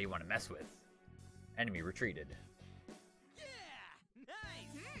kind of guy you want to mess with. Enemy retreated.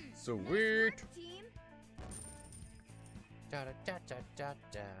 Sweet. Okay.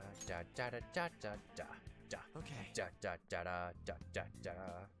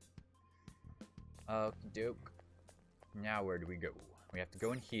 Okie doke. Now where do we go? We have to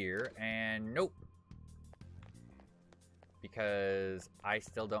go in here, and nope. Because I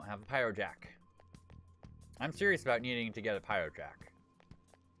still don't have a Pyro Jack. I'm serious about needing to get a Pyro Jack.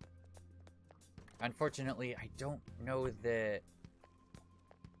 Unfortunately, I don't know that...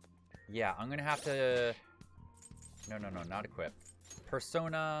 Yeah, I'm gonna have to... No, not equip.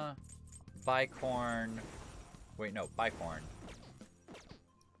 Persona, Bicorn... Wait, no, Bicorn.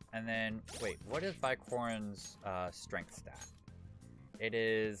 And then, wait, what is Bicorn's strength stat? It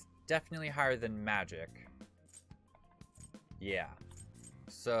is definitely higher than magic. Yeah.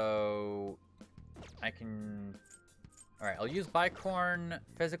 So, I can... Alright, I'll use Bicorn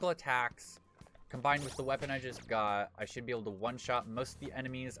physical attacks. Combined with the weapon I just got, I should be able to one-shot most of the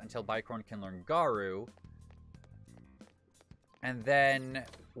enemies until Bicorn can learn Garu. And then,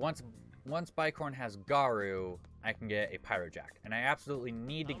 once Bicorn has Garu, I can get a Pyro Jack. And I absolutely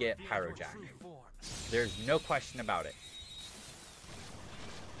need to get Pyro Jack. There's no question about it.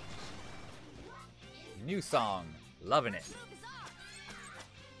 New song. Loving it.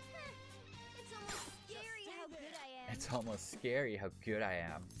 It's almost scary how good I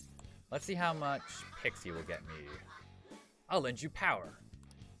am. Let's see how much Pixie will get me. I'll lend you power.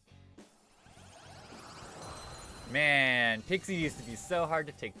 Man, Pixie used to be so hard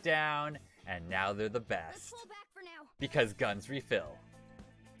to take down, and now they're the best. Because guns refill.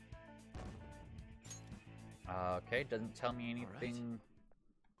 Okay, doesn't tell me anything.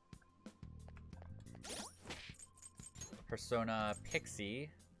 Persona Pixie,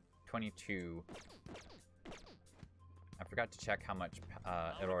 22. I forgot to check how much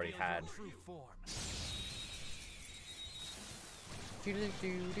it already had.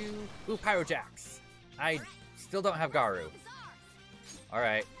 Ooh, Pyro Jacks. I still don't have Garu.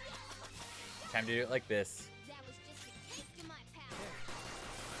 Alright. Time to do it like this.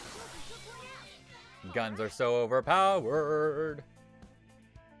 Guns are so overpowered.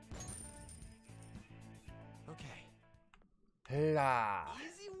 Okay. La.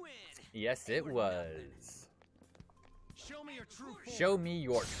 Yes, it was. Show me your true form. Show me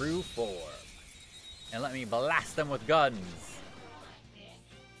your true form. And let me blast them with guns.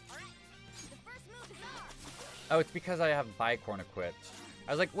 Oh, it's because I have Bicorn equipped.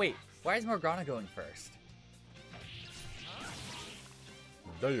 I was like, wait, why is Morgana going first?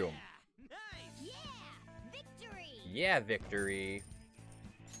 Damn. Yeah, victory.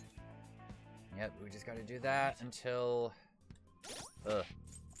 Yep, we just gotta do that until... Ugh.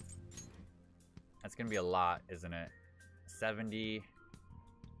 That's gonna be a lot, isn't it? 70.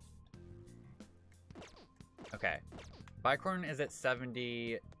 Okay. Bicorn is at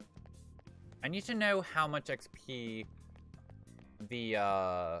 70. I need to know how much XP the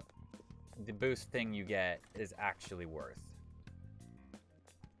boost thing you get is actually worth.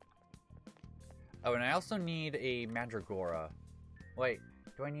 Oh, and I also need a Mandragora. Wait,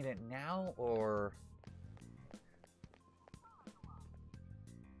 do I need it now or...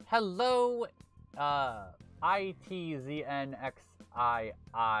 Hello,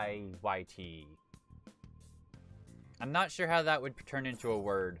 ITZNXIIYT. I'm not sure how that would turn into a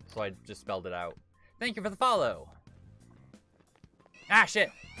word, so I just spelled it out. Thank you for the follow. Ah, shit.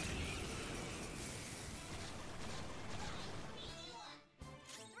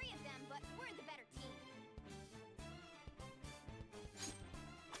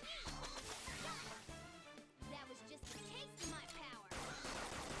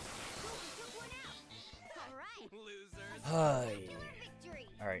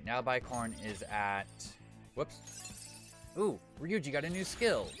 Alright, now Bicorn is at... Whoops. Ooh, Ryuji got a new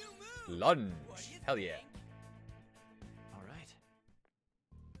skill. Lunge. Hell yeah. Alright.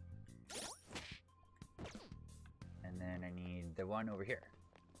 And then I need the one over here.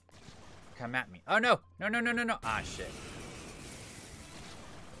 Come at me. Oh no! No, no, no, no, no! Ah, shit.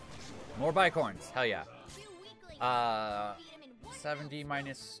 More Bicorns. Hell yeah. 70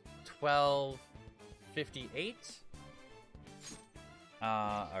 minus 12... 58?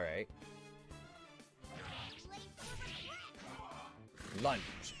 Alright. Lunge.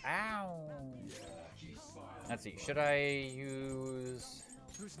 Ow! Let's see, should I use...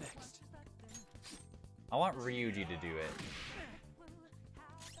 Who's next? I want Ryuji to do it.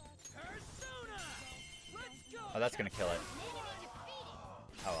 Oh, that's gonna kill it.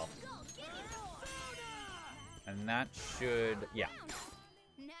 Oh well. And that should... yeah.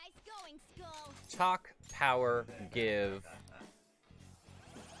 Talk, power, give.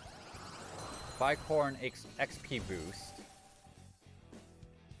 Bicorn XP boost.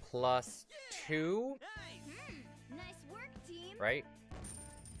 Plus 2? Right?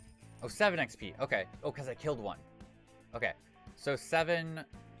 Oh, 7 XP. Okay. Oh, because I killed one. Okay. So 7...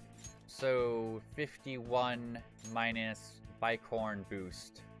 So 51 minus Bicorn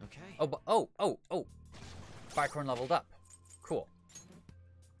boost. Okay. Oh! Bicorn leveled up. Cool.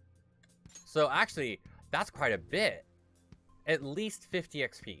 So actually, that's quite a bit. At least 50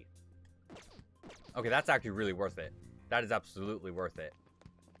 XP. Okay, that's actually really worth it. That is absolutely worth it.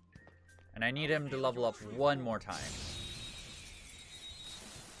 And I need him to level up one more time.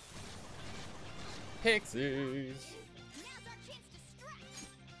 Pixies!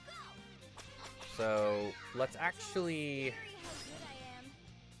 So, let's actually...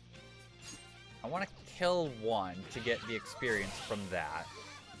 I want to kill one to get the experience from that.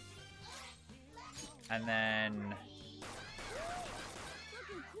 And then...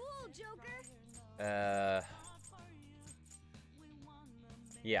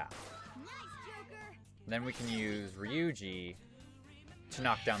 yeah. Then we can use Ryuji to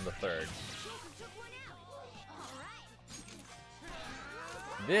knock down the third.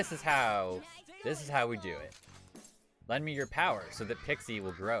 This is how we do it. Lend me your power so that Pixie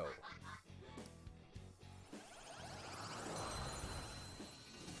will grow.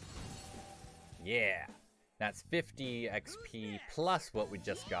 Yeah. That's 50 XP plus what we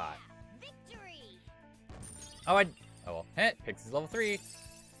just got. Oh, oh well. Pixie's level 3.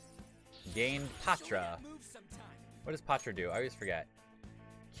 Gained Patra. What does Patra do? I always forget.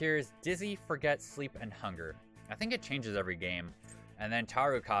 Cures dizzy, forget, sleep, and hunger. I think it changes every game. And then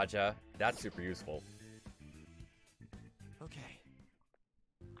Tarukaja. That's super useful. Okay.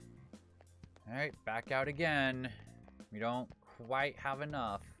 Alright, back out again. We don't quite have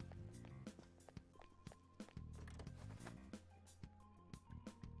enough.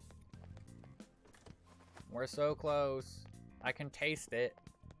 We're so close. I can taste it.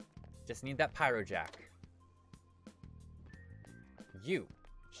 Just need that Pyro Jack. You.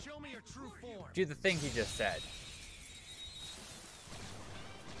 Show me your true form. Do the thing he just said.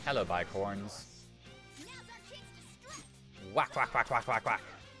 Hello, Bicorns. Whack, whack, whack, whack, whack, whack.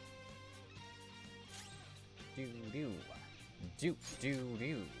 Do, do. Do, do,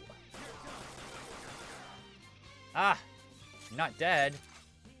 do. Ah! Not dead.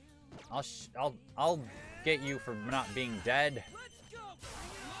 I'll get you for not being dead.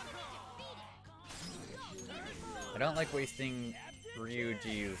 I don't like wasting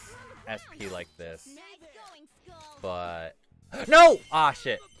Ryuji's SP like this. But... no! Ah,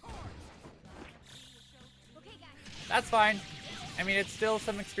 shit. That's fine. I mean, it's still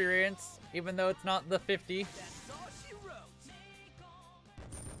some experience, even though it's not the 50.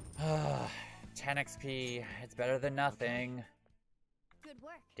 10 XP. It's better than nothing. Good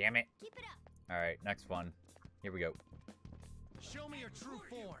work. Damn it. Keep it up. Alright, next one. Here we go. Show me your true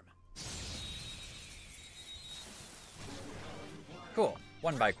form. Cool.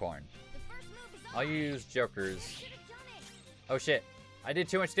 One Bicorn. I'll use Jokers. Oh shit. I did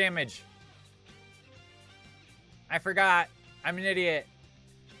too much damage. I forgot. I'm an idiot.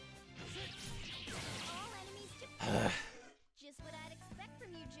 Just what I'd expect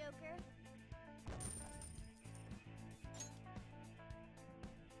from you, Joker.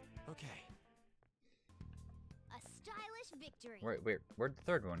 Okay. A stylish victory. Wait, where'd the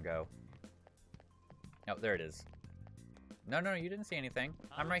third one go? Oh, there it is. No, you didn't see anything.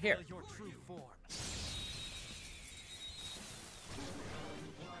 I'm right here. Your true form.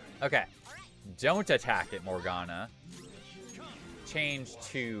 Okay. Don't attack it, Morgana. Change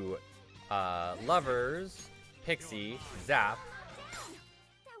to Lovers, Pixie, Zap.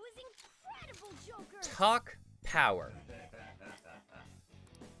 That was incredible, Joker. Talk power.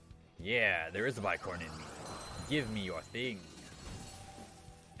 Yeah, there is a Bicorn in me. Give me your thing.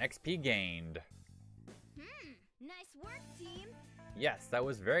 XP gained. Nice work, team. Yes, that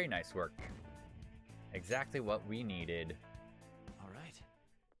was very nice work. Exactly what we needed. All right.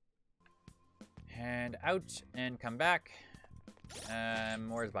 And out and come back.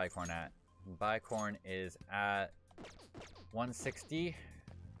 Where's Bicorn at? Bicorn is at 160.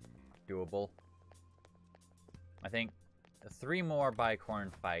 Doable. I think 3 more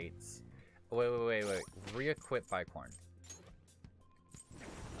Bicorn fights. Wait. Re-equip Bicorn.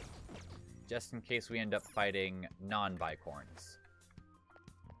 Just in case we end up fighting non-Bicorns.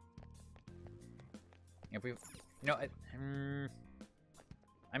 If we... No,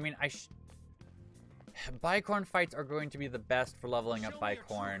 I mean, Bicorn fights are going to be the best for leveling up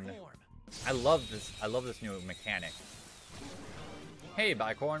Bicorn. I love this new mechanic. Hey,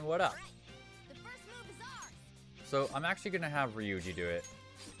 Bicorn, what up? So, I'm actually gonna have Ryuji do it.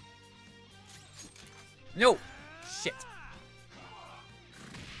 No! Shit!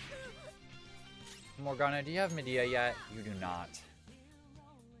 Morgana, do you have Medea yet? You do not.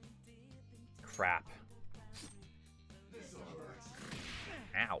 Crap.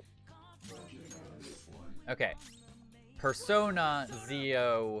 Ow. Okay. Persona,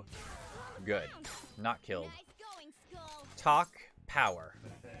 Zeo, good. Not killed. Talk, power.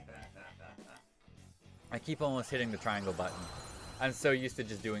 I keep almost hitting the triangle button. I'm so used to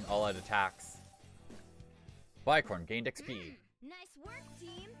just doing all-out attacks. Bicorn gained XP. Nice work,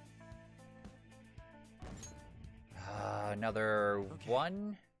 team. Another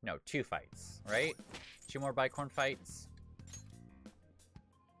one? No, 2 fights, right? 2 more Bicorn fights.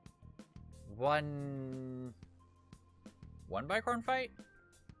 One Bicorn fight?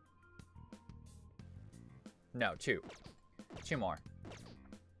 No, 2. 2 more.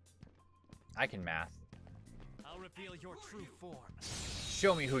 I can math. I'll reveal your true form.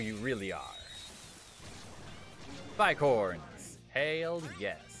 Show me who you really are. Bicorns. Hail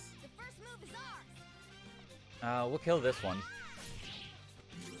yes. The first move is ours. We'll kill this one.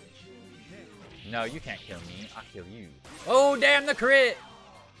 No, you can't kill me. I'll kill you. Oh, damn the crit!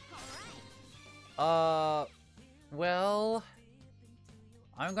 Well,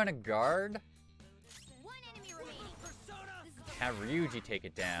 I'm gonna guard. One enemy remaining. Have Ryuji take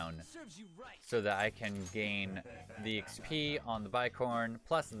it down so that I can gain the XP on the Bicorn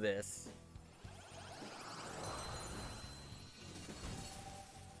plus this.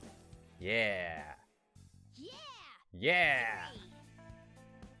 Yeah. Yeah.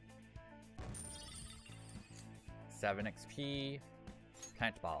 7 XP.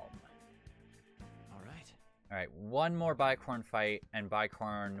 Plant Bomb. Alright, 1 more Bicorn fight, and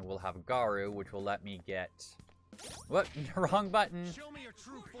Bicorn will have Garu, which will let me get... What? Wrong button!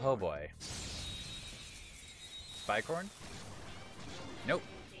 Oh boy. Bicorn? Nope.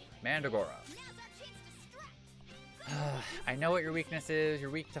 Mandragora. I know what your weakness is. You're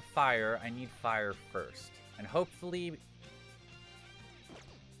weak to fire. I need fire first. And hopefully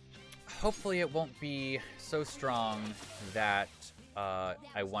it won't be so strong that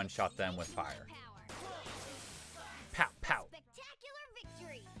I one-shot them with fire. Pow, pow.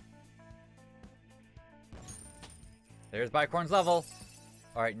 There's Bicorn's level.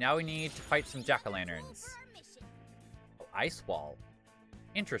 Alright, now we need to fight some jack-o'-lanterns. Oh, Ice Wall.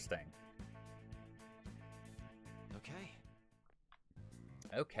 Interesting.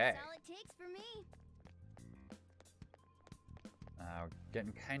 Okay. That's all it takes for me.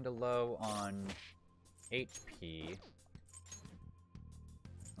 Getting kind of low on HP.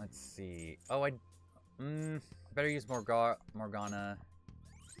 Let's see. Oh, better use Morgana.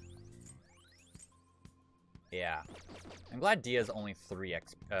 Yeah. I'm glad Dia's only 3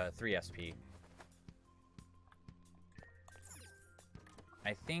 SP.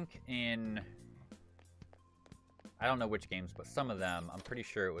 I think in... I don't know which games, but some of them, I'm pretty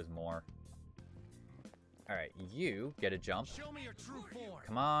sure it was more. Alright, you get a jump. Show me your true form.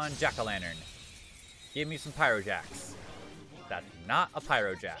 Come on, jack-o'-lantern. Give me some pyrojacks. That's not a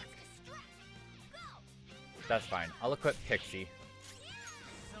pyrojack. That's fine. I'll equip Pixie.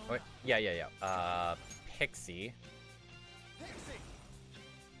 Wait, yeah. Pixie.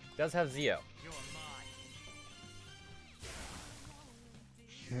 Does have Zeo.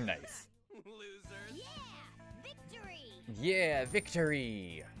 Nice. Losers. Yeah, victory. Yeah,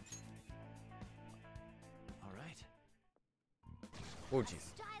 victory. All right. Oh, jeez.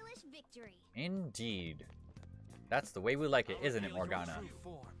 Stylish victory. Indeed. That's the way we like it, isn't it, Morgana?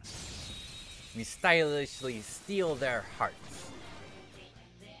 We stylishly steal their hearts.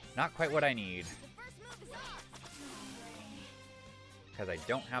 Not quite what I need. Because I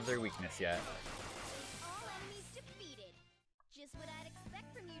don't have their weakness yet. All enemies defeated. Just what I'd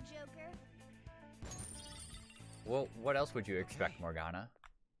expect from you, Joker. Well, what else would you expect, Morgana?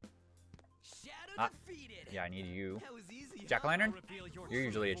 Yeah, I need you. Jack-o'-lantern? You're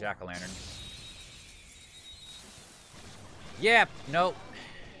usually a jack-o'-lantern. Yep. Nope.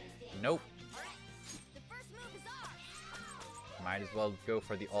 Nope. Might as well go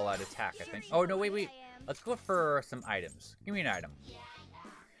for the all-out attack, I think. Oh, no, wait. Let's go for some items. Give me an item.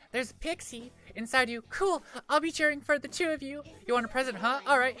 There's Pixie inside you. Cool. I'll be cheering for the 2 of you. You want a present, huh?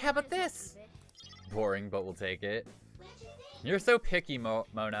 All right, how about this? Boring, but we'll take it. You're so picky,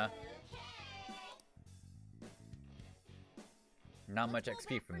 Mona. Not much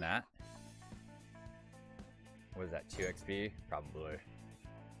XP from that. What is that, 2 XP? Probably.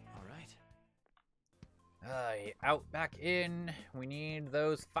 Alright. Out, back in. We need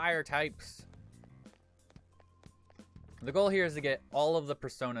those fire types. The goal here is to get all of the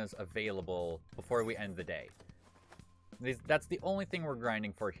personas available before we end the day. That's the only thing we're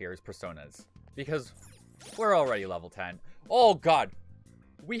grinding for here is personas. Because we're already level 10. Oh god!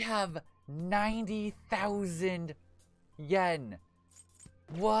 We have 90,000 yen.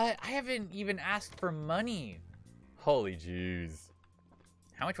 What? I haven't even asked for money. Holy jeez.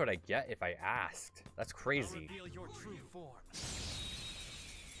 How much would I get if I asked? That's crazy. Reveal your true form.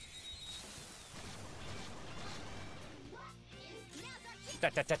 Da,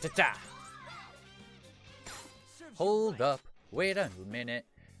 da, da, da, da. Hold up. Wait a minute.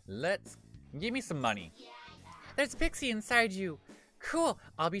 Let's... Give me some money. There's Pixie inside you. Cool.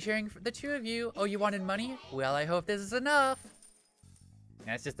 I'll be sharing for the two of you. Oh, you wanted money? Well, I hope this is enough.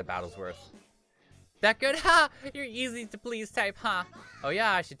 Yeah, it's just a battle's worth. That good? Ha! You're easy to please type, huh? Oh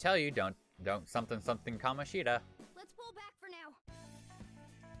yeah, I should tell you, don't something Kamoshida. Let's pull back for now.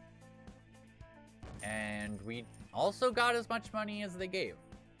 And we also got as much money as they gave.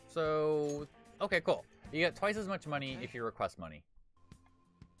 So, okay, cool. You get twice as much money if you request money.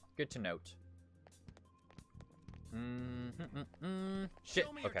 Good to note. Shit,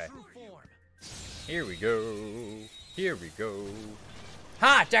 okay. Here we go. Here we go.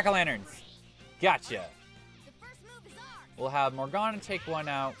 Ha! Jack-o'-lanterns! Gotcha. We'll have Morgana take one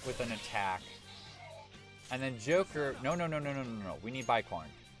out with an attack. And then Joker... No. We need Bicorn.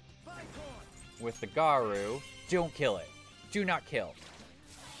 With the Garu. Don't kill it. Do not kill.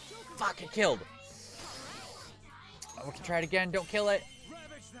 Fuck, it killed. Oh, we can try it again. Don't kill it.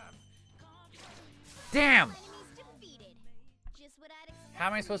 Damn! How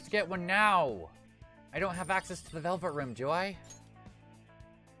am I supposed to get one now? I don't have access to the Velvet Room, do I?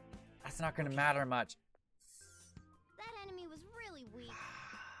 That's not gonna matter much. That enemy was really weak.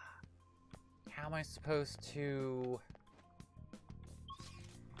 How am I supposed to...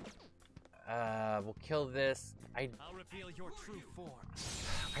 we'll kill this. I'll reveal your true form.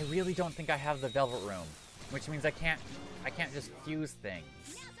 I really don't think I have the Velvet Room, which means I can't just fuse things.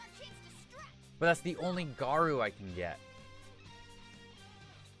 But that's the only Garu I can get.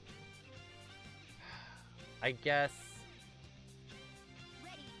 I guess...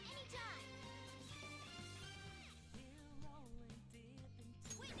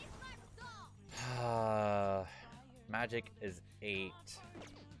 Magic is 8.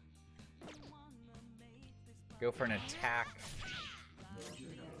 Go for an attack.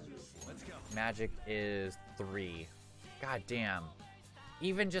 Magic is 3. God damn.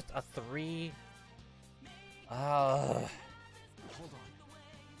 Even just a 3? Oh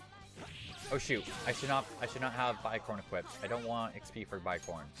shoot. I should not have Bicorn equipped. I don't want XP for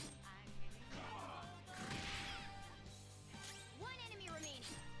Bicorn.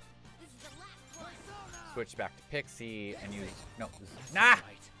 Switch back to Pixie and use... No. Nah!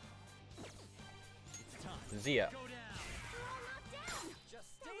 Zia.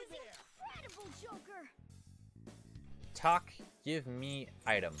 Talk, give me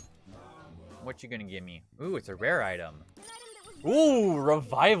item. What you gonna give me? Ooh, it's a rare item. Ooh,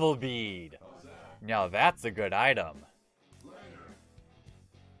 revival bead. Now that's a good item.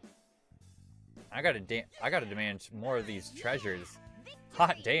 I gotta demand more of these treasures.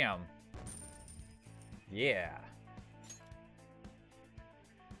 Hot damn. Yeah.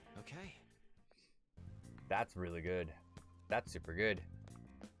 Okay. That's really good. That's super good.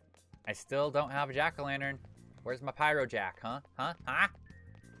 I still don't have a jack-o'-lantern. Where's my Pyro Jack, huh? Huh?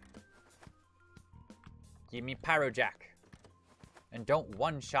 Give me Pyro Jack. And don't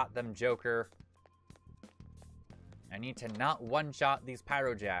one-shot them, Joker. I need to not one-shot these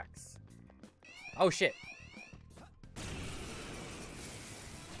Pyro Jacks. Oh, shit.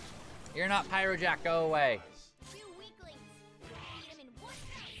 You're not Pyro Jack, go away.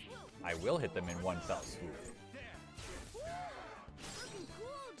 I will hit them in one fell swoop.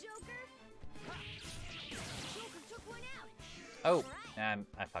 Oh,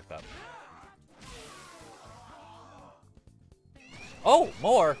 I fucked up. Oh,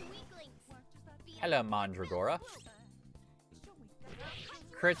 more! Hello, Mandragora.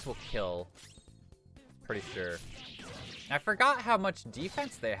 Crits will kill. Pretty sure. I forgot how much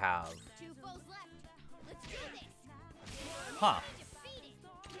defense they have. Huh.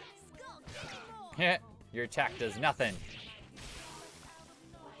 Heh, your attack does nothing.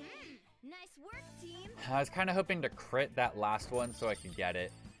 I was kind of hoping to crit that last one so I could get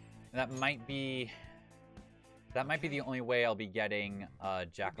it. And that might be the only way I'll be getting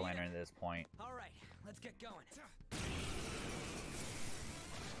Jack-o'-lantern at this point. All right, let's get going.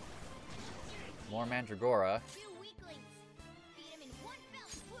 More Mandragora.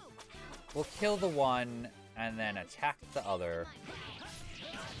 We'll kill the one and then attack the other.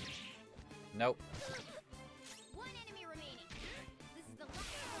 Nope.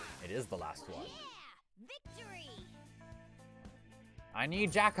 It is the last one. I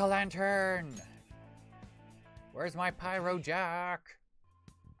need Jack-o'-lantern! Where's my Pyro Jack?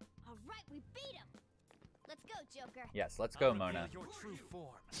 All right, we beat him. Let's go, Joker. Yes, let's go, Mona.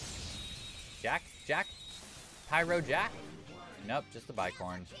 Jack? Pyro Jack? Nope, just the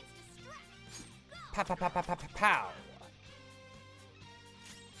bicorn. Pow, pow, pow, pow, pow, pow, pow.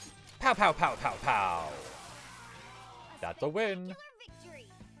 Pow, pow, pow, pow, pow. That's a win.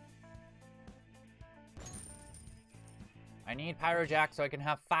 I need Pyro Jack so I can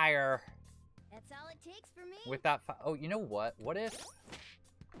have fire. That's all it takes for me. With that oh, you know what? What if...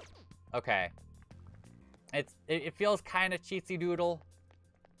 Okay. It feels kind of cheatsy doodle.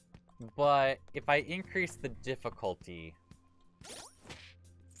 But if I increase the difficulty...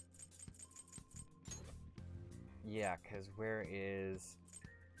 Yeah, because where is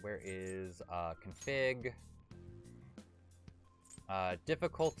config?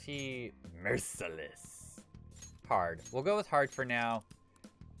 Difficulty merciless. Hard. We'll go with hard for now.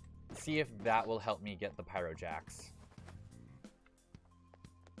 See if that will help me get the Pyro Jacks.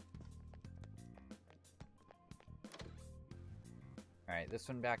 Alright, this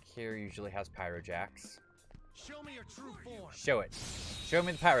one back here usually has Pyro Jacks. Show me your true form. Show it. Show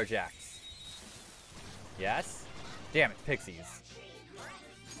me the Pyro Jacks. Yes? Damn it, pixies.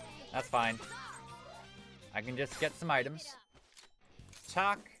 That's fine. I can just get some items.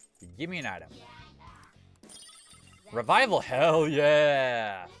 Talk, give me an item. Revival, hell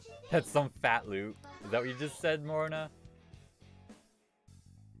yeah! That's some fat loot. Is that what you just said, Morna?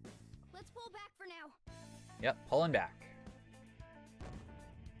 Let's pull back for now. Yep, pulling back.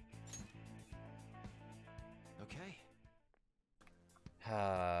 Okay.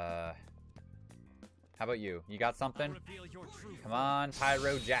 How about you? You got something? Come on,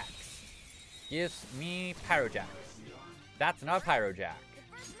 Pyro Jacks. Give me Pyro Jacks. That's not a Pyro Jack.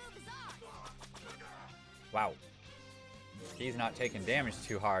 Wow. He's not taking damage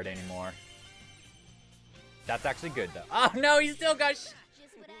too hard anymore. That's actually good though. Oh no, he still got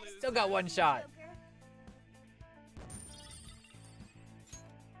one shot.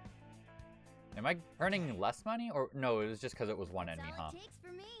 Am I earning less money? Or no, it was just because it was one enemy, huh?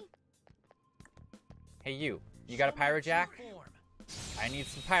 Hey you got a Pyro Jack? I need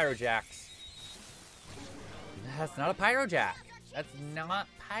some Pyro Jacks. That's not a Pyro Jack. That's not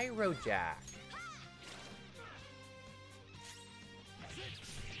Pyro Jack.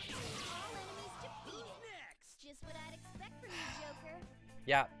 Just what I'd expect from you, Joker.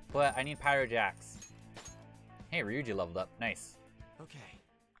 Yeah, but I need Pyro Jacks. Hey, Ryuji leveled up. Nice. Okay.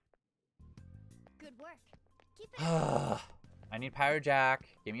 Good work. Keep it. I need Pyro Jack.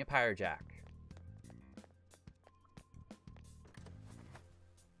 Give me a Pyro Jack.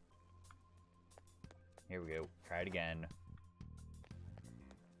 Here we go. Try it again.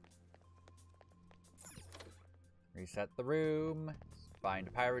 Reset the room. Find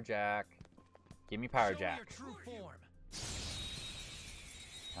a Pyro Jack. Give me Pyro Jack.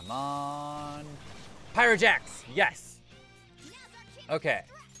 Come on. Pyro Jacks! Yes! Okay.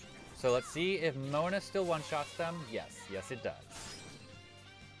 So let's see if Mona still one-shots them. Yes. Yes, it does.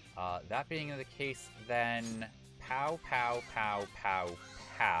 That being the case, then... Pow, pow, pow, pow,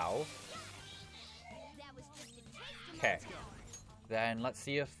 pow. Okay. Then let's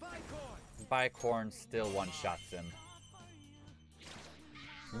see if Bicorn still one-shots him.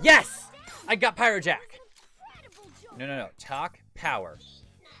 Yes! I got Pyro Jack! No. Talk power.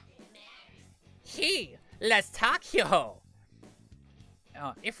 Let's talk, yo!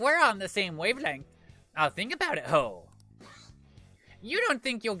 If we're on the same wavelength, I'll think about it, ho. You don't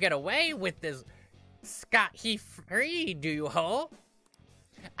think you'll get away with this scot-free, do you, ho?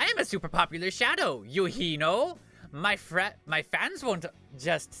 I'm a super popular shadow, you know? My fans won't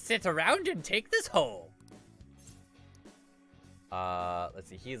just sit around and take this ho. Let's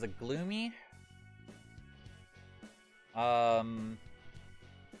see. He's a gloomy. So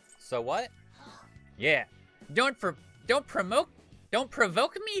what? Yeah. Don't provoke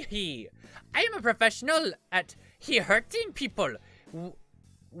me. I am a professional at hurting people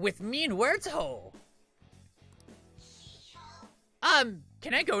with mean words ho.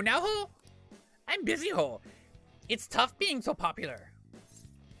 Can I go now ho? I'm busy ho. It's tough being so popular.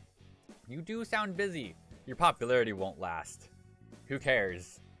 You do sound busy. Your popularity won't last. Who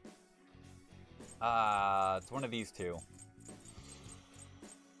cares? It's one of these two.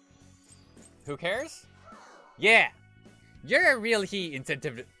 Who cares? Yeah! You're a real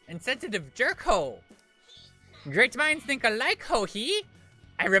insensitive jerk ho! Great minds think alike ho he!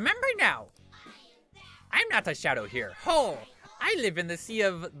 I remember now! I'm not a shadow here, ho! I live in the sea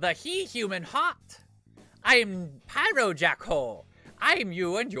of the human hot! I'm Pyro Jack ho! I'm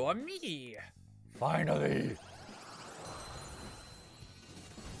you and you're me! Finally!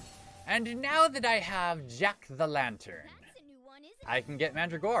 And now that I have Jack the Lantern, I can get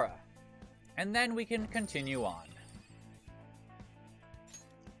Mandragora. And then we can continue on.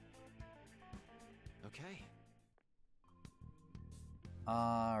 Okay.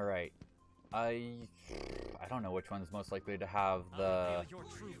 Alright. I don't know which one's most likely to have the...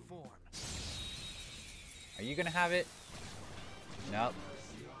 Are you gonna have it? Nope.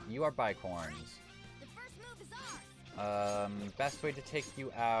 You are bicorns. Best way to take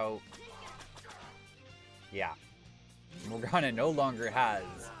you out... Yeah. Morgana no longer has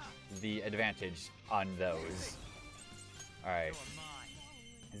the advantage on those. Alright.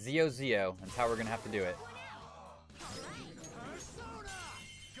 Zio Zio. That's how we're gonna have to do it.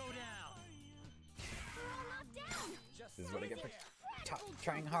 This is what I get for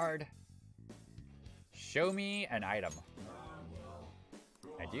trying hard. Show me an item.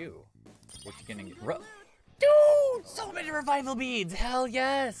 I do. What you gonna get? Dude! So many revival beads! Hell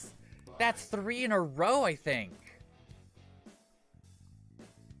yes! That's 3 in a row, I think.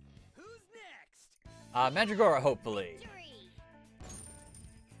 Who's next? Mandragora, hopefully.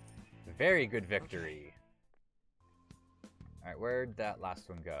 Very good victory. Alright, where'd that last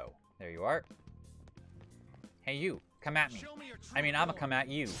one go? There you are. Hey, you. Come at me. I mean, I'ma come at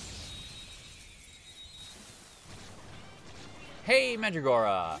you. Hey,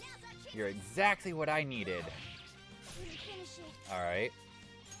 Mandragora! You're exactly what I needed. Alright.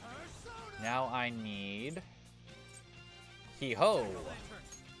 Now I need... Hee-ho!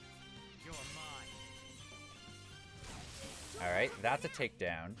 Alright, that's a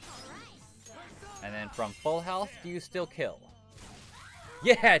takedown. And then from full health, do you still kill?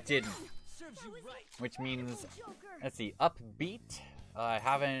 Yeah, it didn't! Which means, let's see, upbeat. I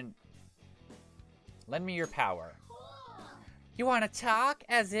haven't... Lend me your power. You wanna talk?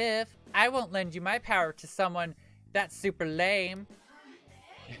 As if I won't lend you my power to someone that's super lame.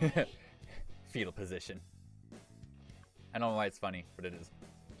 Fetal position. I don't know why it's funny, but it is.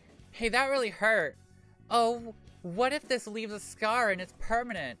 Hey, that really hurt. Oh, what if this leaves a scar and it's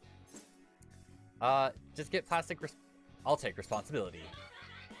permanent? Just get plastic I'll take responsibility.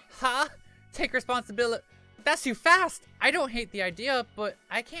 Huh? Take responsibility? That's too fast! I don't hate the idea, but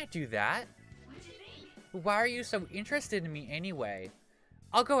I can't do that. Why are you so interested in me anyway?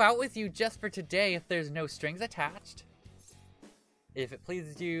 I'll go out with you just for today if there's no strings attached. If it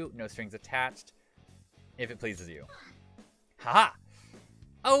pleases you, no strings attached. If it pleases you. Haha!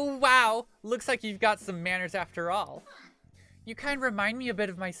 Oh wow! Looks like you've got some manners after all. You kind of remind me a bit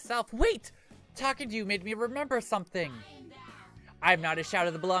of myself. Wait! Talking to you made me remember something. I'm not a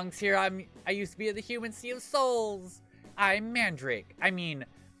shadow that belongs here. I used to be of the human sea of souls. I'm Mandrake. I mean,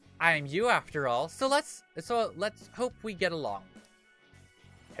 I'm you after all. So let's hope we get along.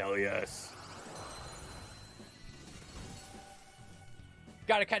 Hell yes.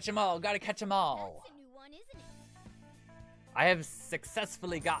 Gotta catch 'em all. Gotta catch 'em all. That's a new one, isn't it? I have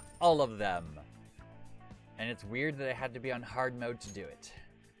successfully got all of them. And it's weird that I had to be on hard mode to do it.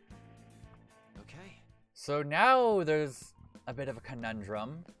 Okay. So now there's a bit of a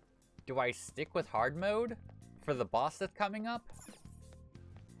conundrum. Do I stick with hard mode for the boss that's coming up?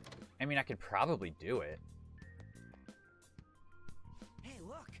 I mean, I could probably do it. Hey,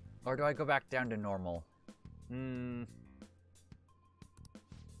 look. Or do I go back down to normal? I'm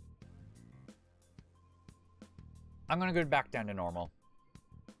gonna go back down to normal.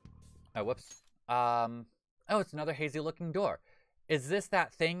 Oh, whoops. Oh, it's another hazy looking door. Is this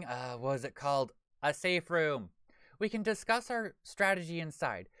that thing? What is it called? A safe room. We can discuss our strategy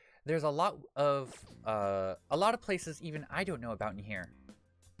inside. There's a lot of places even I don't know about in here.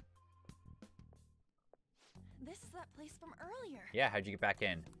 This is that place from earlier. Yeah, how'd you get back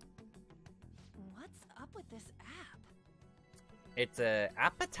in? What's up with this app? It's a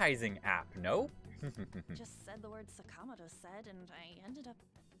appetizing app, no? Just said the word Sakamoto said, and I ended up...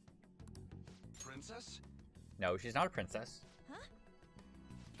 Princess? No, she's not a princess. Huh?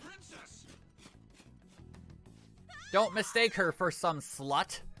 Princess! Don't mistake her for some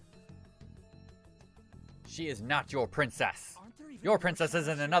slut. She is not your princess. Your princess is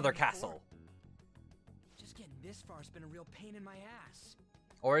in another castle. Just getting this far has been a real pain in my ass.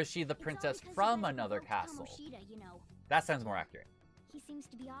 Or is she the princess from another castle? You know. That sounds more accurate. He seems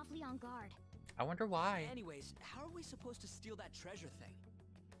to be awfully on guard. I wonder why. Anyways, how are we supposed to steal that treasure thing?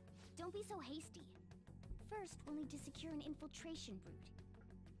 Don't be so hasty. First, we'll need to secure an infiltration route.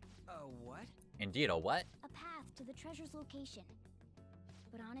 What? Indeed, a what? A path to the treasure's location.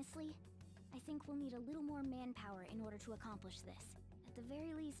 But honestly, I think we'll need a little more manpower in order to accomplish this. At the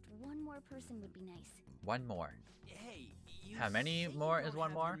very least, one more person would be nice. One more. Hey, how many more is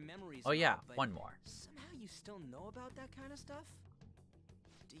one more? Oh yeah, one more. Somehow you still know about that kind of stuff?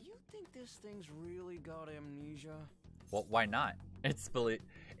 Do you think this thing's really got amnesia? Well, why not?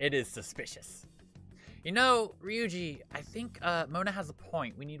 It is suspicious. You know, Ryuji, I think Mona has a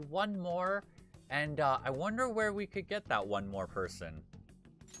point. We need one more, And I wonder where we could get that one more person.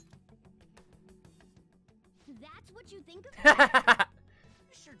 That's what you think of? You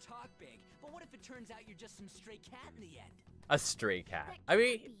sure talk big, but what if it turns out you're just some stray cat in the end? A stray cat. I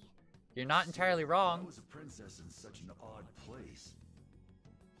mean, you're not entirely wrong. I was a princess in such an odd place.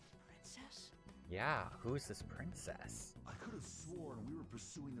 Princess? Yeah, who's this princess? I could have sworn we were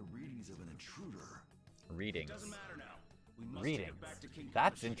pursuing the readings of an intruder. Readings. Doesn't matter now. We must Readings. get back to King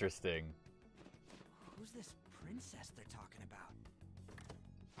That's Kamoshida. interesting. Who's this princess they're talking about?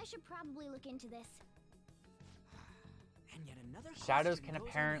 I should probably look into this. And yet another Shadows question can goes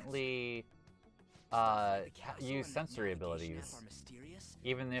apparently use sensory abilities,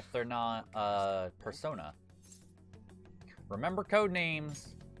 even if they're not persona. Remember code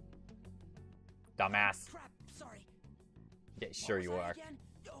names, dumbass. Crap, sorry. Yeah, sure you are. Again?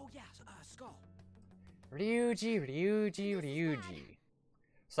 Oh yeah, Skull. Ryuji.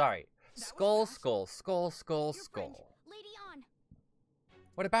 Sorry. Skull. Lady On.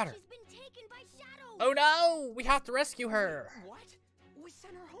 What about her? She's been taken by shadows. Oh no! We have to rescue her! What? We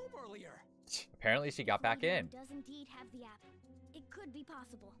sent her home earlier. Apparently she got back in. Does indeed have the app. It could be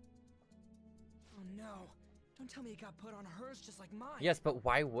possible. Oh no. Don't tell me it got put on hers just like mine. Yes, but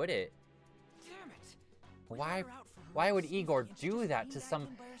why would it? Damn it. Why would Igor do that to some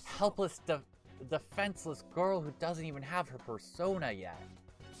helpless, defenseless girl who doesn't even have her persona yet?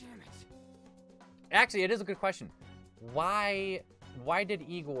 Damn it. Actually, it is a good question. Why did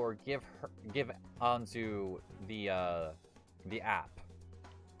Igor give Anzu the app?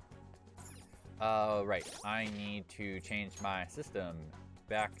 Right. I need to change my system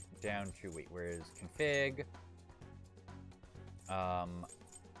back down to, wait, where is config? I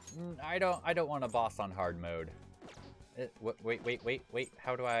don't want a boss on hard mode. Wait,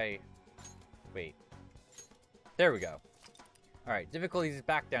 how do I, wait. There we go. Alright, difficulty is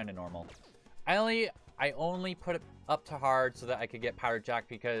back down to normal. I only put it up to hard so that I could get Pirate Jack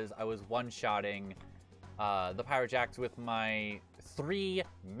because I was one-shotting the Pirate Jacks with my 3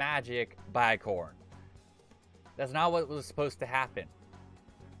 magic bicorn. That's not what was supposed to happen.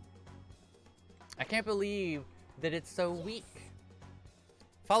 I can't believe that it's so weak.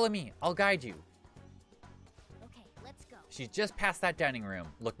 Follow me, I'll guide you. Okay, let's go. She's just past that dining room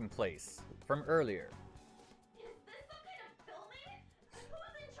looking place from earlier. Is this some kind of filming?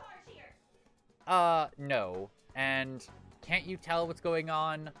 Who's in charge here? No. And can't you tell what's going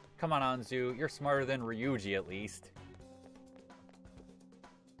on? Come on, Anzu, you're smarter than Ryuji at least.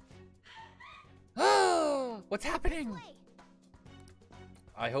 Oh, what's happening?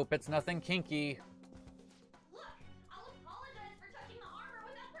 I hope it's nothing kinky. Look, I'll apologize for touching the armor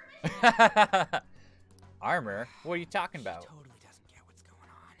without permission. Armor? What are you talking about? She totally doesn't get what's going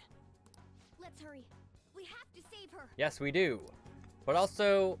on. Let's hurry. We have to save her. Yes, we do. But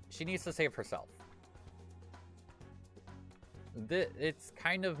also, she needs to save herself. It's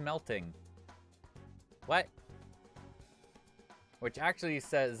kind of melting. What? Which actually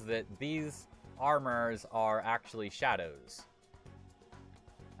says that these armors are actually shadows.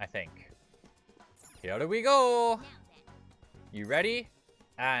 I think. Here we go! You ready?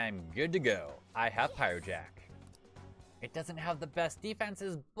 I'm good to go. I have Pirate Jack. It doesn't have the best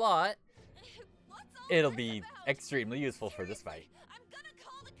defenses, but it'll be extremely useful for this fight. I'm gonna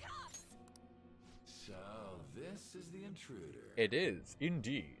call the cops. So, this is the intruder. It is,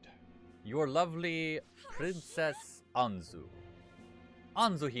 indeed. Your lovely Princess Anzu.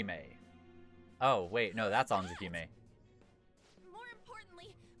 Anzuhime. Oh, wait, no, that's Anzuhime. More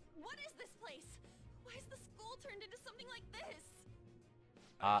importantly, what is this place? Why is the school turned into something like this?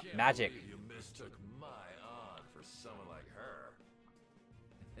 Magic. You mistook my aunt for someone like her.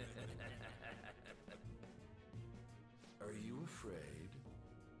 Are you afraid?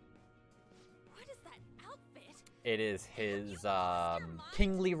 What is that outfit? It is his,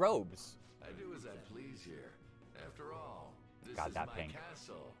 kingly robes. I do as I please here. After all, this God, is that my pink.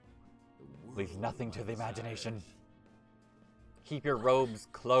 castle. The Leaves world nothing of to my the imagination. desires. Keep your robes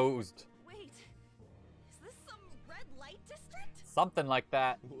closed. Wait, is this some red light district? Something like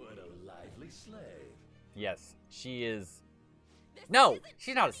that. What a lively slave. Yes, she is. No,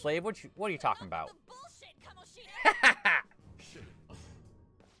 she's not a slave. What are you talking about?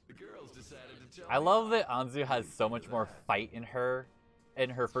 The girls decided to tell I me love off. that Anzu has so much more fight in her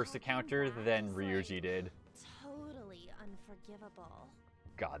first encounter than Ryuji did. Totally unforgivable.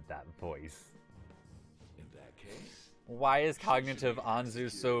 God, that voice. In that case, Why is cognitive Anzu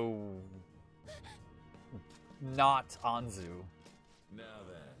so not Anzu? now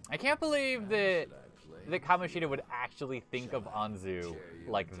then, I can't believe that Kamoshida would actually think of Anzu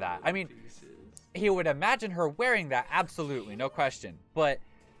like that. I mean, he would imagine her wearing that, absolutely, no question. But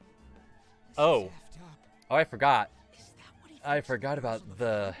Oh. Oh, I forgot. I forgot about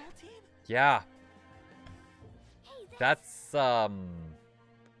the... Yeah. That's, I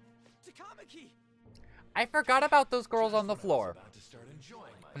forgot about those girls on the floor.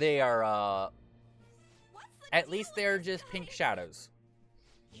 They are, at least they're just pink shadows.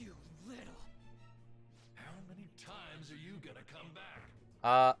 You little. How many times are you gonna come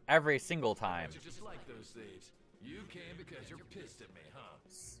back? Every single time. You're just like those thieves. You came because you're pissed at me, huh?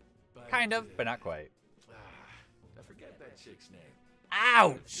 Kind of, but not quite. I forget that chick's name.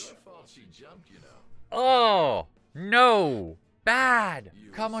 Ouch! It's your fault she jumped, you know. Oh, no. Bad.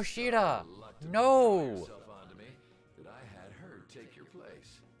 Kamoshida. No. Onto me that I had her take your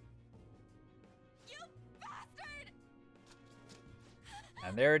place. You bastard!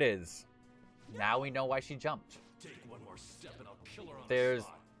 And there it is. Now we know why she jumped. Take one more step and I'll kill her on There's, the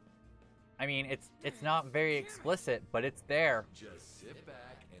spot. I mean, it's not very explicit, but it's there. Just sit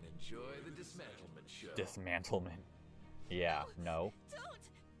back and enjoy the dismantlement show. Dismantlement. Yeah, no. Don't!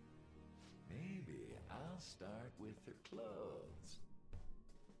 Maybe I'll start with her clothes.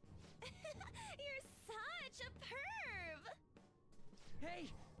 You're such a perv! Hey,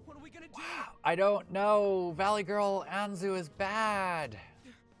 what are we gonna do? I don't know. Valley Girl Anzu is bad.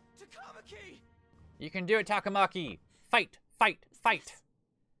 Takamaki! You can do it, Takamaki. Fight, fight, fight.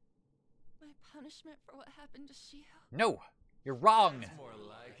 My punishment for what happened to Shiho? No, you're wrong. That's more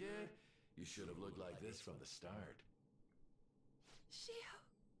like it. You should have looked like this from the start. Shiho.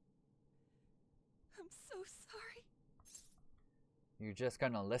 I'm so sorry. You're just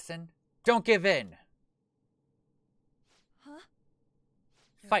gonna listen? Don't give in. Huh?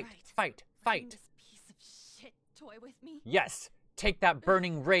 Fight, Right. fight, Bring fight. this piece of shit toy with me. Yes, take that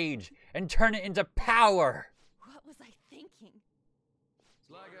burning rage and turn it into power. What was I thinking? It's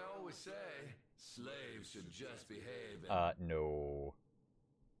like I always say, slaves should just behave and... No.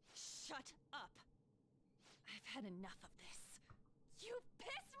 Shut up. I've had enough of this. You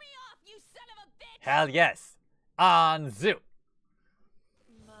pissed me off, you son of a bitch! Hell yes. Anzu.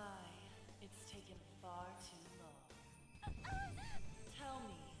 My, it's taken far too long. Tell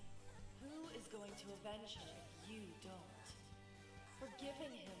me, who is going to avenge her if you don't?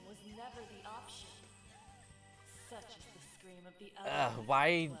 Forgiving him was never the option. Such is the scream of the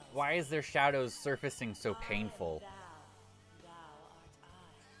Why is their shadows surfacing so painful? Thou art I.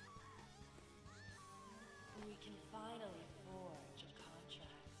 We can finally forge a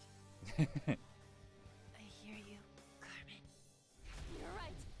contract. I hear you, Carmen. You're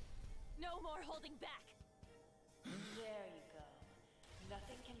right. No more holding back. There you go.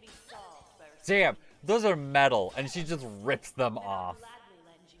 Nothing can be solved by Damn, those are metal, and she just rips them off. gladly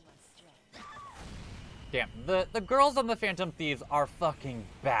lend you my strength. Damn, the girls on the Phantom Thieves are fucking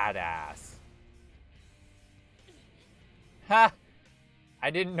badass. Ha! I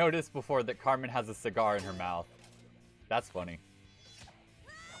didn't notice before that Carmen has a cigar in her mouth. That's funny.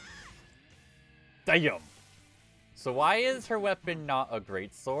 Damn! So why is her weapon not a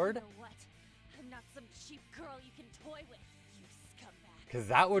great sword? You know what? I'm not some cheap girl you can toy with, you scumbag. Because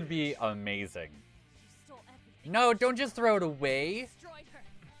that would be amazing. You stole everything. No, don't just throw it away. Destroyed her.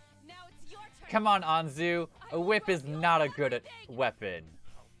 Now it's your turn. Come on, Anzu. A whip is not a good weapon.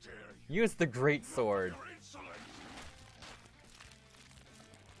 Use the great sword.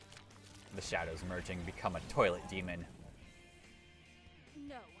 The shadows merging become a toilet demon.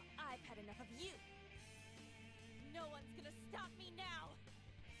 No, I've had enough of you. No one's gonna stop me now.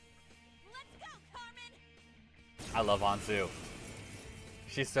 Let's go, Carmen. I love Anzu.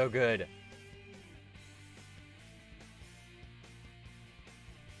 She's so good.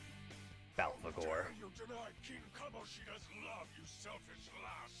 Balthagor. You denied King Kamoshida's love, you selfish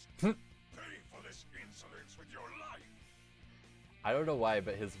lass. Pay for this insolence with your life. I don't know why,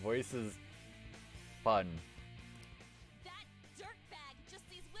 but his voice is fun. That dirtbag just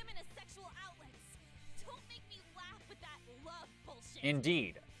sees women as sexual outlets. Don't make me laugh with that love bullshit.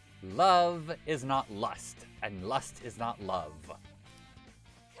 Indeed. Love is not lust, and lust is not love.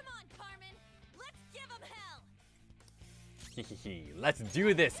 Come on, Carmen. Let's give him hell. Hehehe. Let's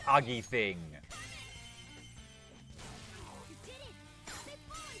do this, Augie thing. You did it. They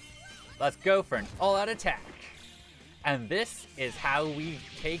fully flew. Let's go for an all-out attack. And this is how we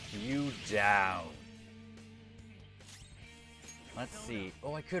take you down. Let's see.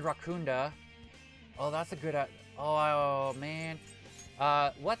 Oh, I could Rakunda. Oh, that's a good... oh, man.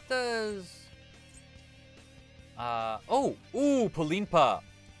 What does... ooh, Palimpa.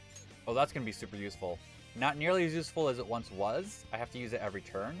 Oh, that's going to be super useful. Not nearly as useful as it once was. I have to use it every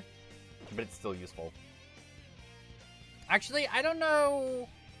turn. But it's still useful. Actually, I don't know...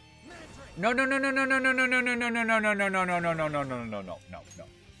 No.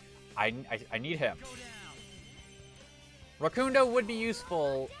 I need him. Rakundo would be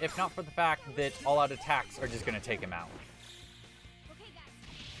useful if not for the fact that all-out attacks are just going to take him out.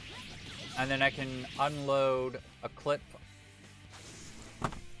 And then I can unload a clip.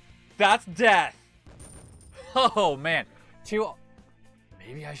 That's death! Oh, man.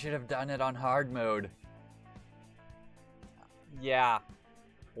 Maybe I should have done it on hard mode. Yeah.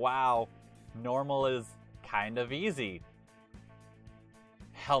 Wow. Normal is kind of easy.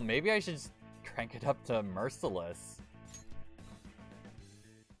 Hell, maybe I should just crank it up to merciless.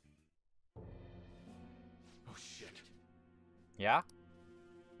 Oh, shit. Yeah?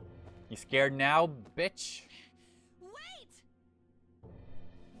 You scared now, bitch? Wait!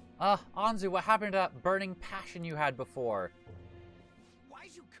 Anzu, what happened to that burning passion you had before?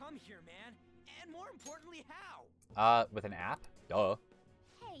 Why'd you come here, man? And more importantly, how? With an app? Duh.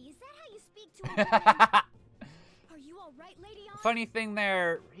 Hey, is that how you speak to a woman? Are you alright, Lady Anzu? Funny thing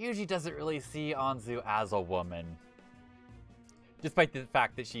there, Ryuji doesn't really see Anzu as a woman. Despite the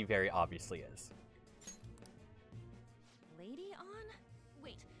fact that she very obviously is. Lady On?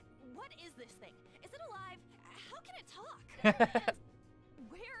 Wait, what is this thing? Is it alive? How can it talk?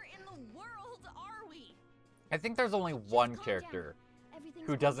 Where in the world are we? I think there's only one character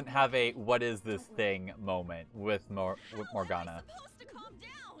who doesn't have a "what is this thing" moment with Morgana. Supposed to calm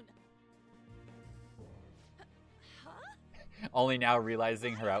down. Huh? Only now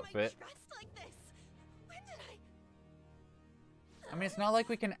realizing her outfit. Like this? When did I mean, it's not like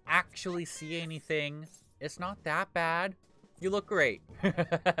we can actually see anything. It's not that bad. You look great. Huh?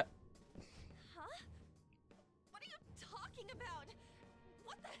 What are you talking about?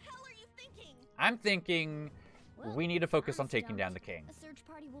 What the hell are you thinking? I'm thinking we need to focus on taking down the king. A search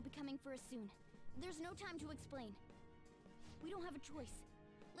party will be coming for us soon. There's no time to explain. We don't have a choice.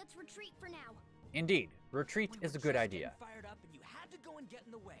 Let's retreat for now. Indeed, retreat is a good idea. Fired up and you had to go and get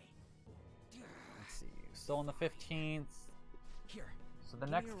in the way. Let's see. Still on the 15th. Here. So the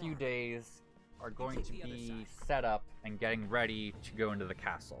next few days are going to be set up and getting ready to go into the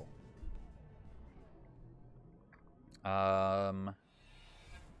castle.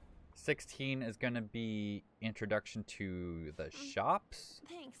 16 is going to be introduction to the shops.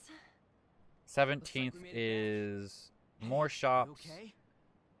 Thanks. 17th is more shops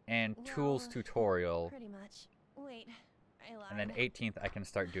and tools tutorial. Pretty much. Wait, I lied. And then 18th I can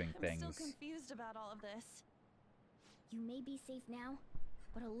start doing things. I'm still confused about all of this. You may be safe now,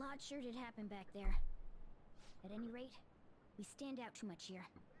 but a lot sure did happen back there. At any rate, we stand out too much here.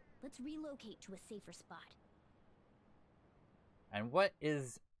 Let's relocate to a safer spot. And what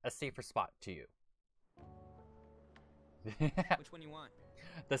is a safer spot to you? Which one you want?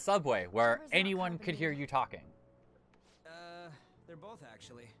 The subway, where anyone could hear you talking. They're both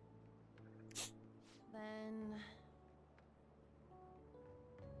actually. Then...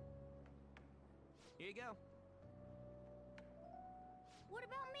 Here you go. What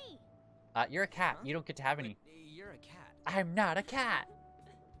about me? You're a cat. You don't get to have any. You're a cat. I'm not a cat.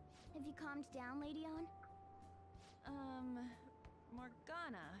 Have you calmed down, Lady On?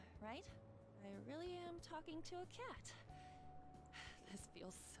 Morgana, right? I really am talking to a cat. This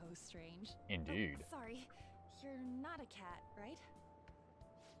feels so strange. Indeed. Oh, sorry, you're not a cat, right?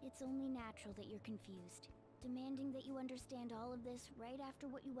 It's only natural that you're confused. Demanding that you understand all of this right after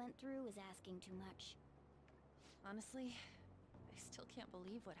what you went through is asking too much. Honestly, I still can't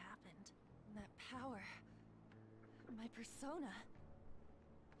believe what happened. That power. My persona.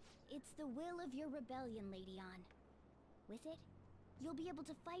 It's the will of your rebellion, Lady On. With it, you'll be able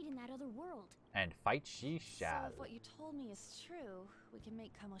to fight in that other world. And fight she shall. So if what you told me is true, we can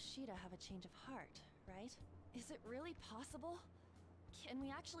make Kamoshida have a change of heart, right? Is it really possible? Can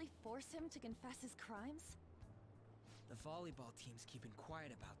we actually force him to confess his crimes? The volleyball team's keeping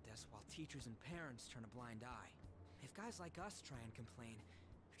quiet about this while teachers and parents turn a blind eye. If guys like us try and complain,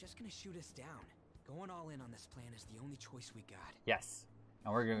 they're just gonna shoot us down. Going all in on this plan is the only choice we got. Yes.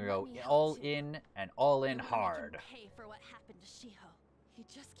 And we're gonna go all in and all in hard. Pay for what happened to Shiho. He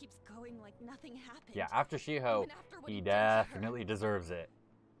just keeps going like nothing happened. Yeah, after Shiho, he definitely deserves it.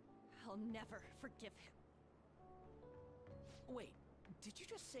 I'll never forgive him. Wait, did you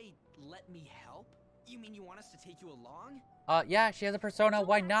just say, let me help? You mean you want us to take you along? Yeah, she has a persona,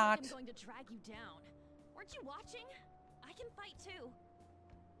 why not? I'm going to drag you down. Weren't you watching? I can fight too.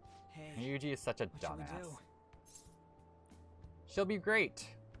 Hey, Ryuji is such a dumbass. She'll be great.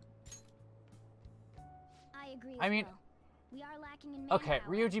 I agree. I mean, we are lacking in okay,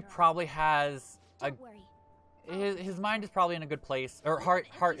 Ryuji probably has a. His mind is probably in a good place, or heart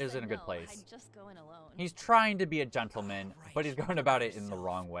is in a good place. I'm just going alone. He's trying to be a gentleman, but he's going about it in the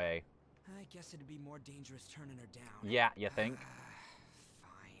wrong way. I guess it'd be more dangerous turning her down. Yeah, you think?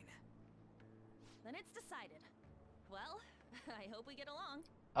 Fine. then it's decided. Well, I hope we get along.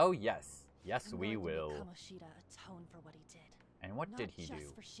 Oh yes. Yes, we will. Kamoshida atone for what he did. And what did he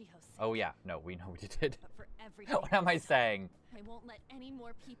do? For Shiho's sake, oh yeah, no, we know what he did. but for everything What am I saying? I won't let any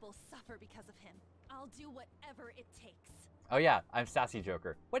more people suffer because of him. I'll do whatever it takes. Oh yeah, I'm Sassy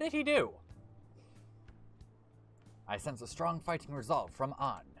Joker. What did he do? I sense a strong fighting resolve from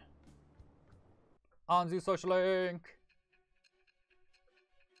An. Anzu Social Link!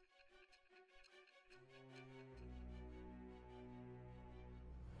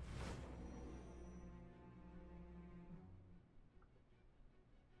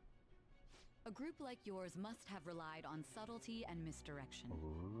 A group like yours must have relied on subtlety and misdirection.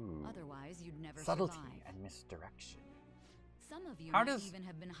 Ooh. Otherwise, you'd never Subtlety survive. and misdirection. Some of you How might does... even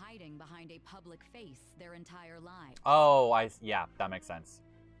have been hiding behind a public face their entire lives. Oh, yeah, that makes sense.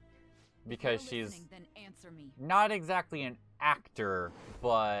 Because If you're she's listening, then answer me. not exactly an actor,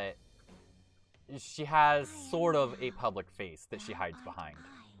 but she has sort of a public face that she hides behind.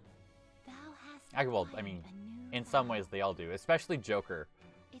 Well, I mean, in some ways they all do, especially Joker.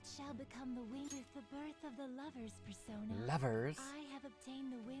 It shall become the wing with the birth of the lover's persona. Lovers? I have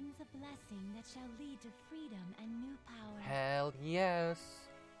obtained the winds of blessing that shall lead to freedom and new power. Hell yes.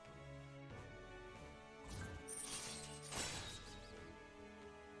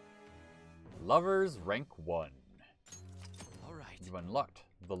 Lovers rank 1. Alright. You unlocked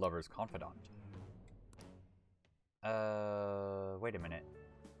the Lover's Confidant. Wait a minute.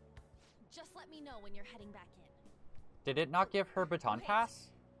 Just let me know when you're heading back in. Did it not give her baton pass?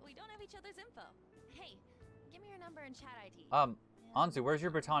 We don't have each other's info. Hey, give me your number and chat ID. Anzu, where's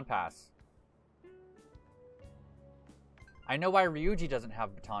your baton pass? I know why Ryuji doesn't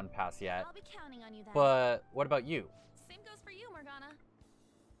have baton pass yet. I'll be counting on you then. But what about you? Same goes for you, Morgana.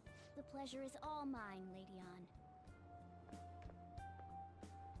 The pleasure is all mine, Lady An.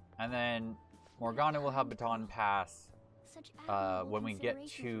 And then Morgana will have baton pass when we get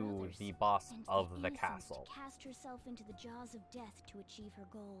to the boss of the castle. To cast herself into the jaws of death to achieve her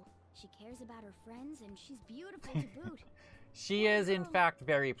goal. She cares about her friends and she's beautiful to boot. She is in fact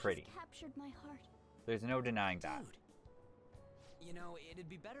very pretty. She's captured my heart. There's no denying that. Dude. You know, it'd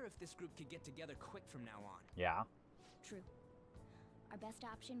be better if this group could get together quick from now on. Yeah. True. Our best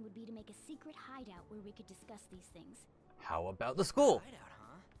option would be to make a secret hideout where we could discuss these things. How about the school? Hideout,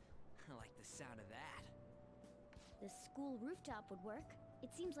 huh? I like the sound of that. The school rooftop would work. It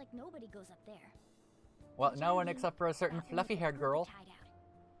seems like nobody goes up there. Well, no one except for a certain fluffy-haired girl.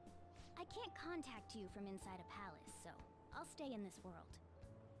 I can't contact you from inside a palace, so I'll stay in this world.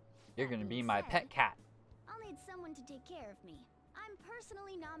 You're gonna be my pet cat. I'll need someone to take care of me. I'm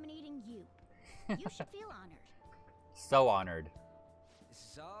personally nominating you. You should feel honored. So honored. This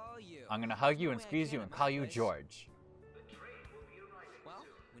is all you. I'm gonna hug you and squeeze you and call you George. Well,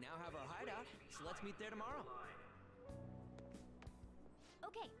 we now have our hideout, so let's meet there tomorrow.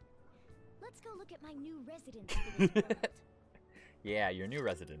 Okay, let's go look at my new residence for this world. Yeah, your new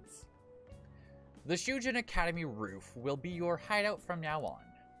residence. The Shujin Academy roof will be your hideout from now on.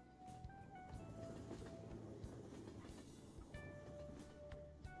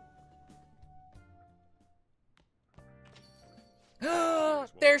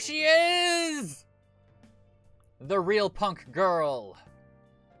 There she is! The real punk girl.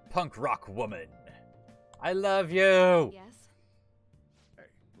 Punk rock woman. I love you! Yes? Hey,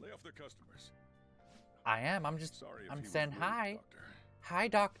 lay off the customers. I am. I'm saying hi. Hi,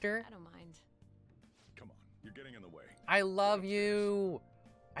 Doctor. I don't mind. Come on, you're getting in the way. I love you.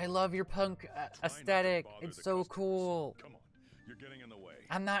 I love your punk aesthetic. It's so cool. Come on, you're getting in the way.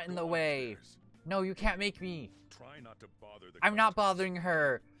 I'm not in the way. No, you can't make me. Try not to bother the I'm not bothering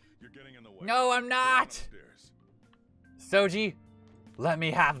her. You're getting in the way. No, I'm not. Soji, let me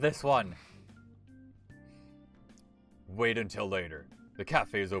have this one. Wait until later. The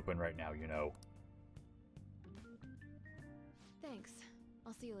cafe is open right now, you know. Thanks.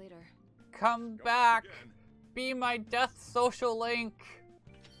 I'll see you later. Come back. Be my death social link.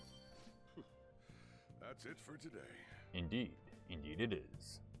 That's it for today. Indeed. Indeed it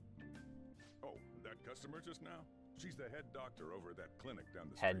is. Oh, that customer just now? She's the head doctor over at that clinic down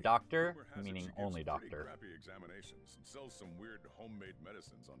the street. Head doctor, Rumor has it meaning she gives only pretty doctor. Crappy examinations and sells some weird homemade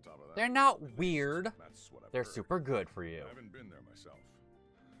medicines on top of that. They're not weird. That's what I've They're heard. super good for you. I haven't been there myself.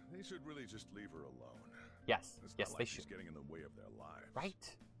 They should really just leave her alone. Yes, It's yes, not they like she's should. getting in the way of their lives.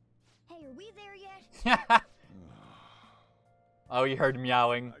 Right? Hey, are we there yet? Oh, you heard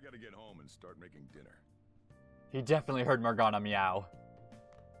meowing. I gotta get home and start making dinner. He definitely heard Morgana meow.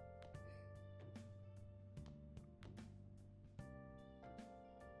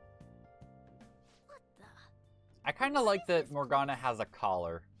 What the? I kind of like that Morgana has a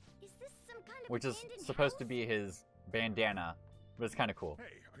collar. Is this some kind which is supposed to be his bandana, but it's kind of cool.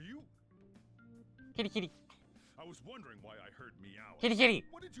 Hey, are you? Kitty, kitty. I was wondering why I heard meow. Kitty, kitty.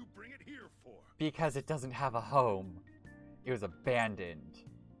 What did you bring it here for? Because it doesn't have a home. It was abandoned.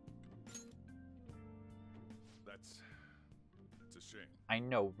 That's a shame. I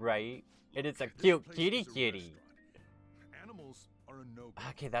know, right? It is a cute kitty kitty. Animals are a no.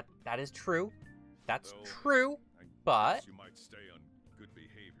 Okay, that is true. That's true. But you might stay on good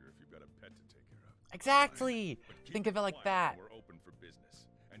behavior if you've got a pet to take care of. Exactly. Think of it like that. We're open for business,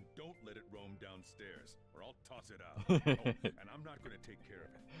 and don't let it roam downstairs, or I'll toss it out. And I'm not going to take care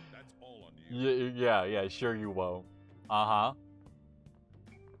of it. That's all on you. Yeah. Sure you won't. Uh-huh.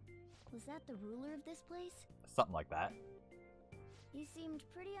 Was that the ruler of this place? Something like that. You seemed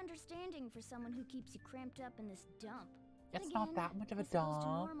pretty understanding for someone who keeps you cramped up in this dump. It's Again, not that much of a I suppose to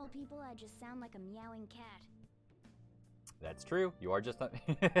dump. normal people, I just sound like a meowing cat. That's true. You are just a...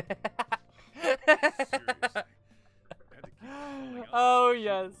 Oh,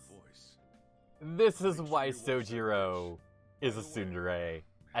 yes. This is why Sojiro is a tsundere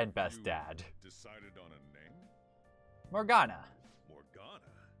and best dad. Decided on a name? Morgana.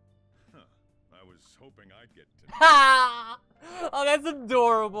 Morgana? Huh. I was hoping I'd get to Ha! Oh, that's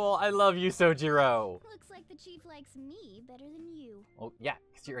adorable. I love you, Sojiro. Looks like the chief likes me better than you. Oh, yeah,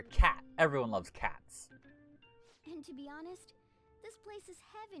 because you're a cat. Everyone loves cats. And to be honest, this place is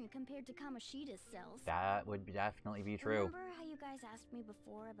heaven compared to Kamoshida's cells. That would definitely be true. Remember how you guys asked me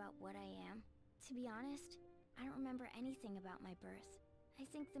before about what I am? To be honest, I don't remember anything about my birth. I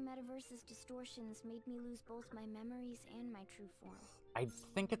think the metaverse's distortions made me lose both my memories and my true form. I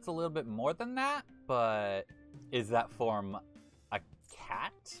think it's a little bit more than that, but is that form a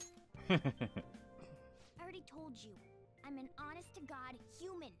cat? I already told you, I'm an honest-to-God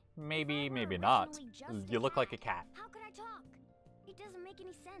human. Maybe not. You look like a cat. How could I talk? It doesn't make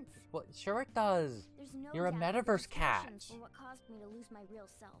any sense. Well, sure it does. There's no You're a doubt metaverse the cat. distortions were what caused me to lose my real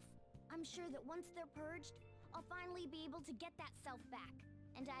self. I'm sure that once they're purged, I'll finally be able to get that self back.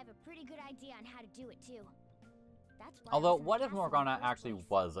 And I have a pretty good idea on how to do it too. That's why Although, what if Morgana actually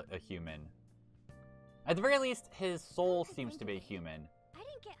was a human? At the very least, his soul seems to be a human. I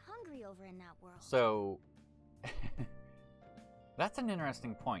didn't get hungry over in that world. So, that's an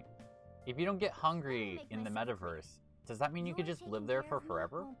interesting point. If you don't get hungry in the metaverse, does that mean you could just live there for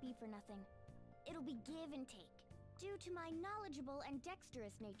forever? Won't be for nothing. It'll be give and take. Due to my knowledgeable and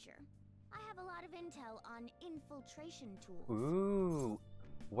dexterous nature, I have a lot of intel on infiltration tools. Ooh,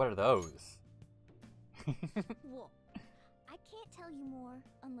 what are those? Well, I can't tell you more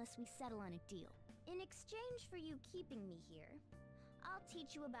unless we settle on a deal. In exchange for you keeping me here, I'll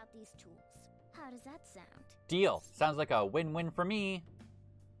teach you about these tools. How does that sound? Deal. Sounds like a win-win for me.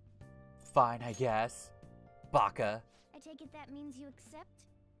 Fine, I guess. Baka. I take it that means you accept?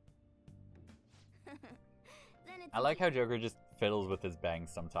 Then it's I like how Joker just fiddles with his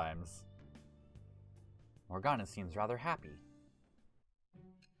bangs sometimes. Morgana seems rather happy.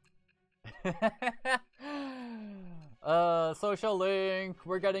 Social link.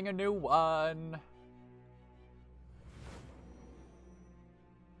 We're getting a new one.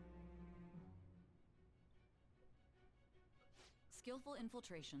 Skillful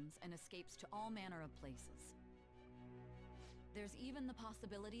infiltrations and escapes to all manner of places. There's even the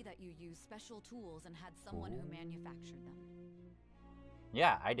possibility that you use special tools and had someone who manufactured them.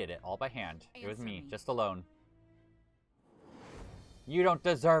 Yeah, I did it all by hand. It was Answer me, me. just alone. You don't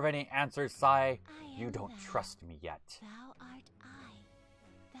deserve any answers, Sai. You don't trust me yet. Thou art I.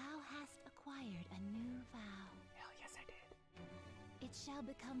 Thou hast acquired a new vow. Hell yes, I did. It shall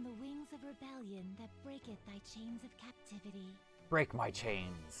become the wings of rebellion that breaketh thy chains of captivity. Break my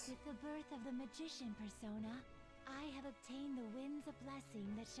chains. With the birth of the magician persona, I have obtained the winds of blessing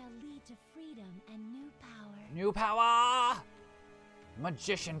that shall lead to freedom and new power. New power!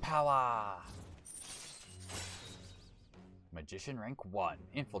 Magician power! Magician rank 1.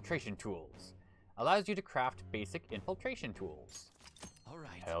 Infiltration tools. Allows you to craft basic infiltration tools.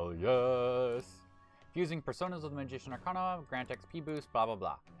 Alright. Hell yes! Fusing personas with Magician Arcana, grant XP boost, blah blah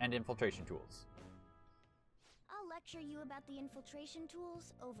blah. And infiltration tools. I'll lecture you about the infiltration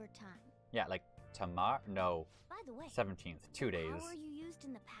tools over time. Yeah, like tomorrow? No. By the way, 17th, 2 days. The power you used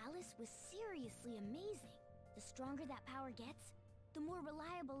in the palace was seriously amazing. The stronger that power gets, the more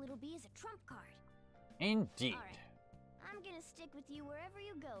reliable it'll be as a trump card. Indeed. All right. I'm gonna stick with you wherever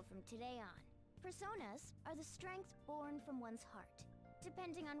you go from today on. Personas are the strength born from one's heart.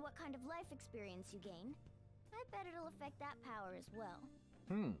 Depending on what kind of life experience you gain, I bet it'll affect that power as well.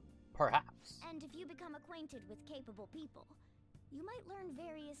 Perhaps. And if you become acquainted with capable people, you might learn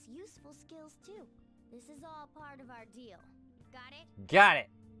various useful skills too. This is all part of our deal. Got it? Got it.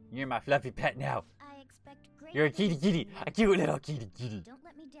 You're my fluffy pet now. I expect great You're a kitty kitty. A cute little kitty kitty. Don't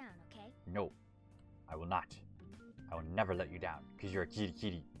let me down, okay? No, I will not. I will never let you down, because you're a kitty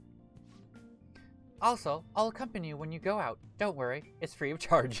kitty. Also, I'll accompany you when you go out. Don't worry, it's free of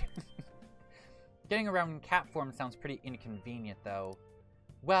charge. Getting around in cat form sounds pretty inconvenient, though.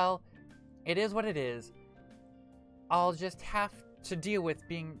 Well, it is what it is. I'll just have to deal with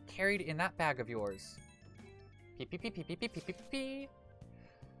being carried in that bag of yours. Pee pee pee pee pee pee pee pee pee.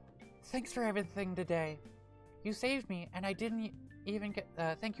 Thanks for everything today. You saved me, and I didn't even get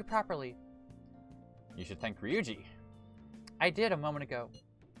thank you properly. You should thank Ryuji. I did a moment ago.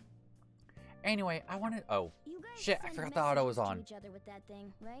 Anyway, I wanted. Oh, shit! I forgot the auto was on. Each other with that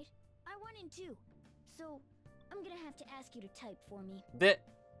thing, right? I wanted to. So I'm gonna have to ask you to type for me.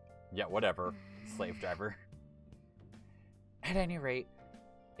 Yeah, whatever. Slave driver. At any rate,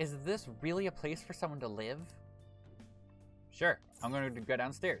 is this really a place for someone to live? Sure, I'm going to go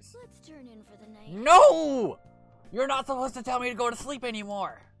downstairs. Let's turn in for the night. No! You're not supposed to tell me to go to sleep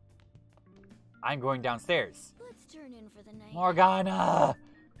anymore. I'm going downstairs. Let's turn in for the night. Morgana!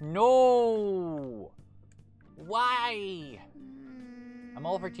 No! Why? I'm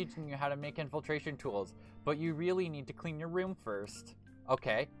all for teaching you how to make infiltration tools, but you really need to clean your room first.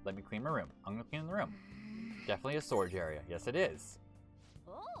 Okay, let me clean my room. I'm gonna clean the room. Definitely a storage area. Yes, it is.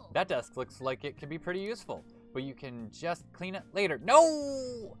 Oh. That desk looks like it could be pretty useful, but you can just clean it later.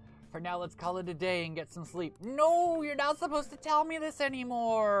 No! For now, let's call it a day and get some sleep. No, you're not supposed to tell me this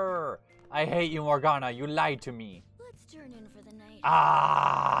anymore. I hate you, Morgana. You lied to me. Let's turn in for the night.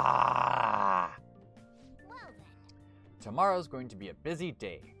 Ah! Well then. Tomorrow's going to be a busy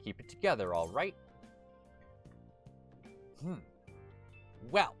day. Keep it together, all right?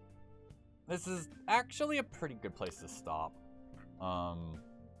 Well, this is actually a pretty good place to stop. I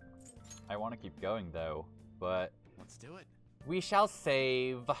want to keep going though, but let's do it. We shall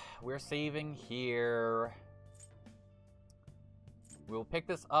save. We're saving here. We'll pick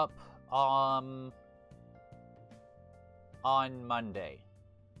this up on Monday.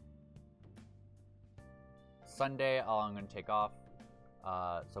 Sunday, I'm going to take off.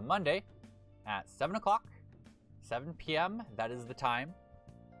 So Monday at 7 o'clock, 7 p.m., that is the time.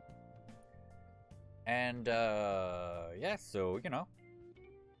 And, yeah, so, you know.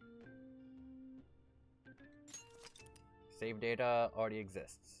 Save data already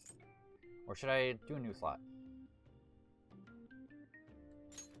exists. Or should I do a new slot?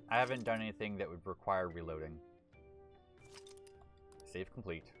 I haven't done anything that would require reloading. Save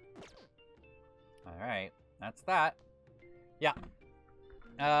complete. Alright, that's that. Yeah.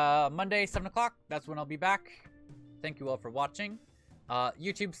 Monday, 7 o'clock, that's when I'll be back. Thank you all for watching.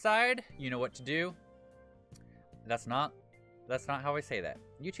 YouTube side, you know what to do. That's not how I say that.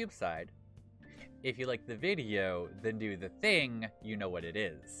 YouTube side, if you like the video, then do the thing, you know what it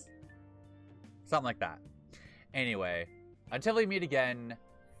is. Something like that. Anyway, until we meet again,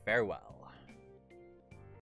 farewell.